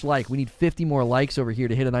smash like. We need 50 more likes over here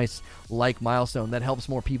to hit a nice like milestone. That helps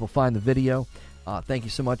more people find the video. Thank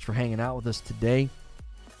you so much for hanging out with us today.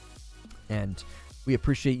 And we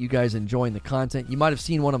appreciate you guys enjoying the content. You might have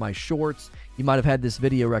seen one of my shorts. You might have had this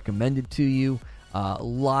video recommended to you. A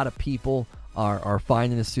lot of people are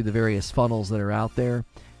finding this through the various funnels that are out there.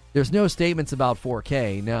 There's no statements about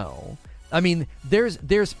 4K, no. I mean, there's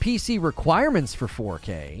PC requirements for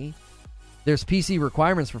 4K. There's PC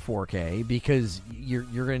requirements for 4K because you're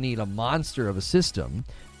going to need a monster of a system.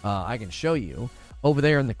 I can show you. Over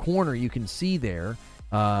there in the corner, you can see there.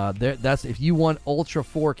 That's if you want ultra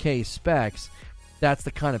 4K specs, that's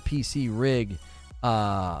the kind of PC rig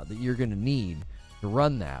that you're going to need to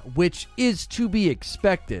run that, which is to be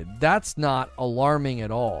expected. That's not alarming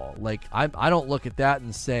at all. Like, I don't look at that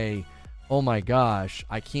and say, oh my gosh,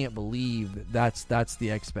 I can't believe that's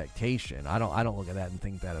the expectation. I don't look at that and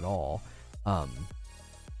think that at all.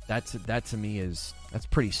 That to me that's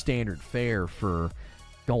pretty standard fare for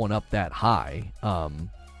going up that high.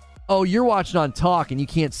 Oh, you're watching on Talk and you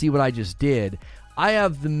can't see what I just did. I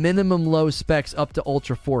have the minimum low specs up to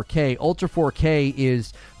Ultra 4K. Ultra 4K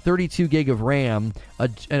is 32 gig of RAM, a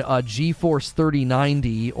GeForce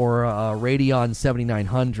 3090 or a Radeon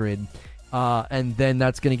 7900, and then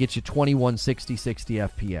that's going to get you 2160 60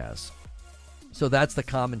 FPS. So that's the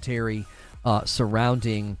commentary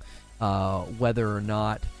surrounding whether or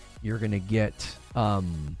not you're going to get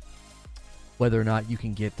whether or not you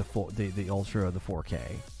can get the Ultra or the 4K.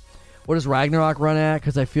 What does Ragnarok run at?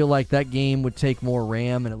 Because I feel like that game would take more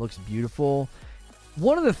RAM and it looks beautiful.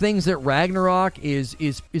 One of the things that Ragnarok is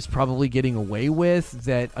probably getting away with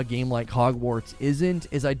that a game like Hogwarts isn't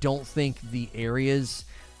is I don't think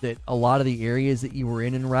a lot of the areas that you were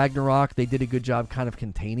in Ragnarok, they did a good job kind of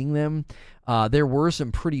containing them. There were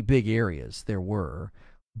some pretty big areas,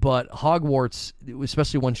 but Hogwarts,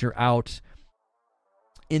 especially once you're out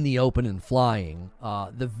in the open and flying,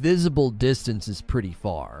 the visible distance is pretty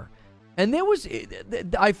far. And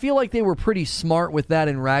I feel like they were pretty smart with that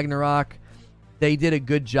in Ragnarok. They did a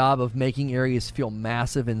good job of making areas feel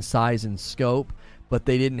massive in size and scope, but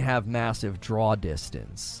they didn't have massive draw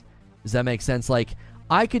distance. Does that make sense? Like,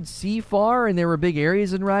 I could see far, and there were big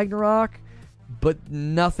areas in Ragnarok, but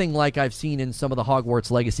nothing like I've seen in some of the Hogwarts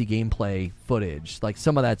Legacy gameplay footage. Like,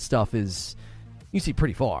 some of that stuff you see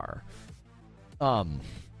pretty far. And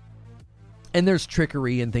there's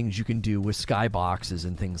trickery and things you can do with skyboxes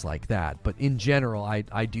and things like that. But in general,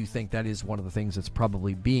 I do think that is one of the things that's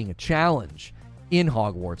probably being a challenge in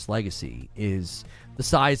Hogwarts Legacy is the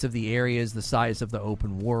size of the areas, the size of the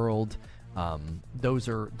open world. Those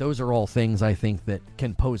are all things I think that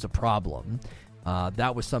can pose a problem.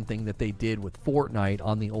 That was something that they did with Fortnite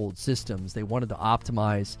on the old systems. They wanted to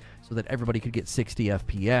optimize so that everybody could get 60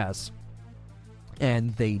 FPS.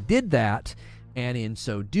 And they did that, and in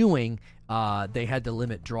so doing, they had to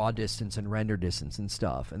limit draw distance and render distance and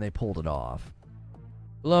stuff, and they pulled it off.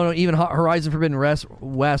 Well, even Horizon Forbidden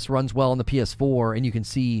West runs well on the PS4, and you can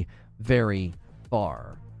see very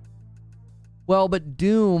far. Well, but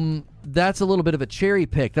Doom, that's a little bit of a cherry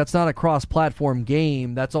pick. That's not a cross-platform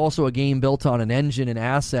game. That's also a game built on an engine and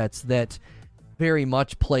assets that very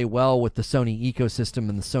much play well with the Sony ecosystem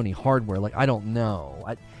and the Sony hardware. Like, I don't know.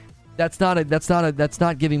 That's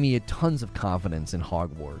not giving me tons of confidence in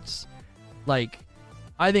Hogwarts. Like,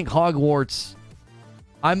 I think Hogwarts,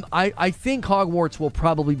 I think Hogwarts will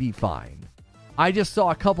probably be fine. I just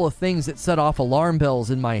saw a couple of things that set off alarm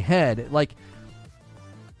bells in my head. Like,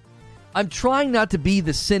 I'm trying not to be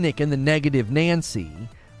the cynic and the negative Nancy,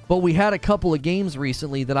 but we had a couple of games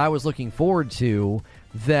recently that I was looking forward to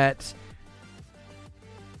that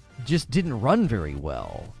just didn't run very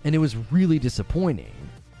well, and it was really disappointing.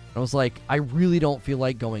 I was like, I really don't feel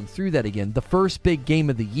like going through that again. The first big game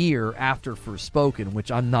of the year after Forspoken,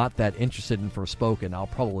 which I'm not that interested in Forspoken. I'll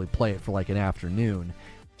probably play it for like an afternoon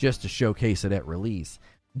just to showcase it at release.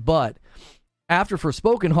 But after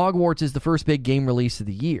Forspoken, Hogwarts is the first big game release of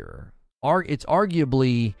the year. It's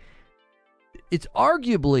arguably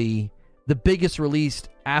the biggest release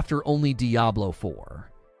after only Diablo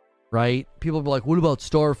 4, right? People will be like, what about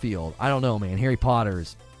Starfield? I don't know, man. Harry Potter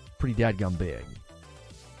is pretty dadgum big.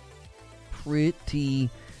 Pretty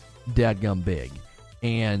dadgum big.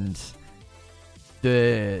 And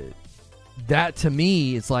that to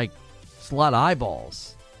me, it's like, it's a lot of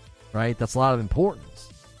eyeballs, right? That's a lot of importance.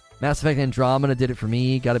 Mass Effect Andromeda did it for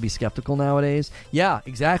me. Got to be skeptical nowadays. Yeah,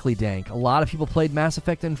 exactly, Dank. A lot of people played Mass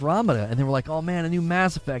Effect Andromeda, and they were like, oh man, a new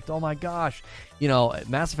Mass Effect. Oh my gosh. You know,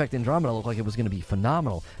 Mass Effect Andromeda looked like it was going to be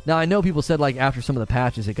phenomenal. Now, I know people said, like, after some of the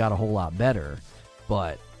patches, it got a whole lot better.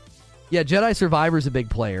 But, yeah, Jedi Survivor's a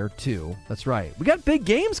big player, too. That's right. We got big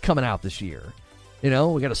games coming out this year. You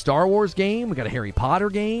know, we got a Star Wars game. We got a Harry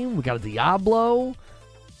Potter game. We got a Diablo.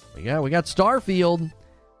 We got Starfield.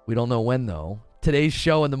 We don't know when, though. Today's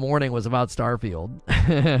show in the morning was about Starfield,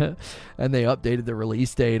 and they updated the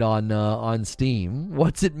release date on Steam.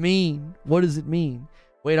 What's it mean? What does it mean?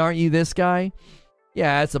 Wait, aren't you this guy?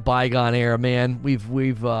 Yeah, it's a bygone era, man. We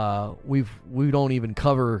don't even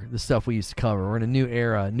cover the stuff we used to cover. We're in a new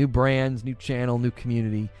era, new brands, new channel, new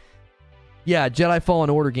community. Yeah, Jedi Fallen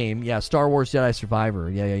Order game. Yeah, Star Wars Jedi Survivor.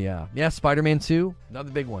 Yeah, Spider-Man 2, another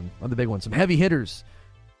big one. Some heavy hitters,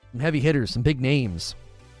 some big names.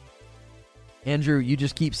 Andrew, you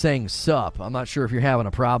just keep saying sup. I'm not sure if you're having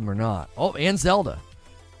a problem or not. Oh, and Zelda.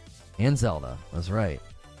 That's right.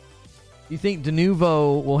 Do you think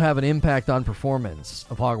Denuvo will have an impact on performance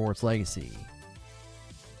of Hogwarts Legacy?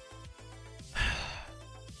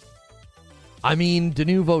 I mean,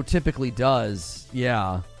 Denuvo typically does,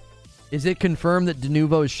 yeah. Is it confirmed that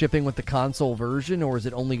Denuvo is shipping with the console version, or is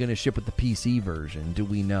it only going to ship with the PC version? Do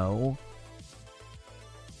we know?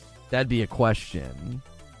 That'd be a question.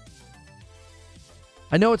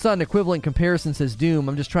 I know it's not an equivalent comparison, says Doom.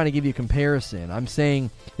 I'm just trying to give you a comparison. I'm saying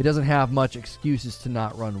it doesn't have much excuses to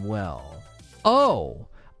not run well. Oh,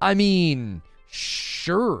 I mean,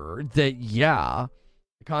 sure that, yeah,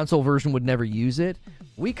 the console version would never use it.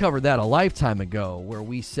 We covered that a lifetime ago where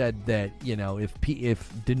we said that, you know, if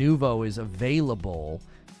Denuvo is available,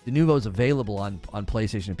 Denuvo's available on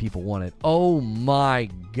PlayStation and people want it. Oh my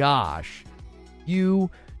gosh.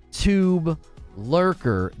 YouTube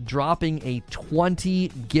Lurker dropping a 20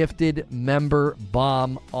 gifted member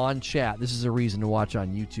bomb on chat. This is a reason to watch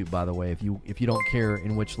on YouTube, by the way, if you don't care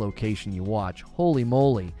in which location you watch. Holy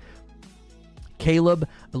moly. Caleb,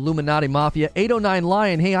 Illuminati Mafia, 809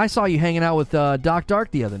 Lion. Hey, I saw you hanging out with Doc Dark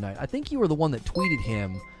the other night. I think you were the one that tweeted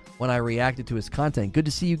him when I reacted to his content. Good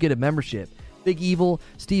to see you get a membership. Big Evil,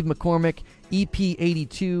 Steve McCormick,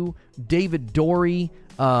 EP82, David Dory,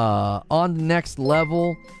 On the Next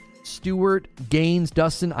Level, Stuart, Gaines,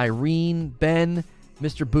 Dustin, Irene, Ben,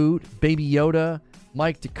 Mr. Boot, Baby Yoda,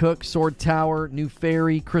 Mike DeCook, Sword Tower, New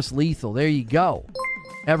Fairy, Chris Lethal. There you go.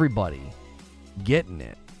 Everybody getting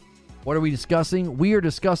it. What are we discussing? We are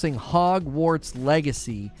discussing Hogwarts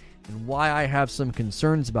Legacy and why I have some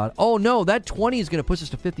concerns about it. Oh, no, that 20 is going to push us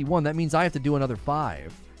to 51. That means I have to do another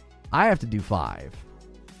 5. I have to do 5.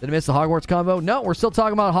 Did I miss the Hogwarts convo? No, we're still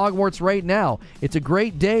talking about Hogwarts right now. It's a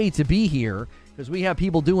great day to be here because we have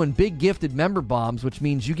people doing big gifted member bombs, which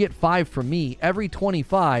means you get 5 from me. Every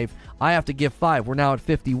 25, I have to give 5. We're now at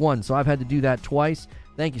 51, so I've had to do that twice.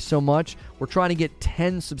 Thank you so much. We're trying to get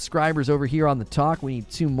 10 subscribers over here on the talk. We need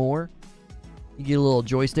 2 more. You get a little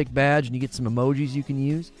joystick badge and you get some emojis you can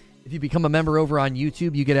use. If you become a member over on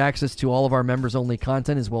YouTube, you get access to all of our members-only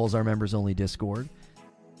content as well as our members-only Discord.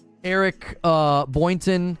 Eric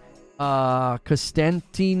Boynton,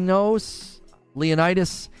 Konstantinos,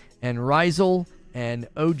 Leonidas, and Rizel, and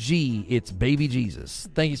OG, it's Baby Jesus.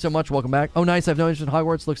 Thank you so much. Welcome back. Oh, nice. I've no interest in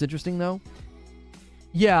Hogwarts. Looks interesting, though.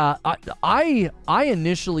 Yeah, I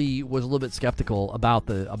initially was a little bit skeptical about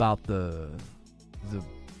it,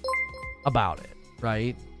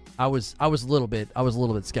 right? I was a little bit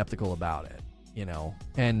skeptical about it, you know.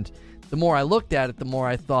 And the more I looked at it, the more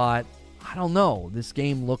I thought, I don't know. This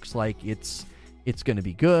game looks like it's going to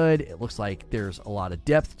be good. It looks like there's a lot of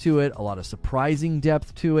depth to it, a lot of surprising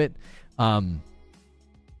depth to it.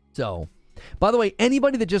 So, by the way,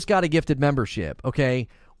 anybody that just got a gifted membership, okay?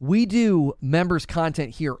 We do members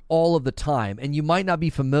content here all of the time, and you might not be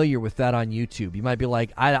familiar with that on YouTube. You might be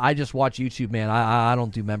like, I just watch YouTube, man. I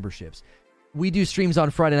don't do memberships. We do streams on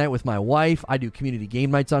Friday night with my wife. I do community game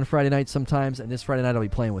nights on Friday night sometimes, and this Friday night I'll be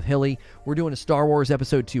playing with Hilly. We're doing a Star Wars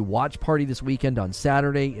Episode 2 watch party this weekend on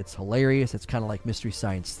Saturday. It's hilarious. It's kind of like Mystery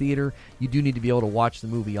Science Theater. You do need to be able to watch the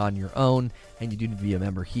movie on your own, and you do need to be a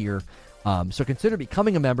member here. So consider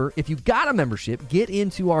becoming a member. If you've got a membership, get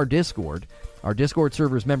into our Discord. Our Discord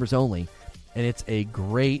server is members only, and it's a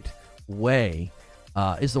great way.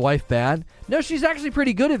 Is the wife bad? No, she's actually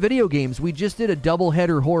pretty good at video games. We just did a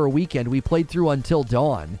doubleheader horror weekend. We played through Until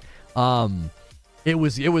Dawn. It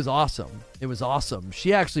was awesome. It was awesome.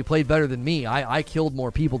 She actually played better than me. I killed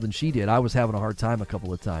more people than she did. I was having a hard time a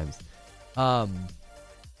couple of times.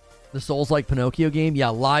 The Souls-like Pinocchio game, yeah,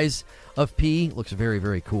 Lies of P looks very,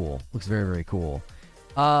 very cool. Looks very, very cool.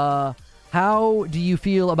 How do you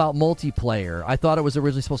feel about multiplayer? I thought it was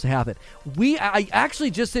originally supposed to happen. I actually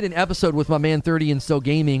just did an episode with my man 30 and Still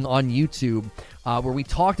Gaming on YouTube where we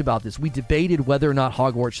talked about this. We debated whether or not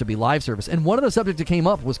Hogwarts should be live service, and one of the subjects that came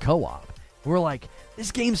up was co-op. We're like,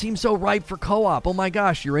 this game seems so ripe for co-op. Oh my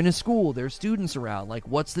gosh, you're in a school. There's students around. Like,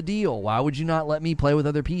 what's the deal? Why would you not let me play with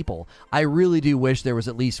other people? I really do wish there was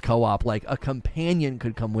at least co-op. Like, a companion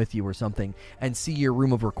could come with you or something and see your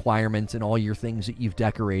room of requirements and all your things that you've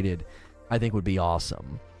decorated. I think would be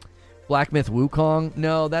awesome. Black Myth Wukong?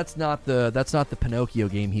 No, that's not the Pinocchio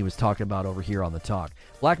game he was talking about over here on the talk.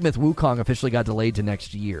 Black Myth Wukong officially got delayed to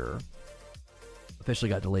next year.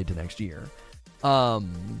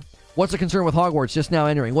 What's the concern with Hogwarts just now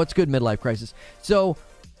entering? What's good, Midlife Crisis? So,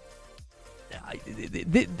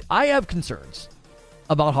 I have concerns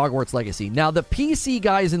about Hogwarts Legacy. Now, the PC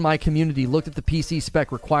guys in my community looked at the PC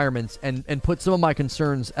spec requirements and put some of my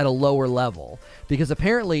concerns at a lower level, because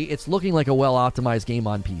apparently it's looking like a well-optimized game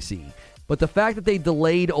on PC. But the fact that they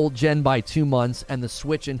delayed old gen by 2 months and the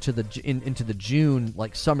switch into the June,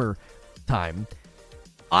 like, summer time,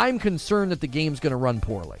 I'm concerned that the game's going to run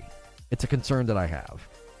poorly. It's a concern that I have.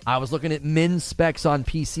 I was looking at min specs on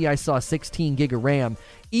PC. I saw 16 gig of RAM.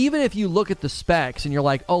 Even if you look at the specs and you're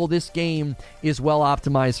like, oh, this game is well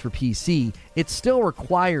optimized for PC, it still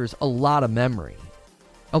requires a lot of memory.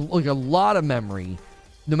 A lot of memory,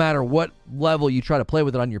 no matter what level you try to play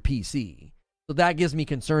with it on your PC. So that gives me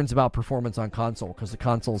concerns about performance on console, because the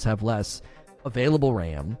consoles have less available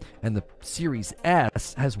RAM, and the Series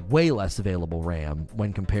S has way less available RAM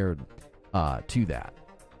when compared to that.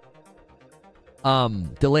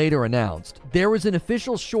 Delayed or announced. There was an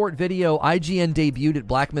official short video IGN debuted at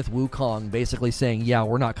Black Myth Wukong basically saying, yeah,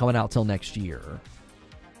 we're not coming out till next year.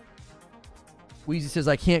 Wheezy says,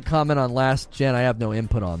 I can't comment on last gen. I have no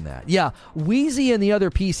input on that. Yeah, Wheezy and the other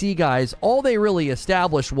PC guys, all they really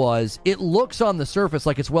established was it looks on the surface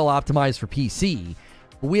like it's well optimized for PC.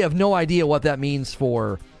 But we have no idea what that means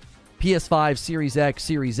for PS5, Series X,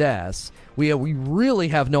 Series S. We really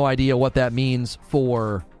have no idea what that means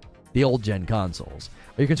for the old gen consoles.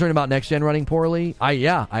 Are you concerned about next gen running poorly? I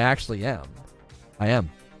actually am. I am.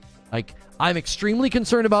 Like, I'm extremely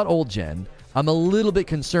concerned about old gen. I'm a little bit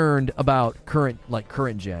concerned about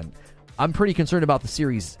current gen. I'm pretty concerned about the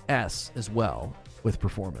Series S as well with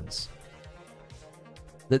performance.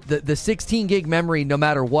 The 16 gig memory, no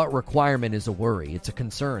matter what requirement, is a worry. It's a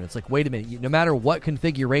concern. It's like, wait a minute, no matter what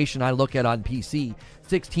configuration I look at on PC,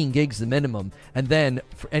 16 gigs the minimum, and then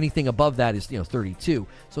for anything above that is 32.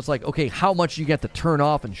 So it's like, okay, how much you get to turn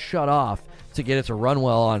off and shut off to get it to run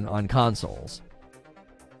well on consoles?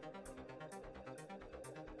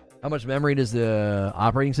 How much memory does the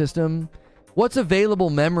operating system? What's available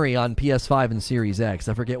memory on PS5 and Series X?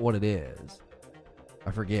 I forget what it is.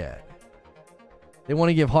 I forget. They want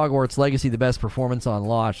to give Hogwarts Legacy the best performance on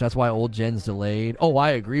launch. That's why old gen's delayed. Oh,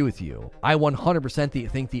 I agree with you. I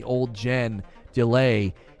 100% think the old gen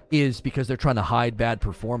delay is because they're trying to hide bad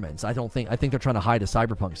performance. I think they're trying to hide a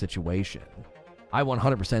Cyberpunk situation. I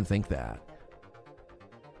 100% think that.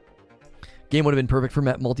 Game would have been perfect for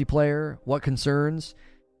multiplayer. What concerns?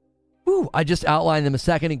 I just outlined them a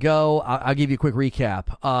second ago. I'll give you a quick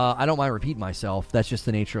recap. I don't mind repeating myself. That's just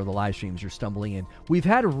the nature of the live streams you're stumbling in. We've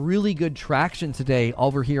had really good traction today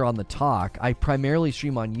over here on the talk. I primarily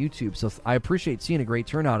stream on YouTube, so I appreciate seeing a great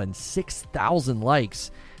turnout and 6,000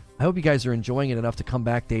 likes. I hope you guys are enjoying it enough to come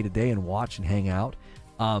back day to day and watch and hang out.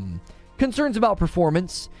 Concerns about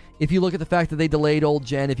performance. If you look at the fact that they delayed old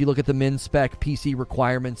gen, if you look at the min-spec PC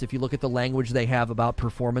requirements, if you look at the language they have about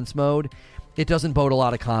performance mode, it doesn't bode a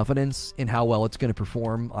lot of confidence in how well it's going to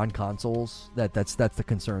perform on consoles. That's the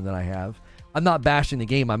concern that I have. I'm not bashing the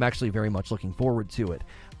game. I'm actually very much looking forward to it.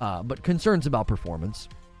 But concerns about performance.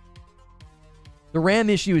 The RAM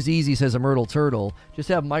issue is easy, says a Myrtle Turtle. Just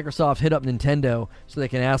have Microsoft hit up Nintendo so they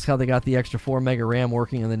can ask how they got the extra 4 mega RAM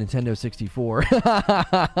working on the Nintendo 64.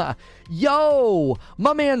 Yo!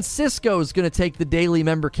 My man Cisco's going to take the daily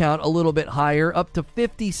member count a little bit higher, up to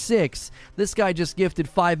 56. This guy just gifted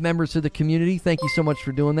 5 members to the community. Thank you so much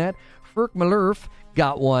for doing that. Ferk Malurf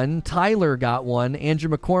got one. Tyler got one. Andrew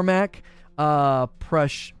McCormack.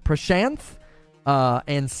 Prashanth.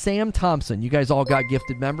 And Sam Thompson. You guys all got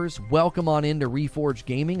gifted members. Welcome on into Reforged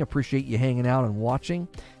Gaming. Appreciate you hanging out and watching.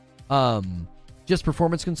 Just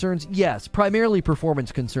performance concerns? Yes. Primarily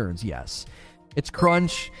performance concerns, yes. It's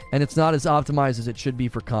crunch, and it's not as optimized as it should be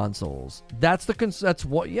for consoles.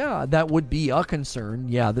 That would be a concern.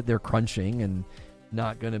 Yeah, that they're crunching and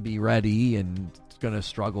not going to be ready and going to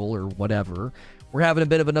struggle or whatever. We're having a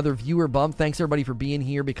bit of another viewer bump. Thanks, everybody, for being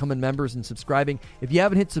here, becoming members, and subscribing. If you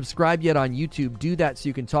haven't hit subscribe yet on YouTube, do that so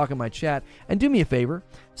you can talk in my chat. And do me a favor,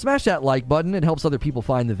 smash that like button. It helps other people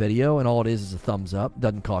find the video, and all it is a thumbs up.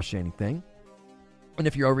 Doesn't cost you anything. And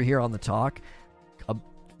if you're over here on the talk, a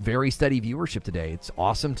very steady viewership today. It's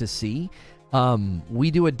awesome to see.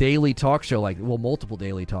 We do a daily talk show, multiple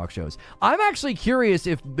daily talk shows. I'm actually curious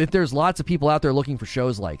if there's lots of people out there looking for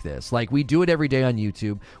shows like this. Like, we do it every day on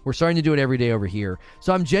YouTube. We're starting to do it every day over here.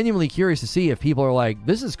 So I'm genuinely curious to see if people are like,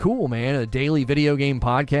 this is cool, man. A daily video game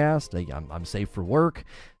podcast. I'm safe for work.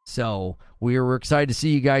 So we're excited to see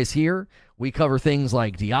you guys here. We cover things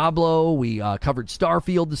like Diablo. We covered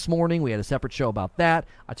Starfield this morning. We had a separate show about that.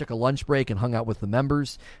 I took a lunch break and hung out with the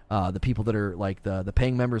members, the people that are like the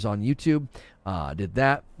paying members on YouTube. Did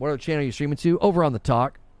that. What other channel are you streaming to? Over on the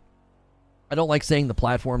talk. I don't like saying the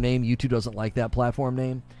platform name. YouTube doesn't like that platform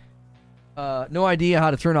name. No idea how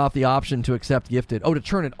to turn off the option to accept gifted. Oh, to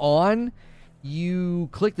turn it on, you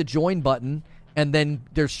click the join button, and then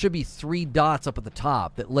there should be 3 dots up at the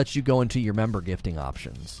top that lets you go into your member gifting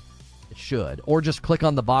options. It should. Or just click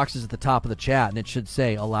on the boxes at the top of the chat, and it should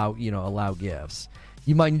say allow gifts.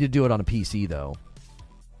 You might need to do it on a PC, though.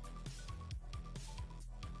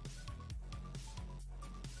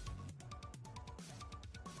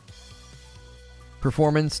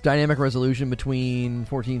 Performance, dynamic resolution between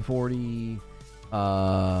 1440,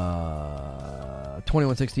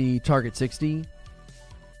 2160, target 60.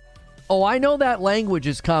 Oh, I know that language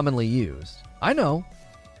is commonly used. I know.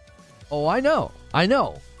 Oh, I know.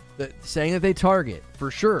 Saying that they target,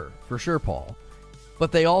 for sure, Paul.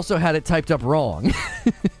 But they also had it typed up wrong.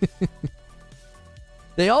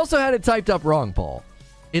 Paul.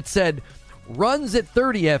 It said, runs at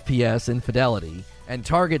 30 FPS in fidelity and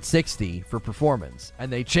target 60 for performance.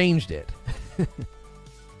 And they changed it.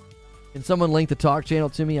 Can someone link the talk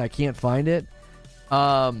channel to me? I can't find it.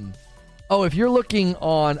 Oh, if you're looking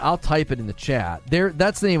on, I'll type it in the chat.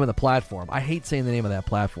 That's the name of the platform. I hate saying the name of that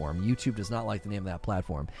platform. YouTube does not like the name of that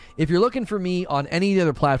platform. If you're looking for me on any of the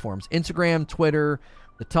other platforms, Instagram, Twitter,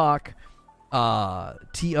 The Talk,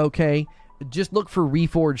 TOK, just look for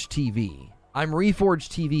Reforged TV. I'm Reforged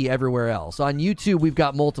TV everywhere else. On YouTube, we've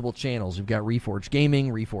got multiple channels. We've got Reforged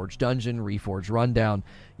Gaming, Reforged Dungeon, Reforged Rundown,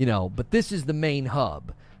 but this is the main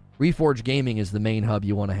hub. Reforged Gaming is the main hub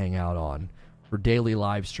you want to hang out on for daily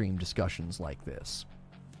live stream discussions like this.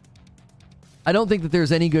 I don't think that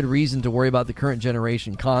there's any good reason to worry about the current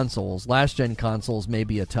generation consoles. Last gen consoles may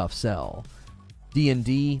be a tough sell.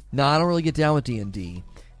 D&D? No, I don't really get down with D&D.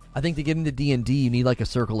 I think to get into D&D, you need like a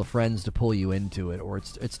circle of friends to pull you into it, or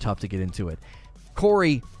it's tough to get into it.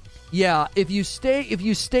 Corey, yeah, if you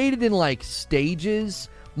stated in like stages,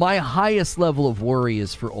 my highest level of worry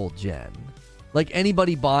is for old gen. Like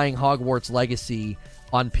anybody buying Hogwarts Legacy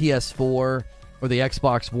on PS4 or the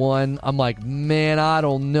Xbox One, I'm like, man, I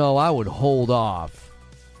don't know. I would hold off.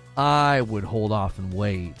 And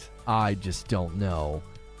wait. I just don't know.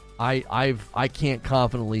 I can't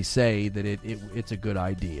confidently say that it's a good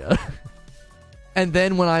idea. And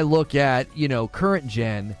then when I look at, current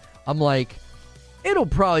gen, I'm like, it'll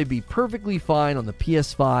probably be perfectly fine on the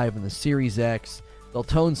PS5 and the Series X. They'll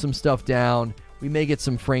tone some stuff down. We may get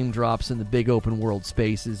some frame drops in the big open world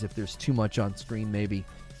spaces if there's too much on screen, maybe.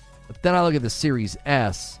 But then I look at the Series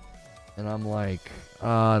S, and I'm like,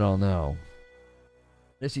 I don't know.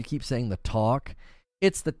 As you keep saying the talk,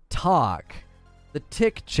 it's the talk, the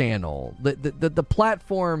tick channel, the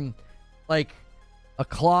platform, like a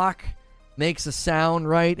clock makes a sound,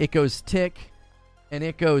 right? It goes tick, and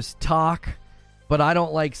it goes talk. But I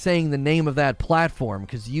don't like saying the name of that platform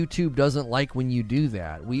because YouTube doesn't like when you do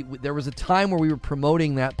that. There was a time where we were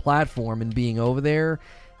promoting that platform and being over there,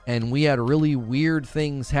 and we had really weird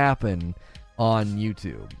things happen on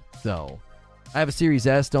YouTube. So, I have a Series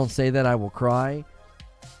S. Don't say that. I will cry.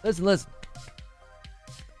 Listen.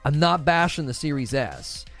 I'm not bashing the Series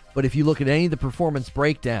S, but if you look at any of the performance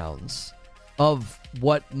breakdowns of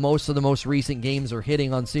what most of the most recent games are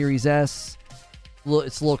hitting on Series S,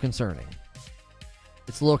 it's a little concerning.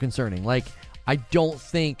 Like, I don't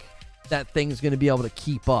think that thing's going to be able to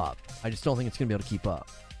keep up. I just don't think it's going to be able to keep up.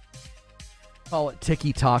 Call it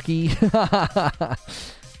Tiki-Taki. Yeah,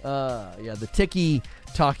 the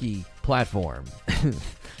Tiki-Taki platform.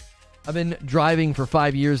 I've been driving for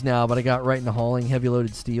 5 years now, but I got right into hauling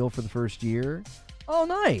heavy-loaded steel for the first year. Oh,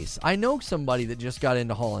 nice. I know somebody that just got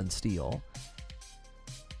into hauling steel.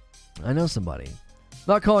 I know somebody.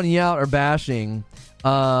 Not calling you out or bashing.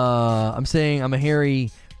 I'm saying I'm a Harry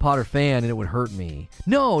Potter fan and it would hurt me.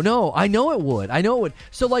 No, I know it would.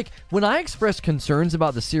 So, like, when I express concerns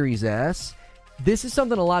about the Series S, this is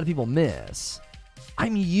something a lot of people miss.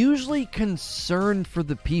 I'm usually concerned for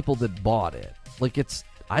the people that bought it. Like,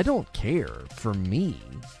 I don't care for me.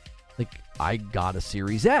 Like, I got a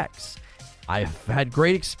Series X. I've had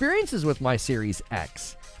great experiences with my Series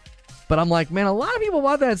X. But I'm like, man, a lot of people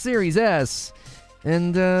bought that Series S.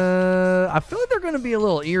 And I feel like they're going to be a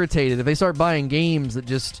little irritated if they start buying games that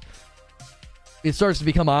it starts to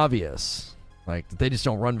become obvious. Like, they just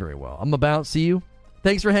don't run very well. I'm about to see you.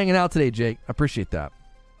 Thanks for hanging out today, Jake. I appreciate that.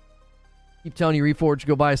 Keep telling you, Reforge,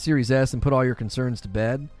 go buy a Series S and put all your concerns to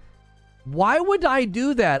bed. Why would I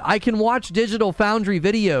do that? I can watch Digital Foundry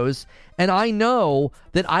videos, and I know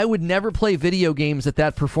that I would never play video games at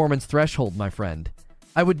that performance threshold, my friend.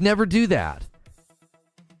 I would never do that.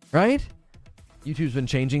 Right? YouTube's been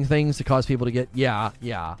changing things to cause people to get... Yeah.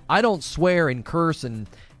 I don't swear and curse and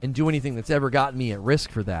do anything that's ever gotten me at risk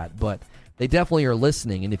for that, but they definitely are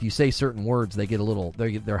listening, and if you say certain words, they get a little...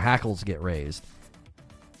 Their hackles get raised.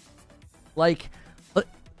 Like...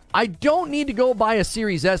 I don't need to go buy a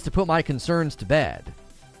Series S to put my concerns to bed.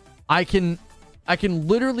 I can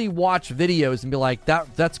literally watch videos and be like,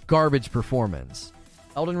 that's garbage performance.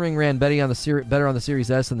 Elden Ring ran better on the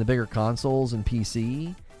Series S than the bigger consoles and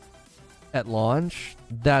PC at launch.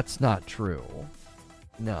 That's not true.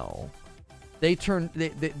 No.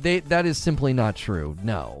 That is simply not true.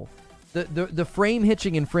 No. The frame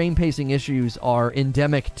hitching and frame pacing issues are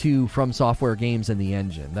endemic to From Software games and the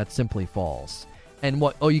engine. That's simply false. And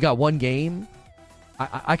what? Oh, you got one game?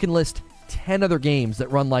 I can list 10 other games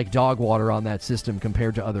that run like dog water on that system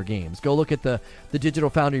compared to other games. Go look at the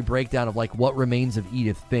Digital Foundry breakdown of like What Remains of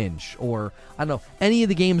Edith Finch, or I don't know, any of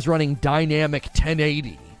the games running dynamic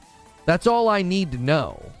 1080. That's all I need to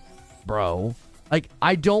know, bro. Like,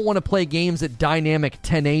 I don't want to play games at dynamic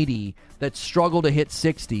 1080 that struggle to hit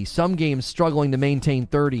 60. Some games struggling to maintain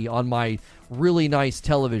 30 on my really nice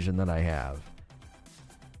television that I have.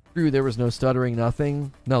 True, there was no stuttering,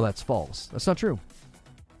 nothing. No, that's false. That's not true.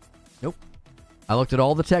 Nope. I looked at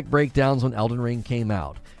all the tech breakdowns when Elden Ring came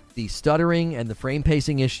out. The stuttering and the frame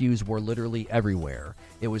pacing issues were literally everywhere.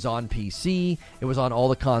 It was on PC. It was on all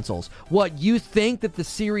the consoles. What, you think that the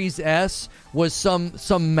Series S was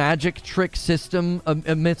some magic trick system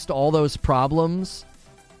amidst all those problems?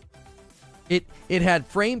 It had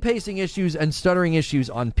frame pacing issues and stuttering issues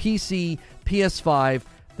on PC, PS5,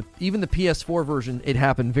 even the PS4 version. It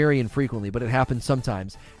happened very infrequently, but it happened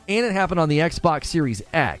sometimes. And it happened on the Xbox Series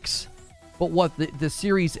X. But what, the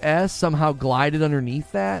Series S somehow glided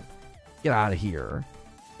underneath that? Get out of here.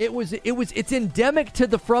 It's endemic to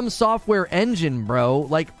the From Software engine, bro.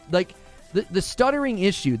 Like the stuttering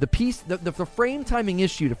issue, the frame timing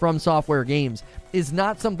issue to From Software games is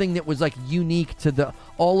not something that was like unique to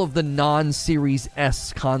all of the non-Series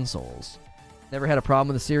S consoles. Never had a problem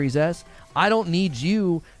with the Series S. I don't need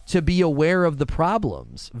you to be aware of the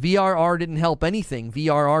problems. VRR didn't help anything.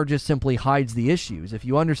 VRR just simply hides the issues. If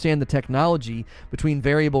you understand the technology between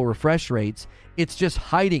variable refresh rates, it's just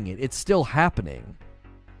hiding it. It's still happening.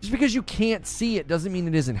 Just because you can't see it doesn't mean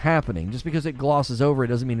it isn't happening. Just because it glosses over it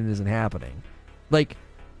doesn't mean it isn't happening. Like,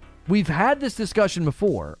 we've had this discussion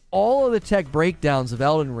before. All of the tech breakdowns of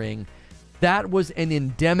Elden Ring, that was an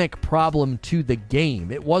endemic problem to the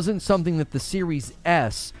game. It wasn't something that the Series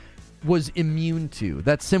S was immune to.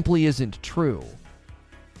 That simply isn't true.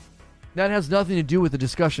 That has nothing to do with the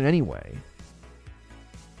discussion anyway.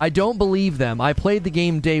 I don't believe them. I played the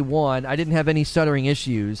game day one. I didn't have any stuttering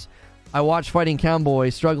issues. I watched Fighting Cowboy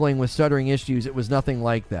struggling with stuttering issues. It was nothing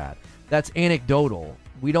like that. That's anecdotal.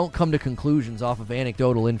 We don't come to conclusions off of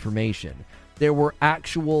anecdotal information. There were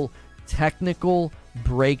actual technical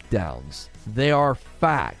breakdowns. They are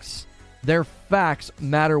facts. Their facts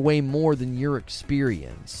matter way more than your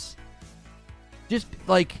experience.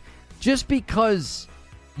 Just because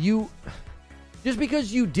you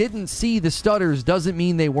didn't see the stutters doesn't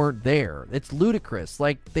mean they weren't there. It's ludicrous.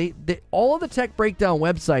 Like they all of the tech breakdown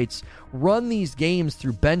websites run these games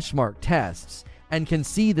through benchmark tests and can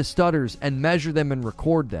see the stutters and measure them and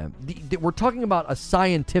record them. We're talking about a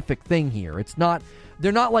scientific thing here.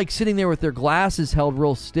 They're not like sitting there with their glasses held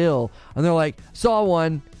real still and they're like, saw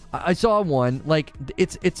one. I saw one. Like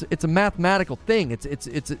it's a mathematical thing. It's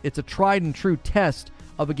a tried and true test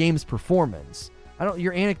of a game's performance.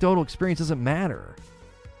 Your anecdotal experience doesn't matter.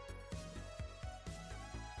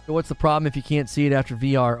 So what's the problem if you can't see it after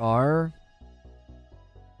VRR?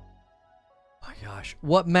 My gosh.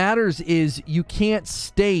 What matters is you can't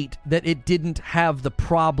state that it didn't have the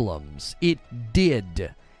problems. It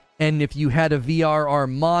did. And if you had a VRR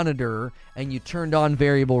monitor and you turned on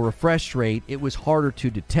variable refresh rate, it was harder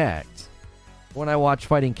to detect. When I watched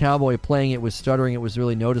Fighting Cowboy playing it with stuttering, it was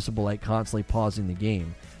really noticeable, like constantly pausing the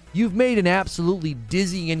game. You've made an absolutely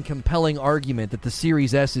dizzying and compelling argument that the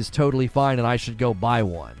Series S is totally fine and I should go buy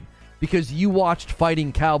one. Because you watched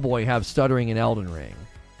Fighting Cowboy have stuttering in Elden Ring.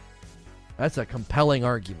 That's a compelling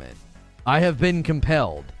argument. I have been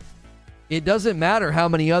compelled. It doesn't matter how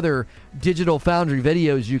many other Digital Foundry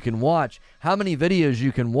videos you can watch, how many videos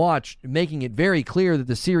you can watch, making it very clear that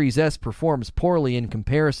the Series S performs poorly in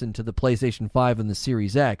comparison to the PlayStation 5 and the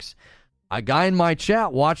Series X. A guy in my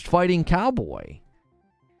chat watched Fighting Cowboy.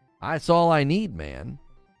 That's all I need, man.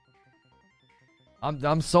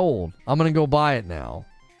 I'm sold. I'm going to go buy it now.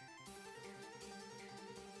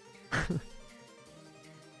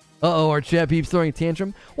 Uh-oh, our chat peeps throwing a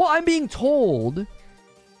tantrum. Well, I'm being told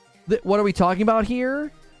that, what are we talking about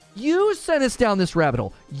here? You sent us down this rabbit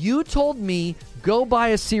hole. You told me, go buy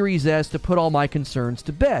a Series S to put all my concerns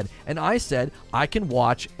to bed. And I said, I can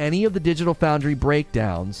watch any of the Digital Foundry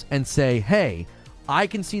breakdowns and say, hey, I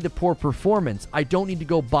can see the poor performance. I don't need to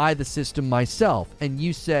go buy the system myself. And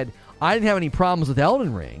you said, I didn't have any problems with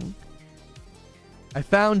Elden Ring. I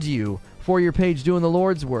found you for your page doing the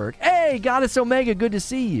Lord's work. Hey, Goddess Omega, good to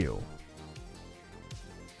see you.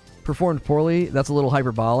 Performed poorly. That's a little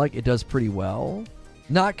hyperbolic. It does pretty well.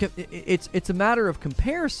 It's a matter of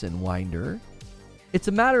comparison, Winder. It's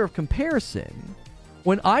a matter of comparison.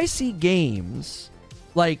 When I see games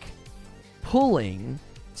like pulling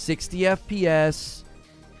 60 FPS,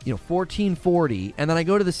 1440, and then I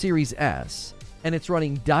go to the Series S, and it's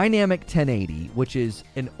running dynamic 1080, which is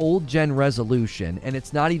an old-gen resolution, and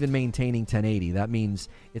it's not even maintaining 1080. That means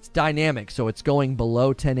it's dynamic, so it's going below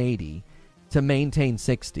 1080 to maintain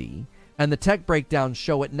 60. And the tech breakdowns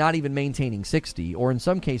show it not even maintaining 60, or in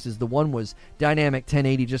some cases, the one was dynamic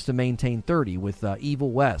 1080 just to maintain 30 with Evil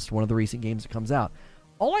West, one of the recent games that comes out.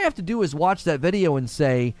 All I have to do is watch that video and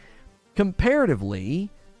say, comparatively,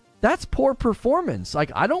 that's poor performance.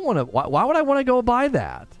 Like, I don't want to. Why would I want to go buy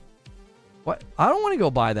that? What? I don't want to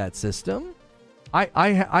go buy that system. I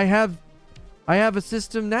have I have a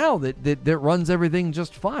system now that runs everything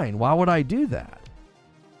just fine. Why would I do that?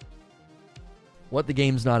 What, the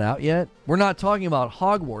game's not out yet? We're not talking about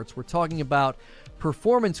Hogwarts. We're talking about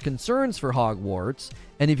performance concerns for Hogwarts.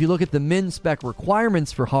 And if you look at the min-spec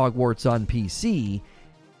requirements for Hogwarts on PC,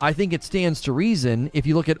 I think it stands to reason, if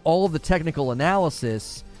you look at all of the technical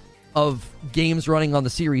analysis of games running on the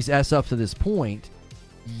Series S up to this point,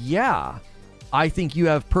 yeah, I think you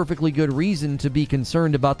have perfectly good reason to be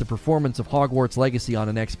concerned about the performance of Hogwarts Legacy on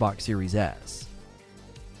an Xbox Series S.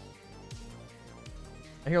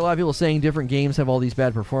 I hear a lot of people saying different games have all these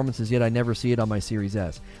bad performances, yet I never see it on my Series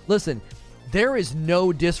S. Listen, there is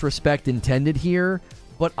no disrespect intended here,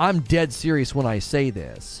 but I'm dead serious when I say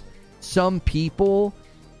this. Some people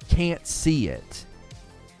can't see it.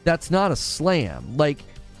 That's not a slam. Like,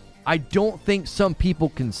 I don't think some people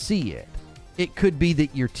can see it. It could be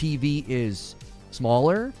that your TV is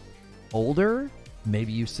smaller, older,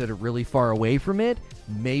 maybe you sit really far away from it.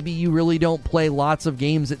 Maybe you really don't play lots of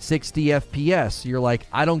games at 60 FPS. You're like,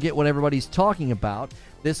 I don't get what everybody's talking about.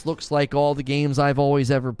 This looks like all the games I've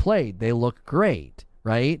always ever played. They look great,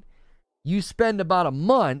 right? You spend about a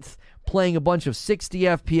month playing a bunch of 60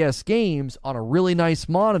 FPS games on a really nice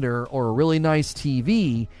monitor or a really nice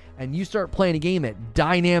TV, and you start playing a game at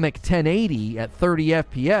dynamic 1080 at 30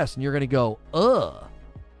 FPS, and you're going to go, ugh.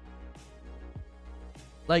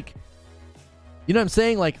 Like, you know what I'm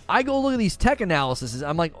saying? Like, I go look at these tech analyses,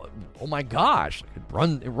 I'm like, oh my gosh, it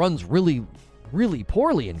runs really, really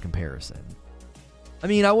poorly in comparison. I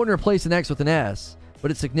mean, I wouldn't replace an X with an S,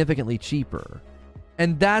 but it's significantly cheaper.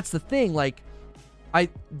 And that's the thing, like,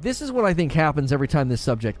 this is what I think happens every time this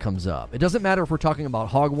subject comes up. It doesn't matter if we're talking about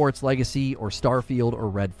Hogwarts Legacy or Starfield or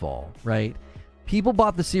Redfall, right? People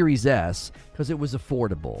bought the Series S because it was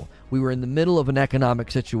affordable. We were in the middle of an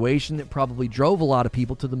economic situation that probably drove a lot of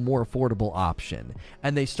people to the more affordable option.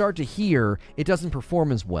 And they start to hear it doesn't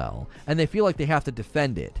perform as well, and they feel like they have to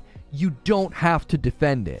defend it. You don't have to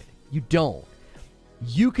defend it. You don't.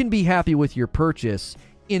 You can be happy with your purchase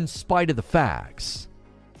in spite of the facts.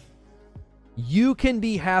 You can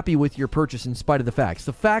be happy with your purchase in spite of the facts.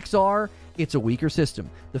 The facts are, it's a weaker system.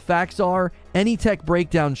 The facts are, any tech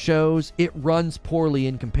breakdown shows it runs poorly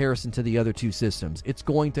in comparison to the other two systems. It's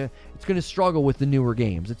going to struggle with the newer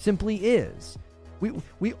games. It simply is.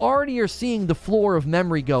 We already are seeing the floor of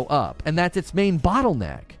memory go up, and that's its main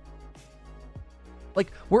bottleneck.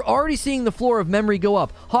 Like, we're already seeing the floor of memory go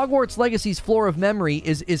up. Hogwarts Legacy's floor of memory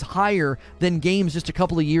is higher than games just a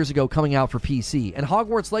couple of years ago coming out for PC. And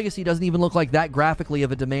Hogwarts Legacy doesn't even look like that graphically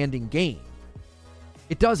of a demanding game.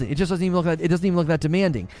 It doesn't. It just doesn't even look that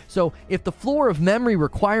demanding. So if the floor of memory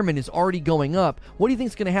requirement is already going up, what do you think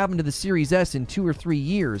is going to happen to the Series S in 2 or 3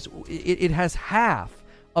 years? It has half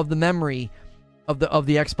of the memory of the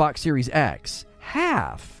Xbox Series X.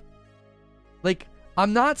 Half. Like,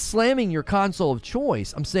 I'm not slamming your console of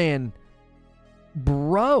choice. I'm saying,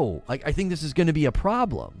 bro, like, I think this is going to be a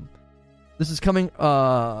problem. This is coming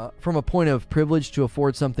from a point of privilege to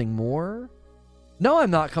afford something more. No, I'm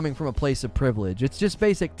not coming from a place of privilege. It's just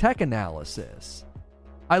basic tech analysis.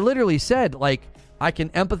 I literally said, like, I can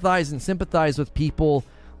empathize and sympathize with people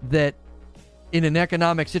that in an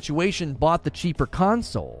economic situation bought the cheaper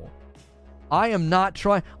console. I am not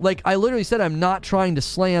trying, like, I literally said I'm not trying to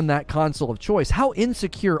slam that console of choice. How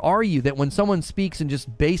insecure are you that when someone speaks in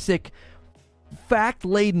just basic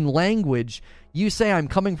fact-laden language, you say I'm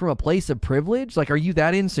coming from a place of privilege? Like, are you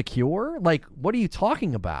that insecure? Like, what are you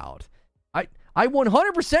talking about? I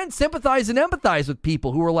 100% sympathize and empathize with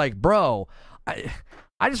people who are like, bro,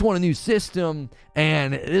 I just want a new system,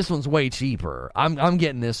 and this one's way cheaper. I'm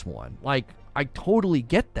getting this one. Like, I totally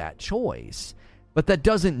get that choice. But that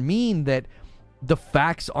doesn't mean that the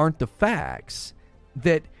facts aren't the facts.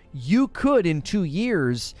 That you could, in 2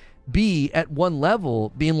 years, be at one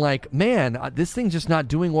level being like, man, this thing's just not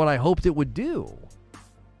doing what I hoped it would do.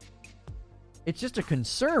 It's just a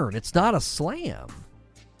concern. It's not a slam.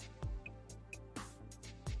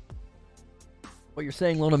 What you're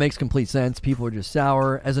saying, Lona, makes complete sense. People are just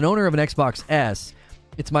sour. As an owner of an Xbox S,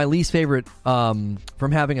 it's my least favorite from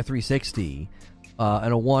having a 360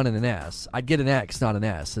 and a 1 and an S. I'd get an X, not an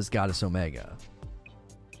S, says Goddess Omega.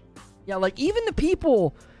 Yeah, like, even the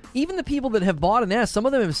people that have bought an S, some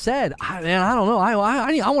of them have said, man, I don't know, I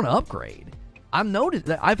want to upgrade. I've noticed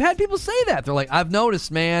that. I've had people say that. They're like, I've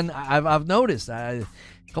noticed, man. I've noticed a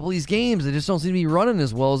couple of these games, they just don't seem to be running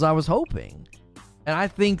as well as I was hoping. And I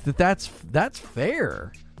think that's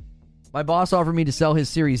fair. My boss offered me to sell his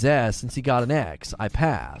Series S since he got an X. I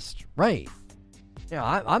passed. Right.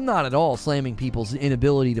 Yeah, I'm not at all slamming people's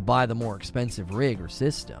inability to buy the more expensive rig or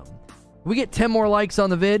system. We get 10 more likes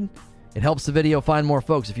on the vid. It helps the video find more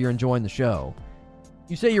folks if you're enjoying the show.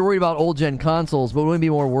 You say you're worried about old-gen consoles, but wouldn't it be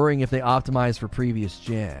more worrying if they optimize for previous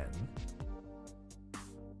gen?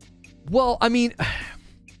 Well, I mean,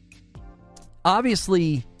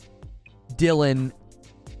 obviously, Dylan,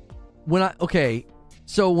 when I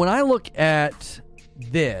look at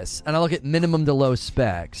this, and I look at minimum to low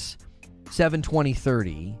specs,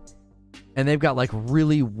 720-30, and they've got like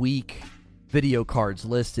really weak video cards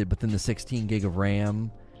listed within the 16 gig of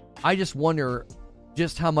RAM, I just wonder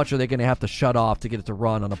just how much are they going to have to shut off to get it to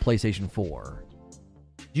run on a PlayStation 4.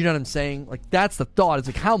 Do you know what I'm saying? Like, that's the thought. It's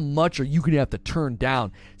like, how much are you going to have to turn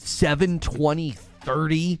down?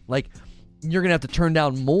 720-30? Like, you're going to have to turn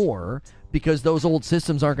down more because those old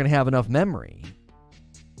systems aren't going to have enough memory.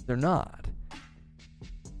 They're not.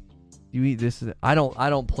 I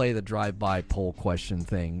don't play the drive-by poll question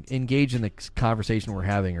thing. Engage in the conversation we're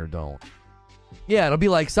having or don't. Yeah, it'll be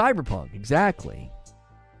like Cyberpunk. Exactly.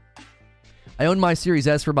 I owned my Series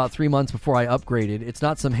S for about 3 months before I upgraded. It's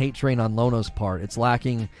not some hate train on Lono's part. It's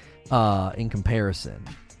lacking in comparison.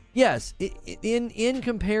 Yes, in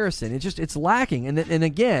comparison, it's lacking. And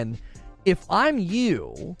again, if I'm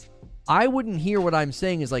you, I wouldn't hear what I'm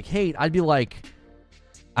saying is like hate. I'd be like,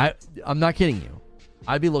 I'm not kidding you.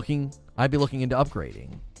 I'd be looking into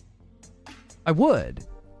upgrading. I would.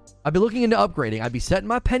 I'd be looking into upgrading. I'd be setting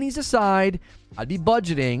my pennies aside. I'd be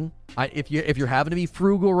budgeting. If you're having to be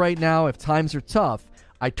frugal right now, if times are tough,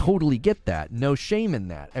 I totally get that. No shame in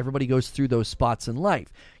that. Everybody goes through those spots in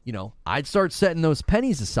life. You know, I'd start setting those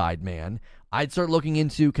pennies aside, man. I'd start looking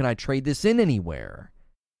into, can I trade this in anywhere?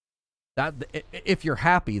 That if you're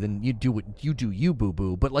happy, then you do you,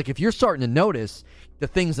 boo-boo. But like if you're starting to notice the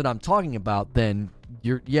things that I'm talking about, then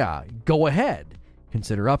go ahead.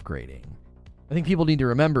 Consider upgrading. I think people need to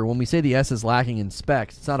remember when we say the S is lacking in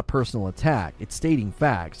specs, it's not a personal attack. It's stating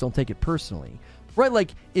facts. Don't take it personally. Right?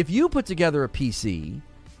 Like, if you put together a PC,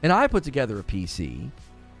 and I put together a PC,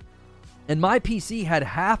 and my PC had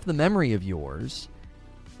half the memory of yours,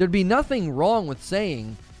 there'd be nothing wrong with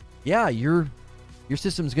saying, yeah, your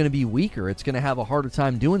system's going to be weaker. It's going to have a harder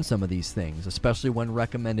time doing some of these things, especially when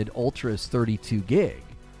recommended Ultra is 32 gig.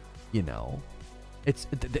 You know?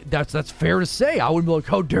 That's fair to say. I would be like,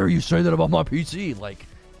 how dare you say that about my PC? Like,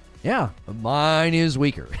 yeah, mine is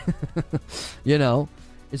weaker. You know,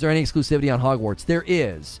 is there any exclusivity on Hogwarts? There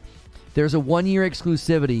is. There's a 1-year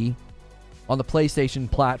exclusivity on the PlayStation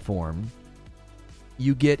platform.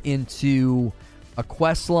 You get into a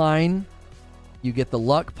quest line. You get the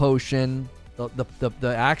luck potion.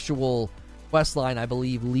 The actual quest line, I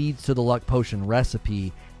believe, leads to the luck potion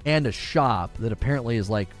recipe and a shop that apparently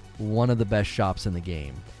is like one of the best shops in the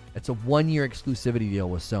game. It's a 1-year exclusivity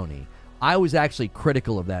deal with Sony. I was actually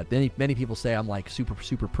critical of that. Many people say I'm like super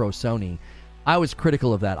pro Sony. I was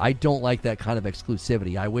critical of that. I don't like that kind of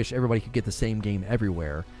exclusivity. I wish everybody could get the same game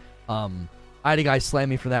everywhere. I had a guy slam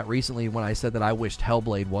me for that recently when I said that I wished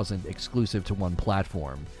Hellblade wasn't exclusive to one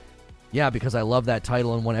platform. Yeah, because I love that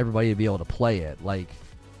title and want everybody to be able to play it. Like,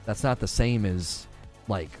 that's not the same as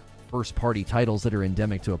like first-party titles that are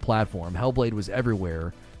endemic to a platform. Hellblade was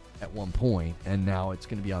everywhere at one point, and now it's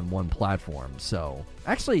going to be on one platform. So,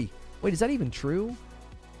 actually, wait, is that even true?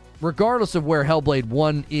 Regardless of where Hellblade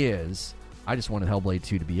 1 is, I just wanted Hellblade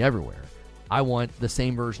 2 to be everywhere. I want the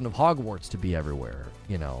same version of Hogwarts to be everywhere,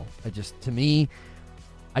 you know. To me,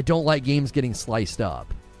 I don't like games getting sliced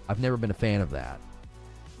up. I've never been a fan of that.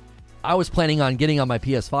 I was planning on getting on my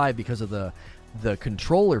PS5 because of the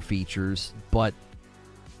controller features, but,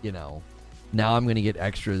 you know, now I'm going to get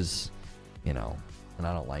extras, you know, and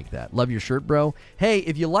I don't like that. Love your shirt, bro. Hey,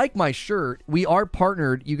 if you like my shirt, we are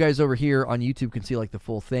partnered. You guys over here on YouTube can see like the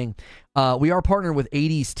full thing. We are partnered with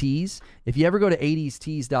 80s Tees. If you ever go to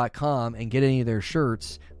 80stees.com and get any of their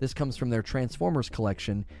shirts, this comes from their Transformers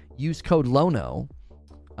collection. Use code LONO.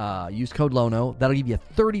 That'll give you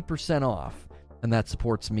 30% off, and that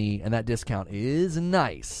supports me, and that discount is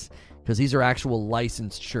nice because these are actual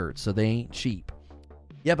licensed shirts, so they ain't cheap.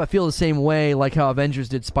 Yep, I feel the same way, like how Avengers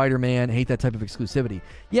did Spider-Man. Hate that type of exclusivity.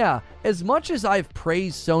 Yeah, as much as I've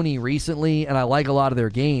praised Sony recently, and I like a lot of their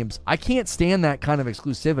games, I can't stand that kind of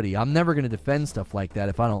exclusivity. I'm never going to defend stuff like that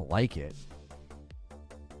if I don't like it.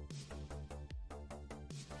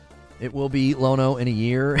 It will be Lono in a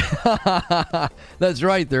year. That's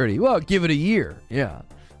right, 30. Well, give it a year. Yeah.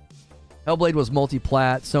 Hellblade was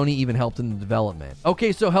multi-plat. Sony even helped in the development.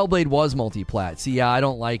 Okay, so Hellblade was multi-plat. See, yeah, I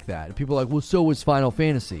don't like that. People are like, well, so was Final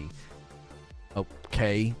Fantasy.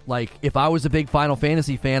 Okay, like, if I was a big Final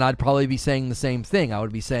Fantasy fan, I'd probably be saying the same thing. I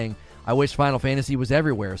would be saying, I wish Final Fantasy was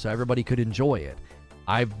everywhere so everybody could enjoy it.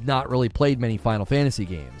 I've not really played many Final Fantasy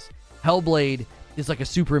games. Hellblade is like a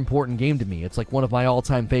super important game to me. It's like one of my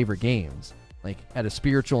all-time favorite games. Like, at a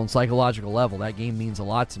spiritual and psychological level, that game means a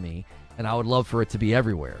lot to me, and I would love for it to be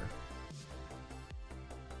everywhere.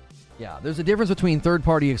 Yeah, there's a difference between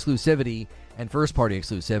third-party exclusivity and first-party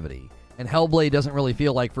exclusivity. And Hellblade doesn't really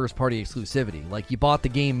feel like first-party exclusivity. Like, you bought the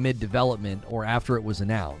game mid-development or after it was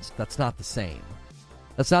announced. That's not the same.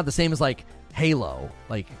 That's not the same as, like, Halo.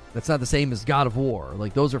 Like, that's not the same as God of War.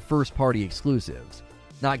 Like, those are first-party exclusives.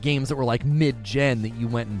 Not games that were, like, mid-gen that you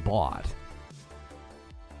went and bought.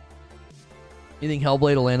 You think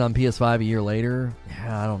Hellblade will land on PS5 a year later?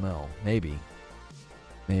 Yeah, I don't know. Maybe.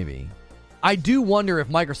 I do wonder if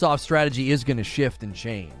Microsoft's strategy is going to shift and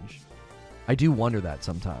change. I do wonder that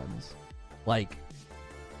sometimes. Like,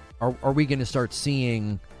 are we going to start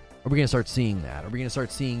seeing... Are we going to start seeing that? Are we going to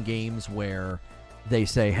start seeing games where they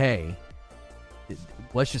say, hey,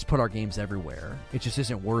 let's just put our games everywhere. It just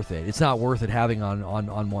isn't worth it. It's not worth it having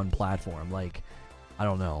on one platform. Like, I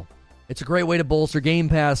don't know. It's a great way to bolster Game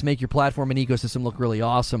Pass, make your platform and ecosystem look really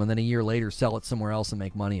awesome, and then a year later sell it somewhere else and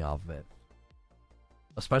make money off of it.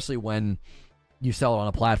 Especially when you sell it on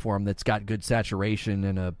a platform that's got good saturation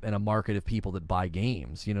and a market of people that buy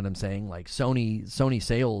games. You know what I'm saying? Like, Sony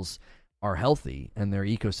sales are healthy and their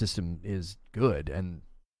ecosystem is good. And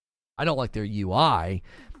I don't like their UI,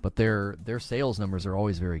 but their sales numbers are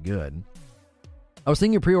always very good. I was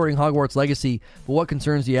thinking of pre-ordering Hogwarts Legacy, but what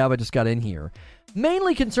concerns do you have? I just got in here.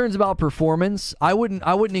 Mainly concerns about performance. I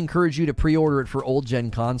wouldn't encourage you to pre-order it for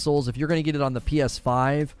old-gen consoles. If you're going to get it on the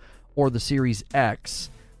PS5 or the Series X,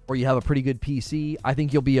 or you have a pretty good PC, I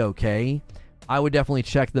think you'll be okay. I would definitely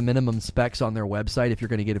check the minimum specs on their website if you're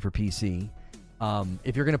going to get it for PC.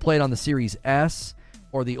 If you're going to play it on the Series S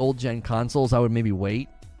or the old-gen consoles, I would maybe wait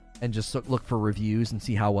and just look for reviews and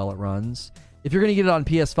see how well it runs. If you're going to get it on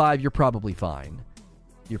PS5, you're probably fine.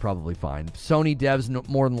 Sony devs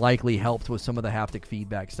more than likely helped with some of the haptic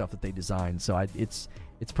feedback stuff that they designed, so it's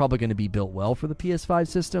probably going to be built well for the PS5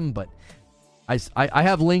 system, but I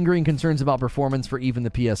have lingering concerns about performance for even the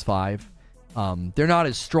PS5. They're not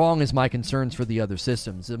as strong as my concerns for the other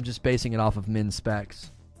systems. I'm just basing it off of min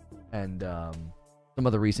specs and some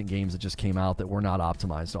of the recent games that just came out that were not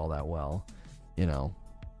optimized all that well, you know.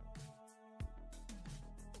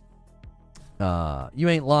 You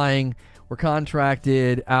ain't lying. We're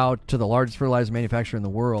contracted out to the largest fertilizer manufacturer in the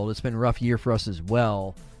world. It's been a rough year for us as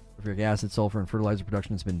well. Sulfuric acid, sulfur, and fertilizer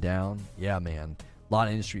production has been down. Yeah, man. A lot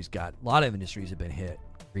of industries have been hit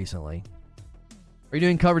recently. Are you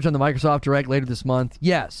doing coverage on the Microsoft Direct later this month?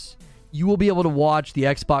 Yes. You will be able to watch the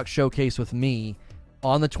Xbox Showcase with me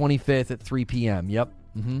on the 25th at 3 p.m. Yep.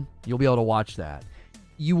 You'll be able to watch that.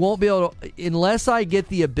 You won't be able to... Unless I get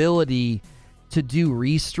the ability to do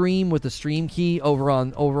restream with the stream key over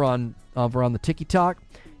on the TikTok,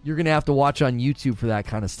 you're going to have to watch on YouTube for that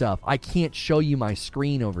kind of stuff. I can't show you my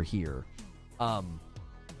screen over here.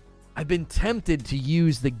 I've been tempted to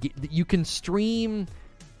use you can stream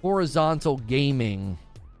horizontal gaming,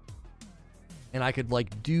 and I could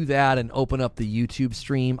like do that and open up the YouTube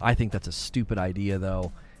stream. I think that's a stupid idea,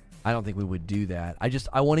 though. I don't think we would do that.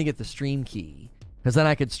 I want to get the stream key, because then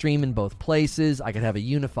I could stream in both places. I could have a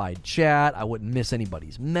unified chat. I wouldn't miss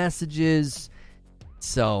anybody's messages.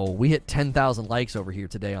 So we hit 10,000 likes over here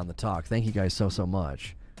today on the talk. Thank you guys so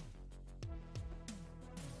much.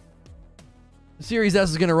 The Series S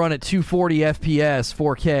is going to run at 240 FPS,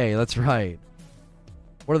 4K. That's right.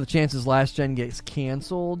 What are the chances last gen gets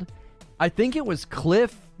canceled? I think it was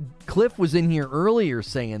Cliff. Cliff was in here earlier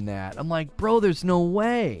saying that. I'm like, bro, there's no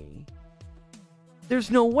way. There's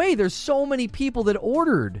no way. There's so many people that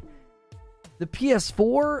ordered the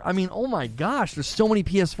PS4. I mean, oh my gosh, there's so many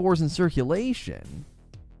PS4s in circulation.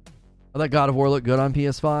 I thought God of War looked good on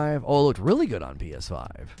PS5. Oh, it looked really good on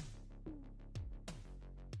PS5.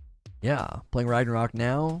 Yeah, playing Ragnarok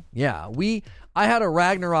now. Yeah, I had a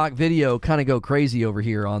Ragnarok video kind of go crazy over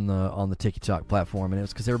here on the TikTok platform, and it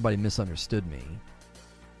was because everybody misunderstood me.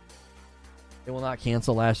 They will not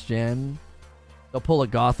cancel last gen. They'll pull a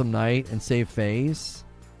Gotham Knight and save face.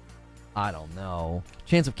 I don't know.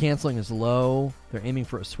 Chance of canceling is low. They're aiming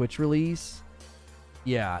for a Switch release.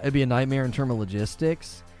 Yeah, it'd be a nightmare in terms of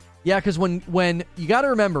logistics. Yeah, because when you got to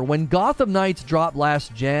remember, when Gotham Knights dropped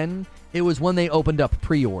last gen, it was when they opened up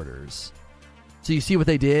pre-orders. So you see what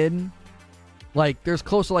they did? Like, there's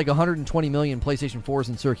close to like 120 million PlayStation 4s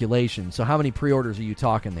in circulation. So how many pre-orders are you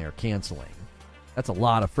talking there canceling? That's a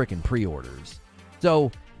lot of freaking pre-orders.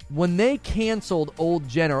 So when they canceled old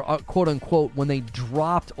gen, or quote-unquote, when they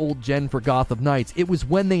dropped old gen for Gotham Knights, it was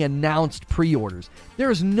when they announced pre-orders.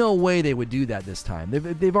 There's no way they would do that this time.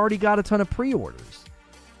 They've already got a ton of pre-orders.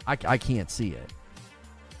 I can't see it.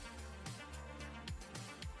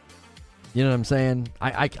 You know what I'm saying?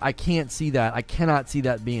 I can't see that. I cannot see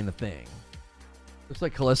that being the thing. Looks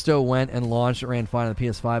like Callisto went and launched. It ran fine on the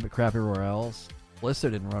PS5, but crap everywhere else. Callisto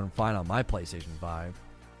didn't run fine on my PlayStation 5.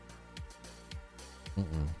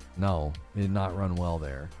 No, it did not run well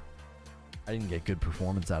there. I didn't get good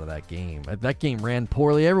performance out of that game. That game ran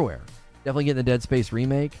poorly everywhere. Definitely getting the Dead Space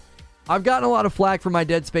remake. I've gotten a lot of flack for my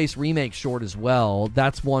Dead Space remake short as well.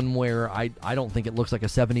 That's one where I don't think it looks like a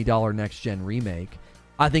 $70 next-gen remake.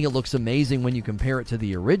 I think it looks amazing when you compare it to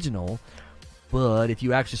the original, but if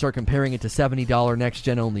you actually start comparing it to $70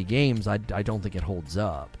 next-gen only games, I don't think it holds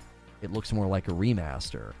up. It looks more like a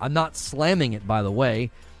remaster. I'm not slamming it, by the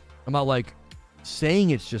way. I'm not like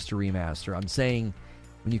saying it's just a remaster. I'm saying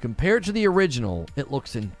when you compare it to the original, it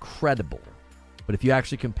looks incredible. But if you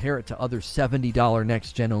actually compare it to other $70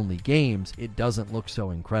 next-gen only games, it doesn't look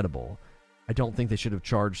so incredible. I don't think they should have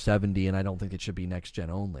charged $70, and I don't think it should be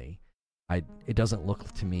next-gen only. It doesn't look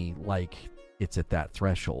to me like it's at that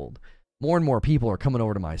threshold. More and more people are coming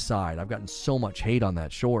over to my side. I've gotten so much hate on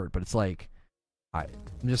that short, but it's like, I'm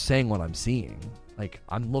just saying what I'm seeing. Like,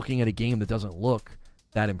 I'm looking at a game that doesn't look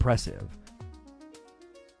that impressive.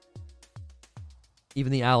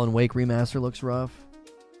 Even the Alan Wake remaster looks rough.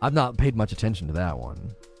 I've not paid much attention to that one.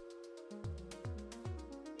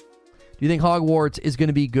 Do you think Hogwarts is going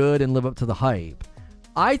to be good and live up to the hype?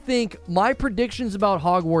 I think my predictions about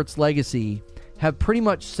Hogwarts Legacy have pretty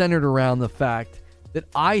much centered around the fact that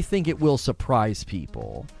I think it will surprise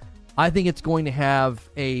people. I think it's going to have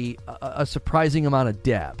a surprising amount of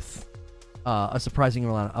depth.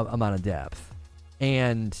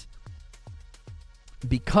 And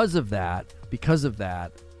because of that,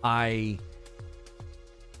 I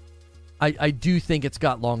do think it's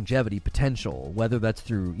got longevity potential, whether that's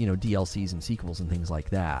through, DLCs and sequels and things like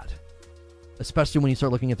that. Especially when you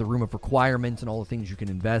start looking at the room of requirements and all the things you can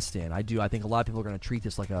invest in. I think a lot of people are going to treat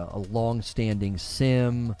this like a long-standing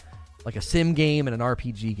sim, like a sim game and an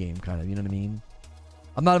RPG game, kind of, you know what I mean?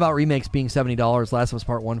 I'm not about remakes being $70, Last of Us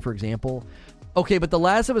Part 1, for example. Okay, but The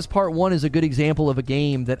Last of Us Part 1 is a good example of a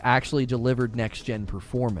game that actually delivered next-gen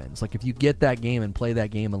performance. Like, if you get that game and play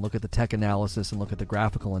that game and look at the tech analysis and look at the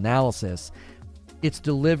graphical analysis, it's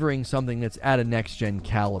delivering something that's at a next-gen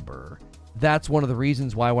caliber. That's one of the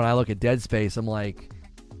reasons why when I look at Dead Space, I'm like,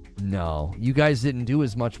 no, you guys didn't do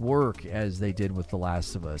as much work as they did with The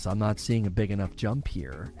Last of Us. I'm not seeing a big enough jump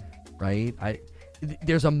here, right?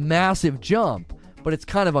 There's a massive jump, but it's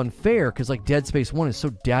kind of unfair because, like, Dead Space 1 is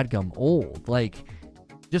so dadgum old. Like,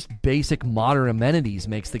 just basic modern amenities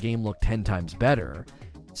makes the game look 10 times better.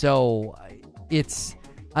 So it's,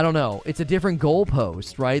 I don't know, it's a different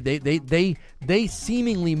goalpost, right? They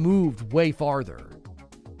seemingly moved way farther.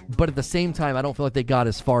 But at the same time, I don't feel like they got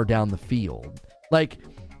as far down the field. Like,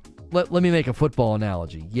 let me make a football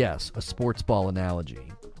analogy. Yes, a sports ball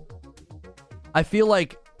analogy. I feel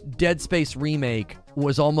like Dead Space Remake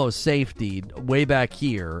was almost safetied way back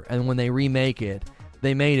here, and when they remake it,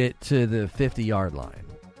 they made it to the 50-yard line,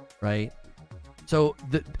 right? So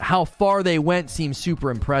how far they went seems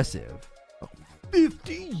super impressive.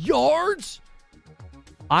 50 yards?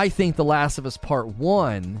 I think The Last of Us Part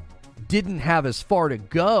 1 didn't have as far to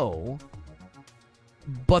go,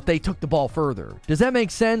 but they took the ball further. Does that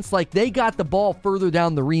make sense? Like, they got the ball further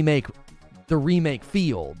down the remake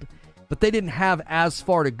field, but they didn't have as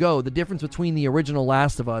far to go. The difference between the original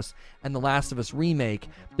Last of Us and the Last of Us remake,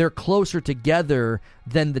 they're closer together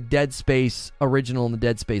than the Dead Space original and the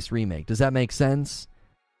Dead Space remake. Does that make sense?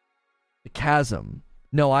 The chasm.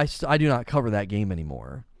 No, I do not cover that game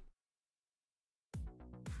anymore.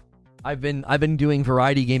 I've been doing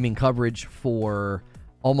variety gaming coverage for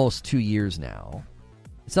almost 2 years now.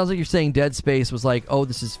 It sounds like you're saying Dead Space was like, oh,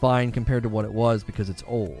 this is fine compared to what it was because it's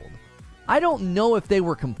old. I don't know if they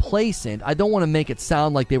were complacent. I don't want to make it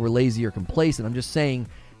sound like they were lazy or complacent. I'm just saying,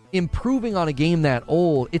 improving on a game that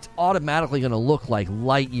old, it's automatically going to look like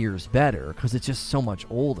light years better because it's just so much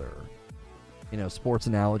older. Sports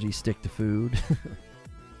analogy, stick to food.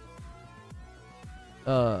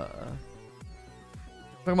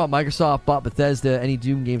 Talking about Microsoft bought Bethesda. Any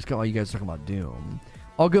Doom games come? Oh, you guys are talking about Doom.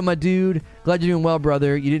 All good, my dude. Glad you're doing well,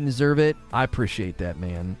 brother. You didn't deserve it. I appreciate that,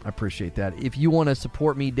 man. I appreciate that. If you want to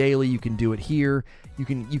support me daily, you can do it here. You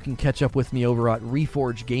can catch up with me over at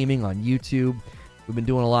Reforge Gaming on YouTube. We've been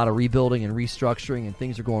doing a lot of rebuilding and restructuring, and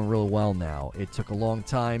things are going really well now. It took a long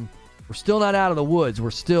time. We're still not out of the woods.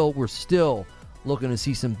 We're still looking to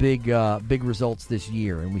see some big results this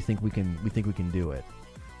year, and we think we can do it.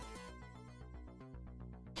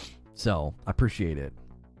 So, I appreciate it.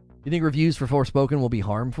 You think reviews for Forspoken will be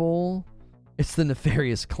harmful? It's the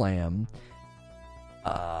nefarious clam.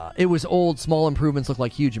 It was old, small improvements look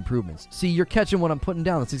like huge improvements. See, you're catching what I'm putting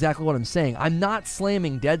down. That's exactly what I'm saying. I'm not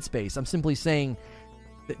slamming Dead Space. I'm simply saying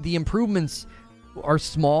the improvements are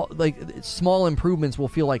small. Like, small improvements will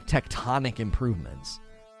feel like tectonic improvements,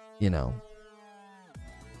 you know.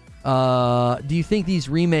 Do you think these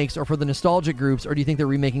remakes are for the nostalgic groups, or do you think they're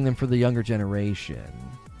remaking them for the younger generation?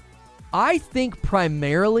 I think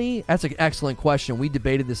primarily, that's an excellent question. We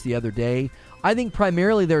debated this the other day. I think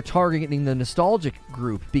primarily they're targeting the nostalgic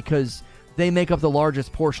group because they make up the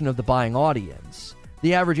largest portion of the buying audience.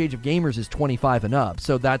 The average age of gamers is 25 and up,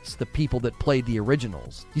 so that's the people that played the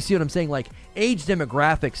originals. You see what I'm saying? Like, age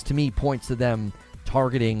demographics to me points to them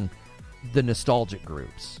targeting the nostalgic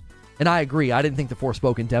groups. And I agree. I didn't think the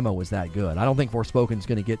Forspoken demo was that good. I don't think Forspoken's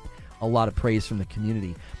going to get a lot of praise from the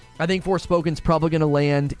community. I think Forspoken's probably going to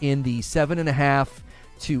land in the 7.5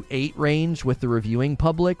 to 8 range with the reviewing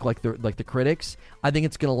public, like the critics. I think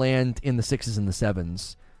it's going to land in the 6s and the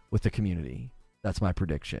 7s with the community. That's my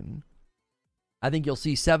prediction. I think you'll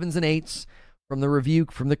see 7s and 8s from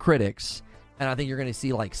the critics, and I think you're going to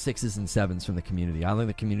see like 6s and 7s from the community. I don't think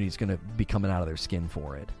the community is going to be coming out of their skin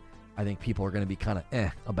for it. I think people are going to be kind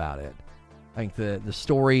of about it. I think the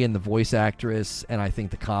story and the voice actress, and I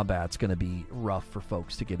think the combat's going to be rough for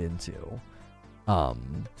folks to get into.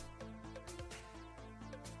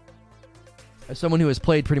 As someone who has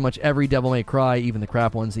played pretty much every Devil May Cry, even the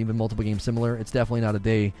crap ones, even multiple games similar, it's definitely not a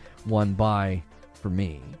day one buy for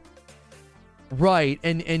me. Right,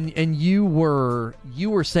 and you were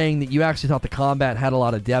saying that you actually thought the combat had a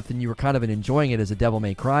lot of depth, and you were kind of enjoying it as a Devil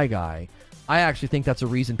May Cry guy. I actually think that's a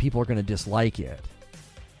reason people are going to dislike it.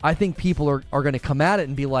 I think people are going to come at it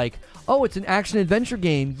and be like, oh, it's an action-adventure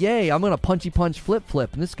game. Yay, I'm going to punchy-punch,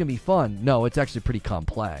 flip-flip, and this is going to be fun. No, it's actually pretty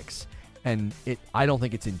complex. And I don't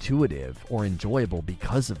think it's intuitive or enjoyable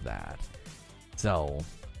because of that. So,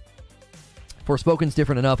 Forspoken's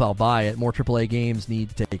different enough, I'll buy it. More AAA games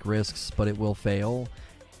need to take risks, but it will fail.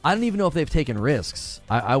 I don't even know if they've taken risks.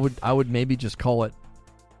 I would maybe just call it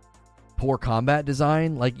poor combat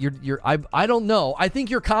design. Like, I don't know. I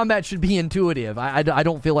think your combat should be intuitive. I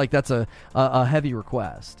don't feel like that's a heavy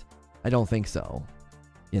request. I don't think so.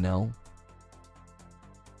 You know?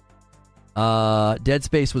 Dead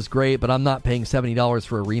Space was great, but I'm not paying $70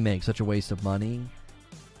 for a remake. Such a waste of money.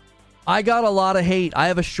 I got a lot of hate. I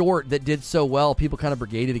have a short that did so well. People kind of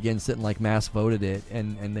brigaded against it and like mass voted it,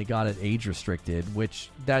 and they got it age restricted,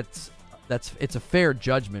 which it's a fair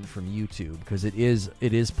judgment from YouTube because it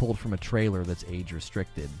is pulled from a trailer that's age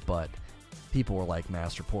restricted, but people were like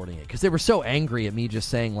mass reporting it because they were so angry at me just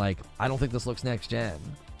saying like, I don't think this looks next gen.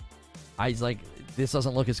 I was like, this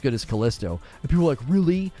doesn't look as good as Callisto. And people were like,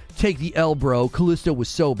 really? Take the L, bro. Callisto was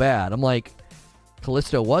so bad. I'm like,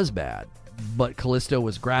 Callisto was bad, but Callisto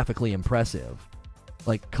was graphically impressive.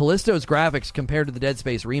 Like, Callisto's graphics compared to the Dead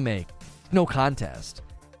Space remake, no contest.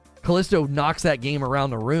 Callisto knocks that game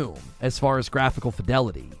around the room as far as graphical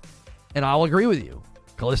fidelity. And I'll agree with you.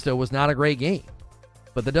 Callisto was not a great game.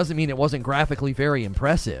 But that doesn't mean it wasn't graphically very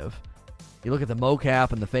impressive. You look at the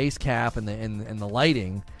mocap and the face cap and the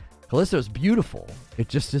lighting. Callisto's beautiful. It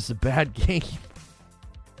just is a bad game.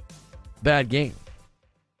 Bad game.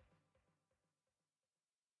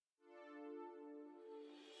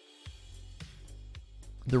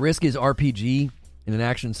 The risk is RPG in an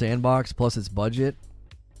action sandbox plus its budget.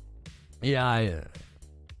 Yeah, I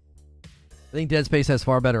think Dead Space has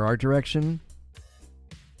far better art direction.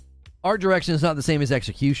 Art direction is not the same as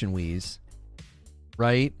execution, Wheeze.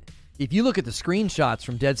 Right? If you look at the screenshots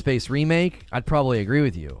from Dead Space Remake, I'd probably agree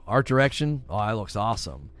with you. Art direction, oh, it looks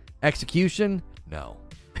awesome. Execution, no.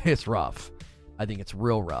 It's rough. I think it's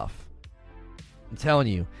real rough. I'm telling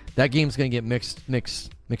you, that game's going to get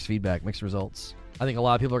mixed feedback, mixed results. I think a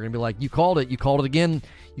lot of people are going to be like, you called it again,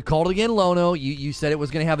 Lono. You said it was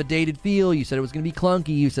going to have a dated feel. You said it was going to be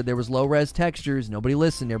clunky. You said there was low-res textures. Nobody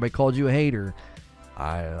listened. Everybody called you a hater.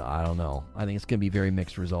 I don't know. I think it's going to be very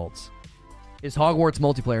mixed results. Is Hogwarts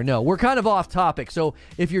multiplayer? No. We're kind of off topic, so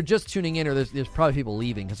if you're just tuning in, or there's probably people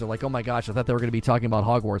leaving because they're like, oh my gosh, I thought they were going to be talking about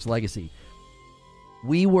Hogwarts Legacy.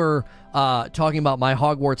 We were talking about my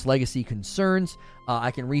Hogwarts Legacy concerns. I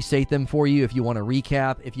can restate them for you if you want to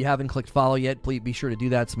recap. If you haven't clicked follow yet, please be sure to do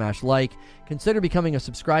that. Smash like. Consider becoming a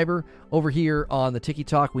subscriber over here on the Tiki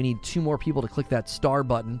Talk. We need 2 more people to click that star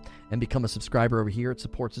button and become a subscriber over here. It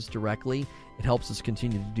supports us directly. It helps us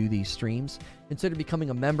continue to do these streams. Consider becoming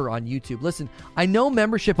a member on YouTube. Listen, I know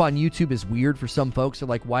membership on YouTube is weird for some folks. They're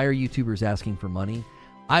like, why are YouTubers asking for money?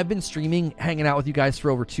 I've been streaming, hanging out with you guys for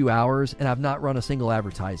over 2 hours, and I've not run a single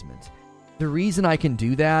advertisement. The reason I can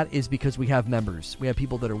do that is because we have members. We have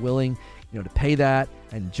people that are willing, to pay that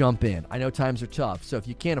and jump in. I know times are tough, so if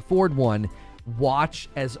you can't afford one, watch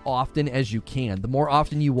as often as you can. The more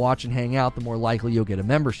often you watch and hang out, the more likely you'll get a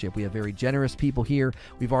membership. We have very generous people here.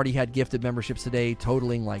 We've already had gifted memberships today,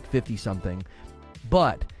 totaling like 50-something.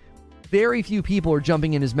 But very few people are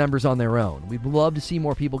jumping in as members on their own. We'd love to see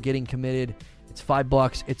more people getting committed. It's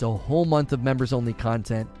 $5. It's a whole month of members-only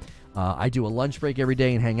content. I do a lunch break every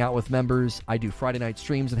day and hang out with members. I do Friday night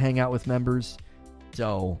streams and hang out with members.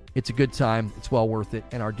 So it's a good time. It's well worth it.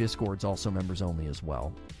 And our Discord's also members-only as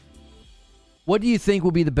well. What do you think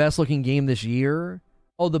will be the best-looking game this year?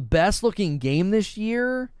 Oh, the best-looking game this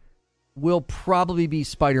year will probably be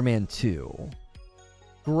Spider-Man 2.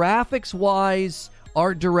 Graphics-wise,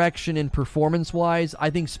 art direction, and performance-wise, I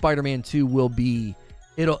think Spider-Man 2 will be...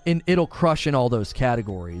 It'll crush in all those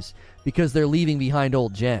categories because they're leaving behind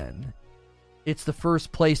old gen. It's the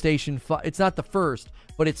first PlayStation 5. It's not the first,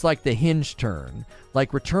 but it's like the hinge turn.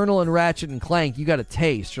 Like Returnal and Ratchet and Clank, you got a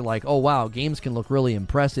taste. You're like, oh wow, games can look really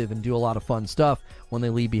impressive and do a lot of fun stuff when they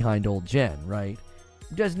leave behind old gen, right?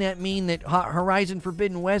 Doesn't that mean that Horizon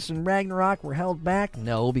Forbidden West and Ragnarok were held back?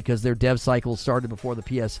 No, because their dev cycles started before the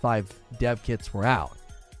PS5 dev kits were out.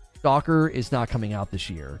 Stalker is not coming out this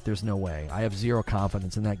year. There's no way. I have zero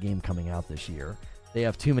confidence in that game coming out this year. They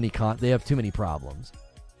have too many problems.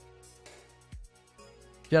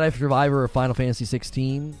 Jedi Survivor or Final Fantasy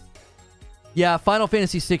 16? Yeah, Final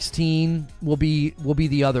Fantasy 16 will be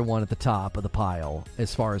the other one at the top of the pile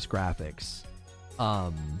as far as graphics.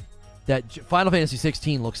 That Final Fantasy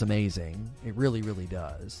 16 looks amazing. It really, really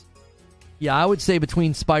does. Yeah, I would say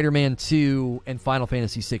between Spider-Man 2 and Final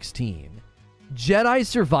Fantasy 16. Jedi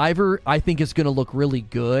Survivor, I think, is going to look really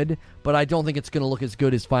good, but I don't think it's going to look as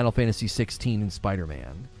good as Final Fantasy 16 and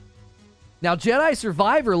Spider-Man. Now, Jedi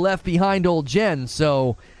Survivor left behind old gen,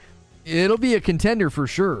 so it'll be a contender for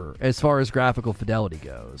sure as far as graphical fidelity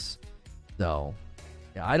goes. So,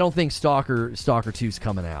 yeah, I don't think Stalker 2 is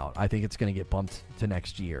coming out. I think it's going to get bumped to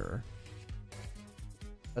next year.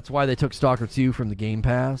 That's why they took Stalker 2 from the Game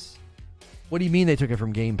Pass. What do you mean they took it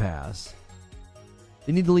from Game Pass?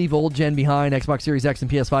 They need to leave old gen behind. Xbox Series X and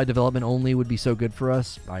PS5 development only would be so good for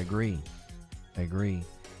us. I agree.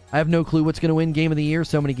 I have no clue what's going to win Game of the Year.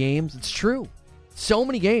 So many games. It's true. So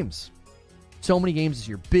many games. So many games this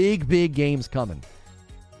year. Big, big games coming.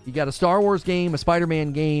 You got a Star Wars game, a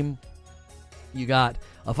Spider-Man game. You got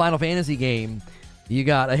a Final Fantasy game. You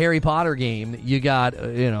got a Harry Potter game. You got,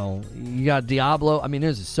 you got Diablo. I mean,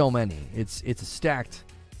 there's just so many. It's a stacked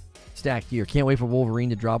year. Can't wait for Wolverine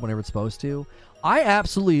to drop whenever it's supposed to.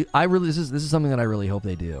 This is something that I really hope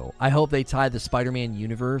they do. I hope they tie the Spider-Man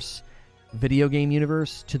universe, video game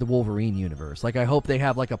universe, to the Wolverine universe. Like, I hope they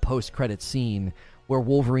have like a post-credit scene where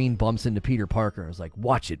Wolverine bumps into Peter Parker and is like,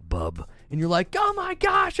 "Watch it, bub," and you're like, "Oh my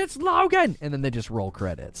gosh, it's Logan!" And then they just roll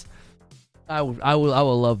credits. I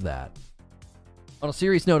will love that. On a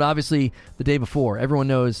serious note, obviously, the day before, everyone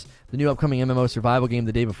knows the new upcoming MMO survival game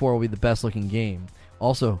the day before will be the best looking game.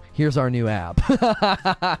 Also, here's our new app.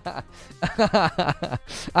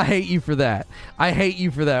 I hate you for that.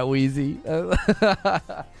 Wheezy.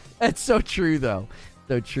 That's so true, though.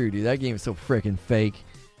 So true, dude. That game is so freaking fake.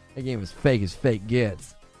 That game is fake as fake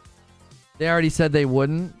gets. They already said they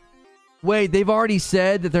wouldn't. Wait, they've already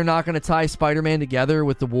said that they're not going to tie Spider-Man together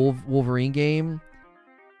with the Wolverine game?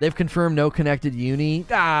 They've confirmed no connected uni?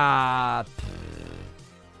 That's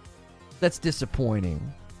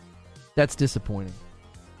disappointing.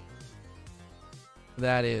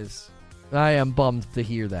 That is. I am bummed to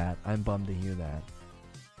hear that.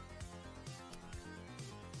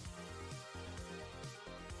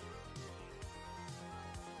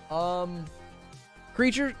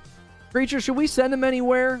 Creature, should we send them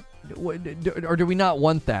anywhere? Or do we not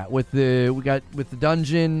want that? With the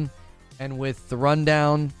dungeon and with the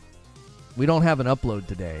rundown, we don't have an upload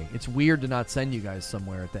today. It's weird to not send you guys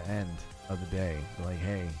somewhere at the end of the day. Like,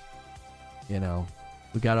 hey,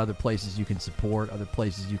 we got other places you can support, other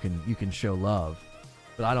places you can show love.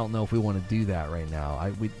 But I don't know if we want to do that right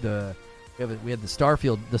now. We had the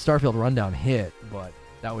Starfield rundown hit, but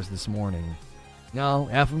that was this morning. No,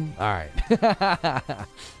 F them? All right.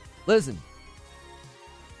 Listen,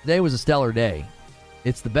 today was a stellar day.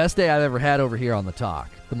 It's the best day I've ever had over here on The Talk.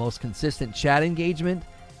 The most consistent chat engagement,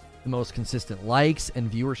 the most consistent likes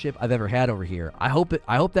and viewership I've ever had over here. I hope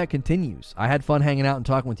that continues. I had fun hanging out and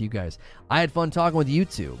talking with you guys. I had fun talking with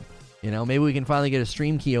YouTube. Maybe we can finally get a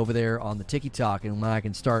stream key over there on the TikTok, and I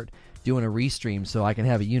can start doing a restream so I can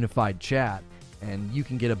have a unified chat and you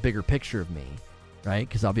can get a bigger picture of me, right?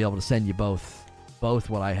 Because I'll be able to send you both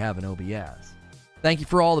what I have in OBS. Thank you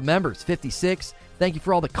for all the members, 56. Thank you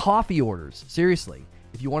for all the coffee orders. Seriously,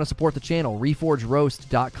 if you want to support the channel,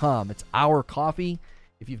 reforgeroast.com. It's our coffee.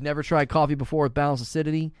 If you've never tried coffee before with balanced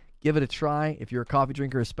acidity, Give it a try if you're a coffee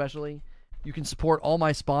drinker especially. You can support all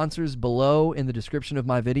my sponsors below in the description of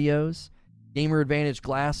my videos. Gamer Advantage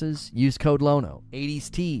glasses, use code LONO.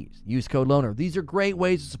 80s tees, use code LONO. These are great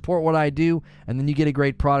ways to support what I do, and then you get a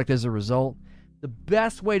great product as a result. The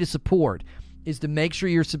best way to support is to make sure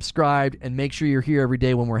you're subscribed and make sure you're here every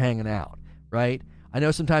day when we're hanging out, right? I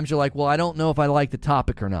know sometimes you're like, well, I don't know if I like the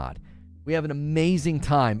topic or not. We have an amazing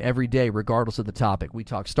time every day regardless of the topic. We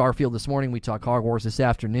talk Starfield this morning. We talk Hogwarts this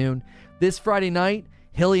afternoon. This Friday night,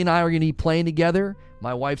 Hilly and I are going to be playing together.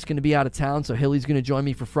 My wife's going to be out of town, so Hilly's going to join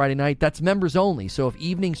me for Friday night. That's members only, so if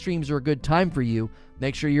evening streams are a good time for you,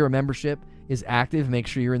 make sure your membership is active. Make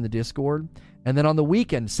sure you're in the Discord. And then on the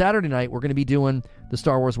weekend, Saturday night, we're going to be doing the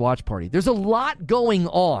Star Wars Watch Party. There's a lot going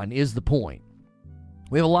on, is the point.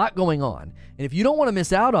 We have a lot going on. And if you don't want to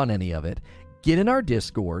miss out on any of it, get in our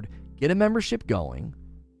Discord, get a membership going,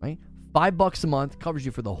 right? $5 a month covers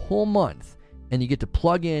you for the whole month. And you get to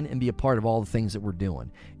plug in and be a part of all the things that we're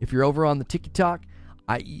doing. If you're over on the TikTok,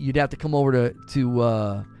 you'd have to come over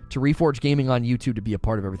to Reforge Gaming on YouTube to be a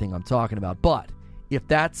part of everything I'm talking about. But if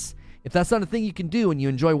that's not a thing you can do and you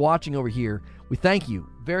enjoy watching over here, we thank you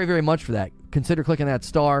very, very much for that. Consider clicking that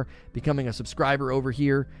star, becoming a subscriber over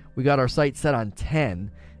here. We got our site set on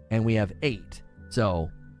 10, and we have 8. So,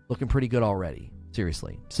 looking pretty good already.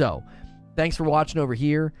 Seriously. So, thanks for watching over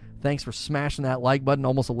here. Thanks for smashing that like button.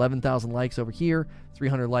 Almost 11,000 likes over here.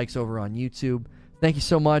 300 likes over on YouTube. Thank you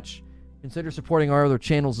so much. Consider supporting our other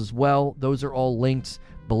channels as well. Those are all linked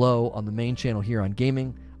below on the main channel here on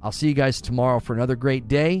gaming. I'll see you guys tomorrow for another great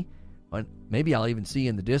day. Maybe I'll even see you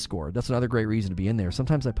in the Discord. That's another great reason to be in there.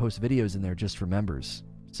 Sometimes I post videos in there just for members.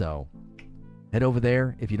 So head over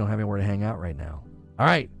there if you don't have anywhere to hang out right now. All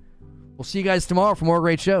right. We'll see you guys tomorrow for more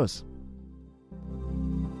great shows.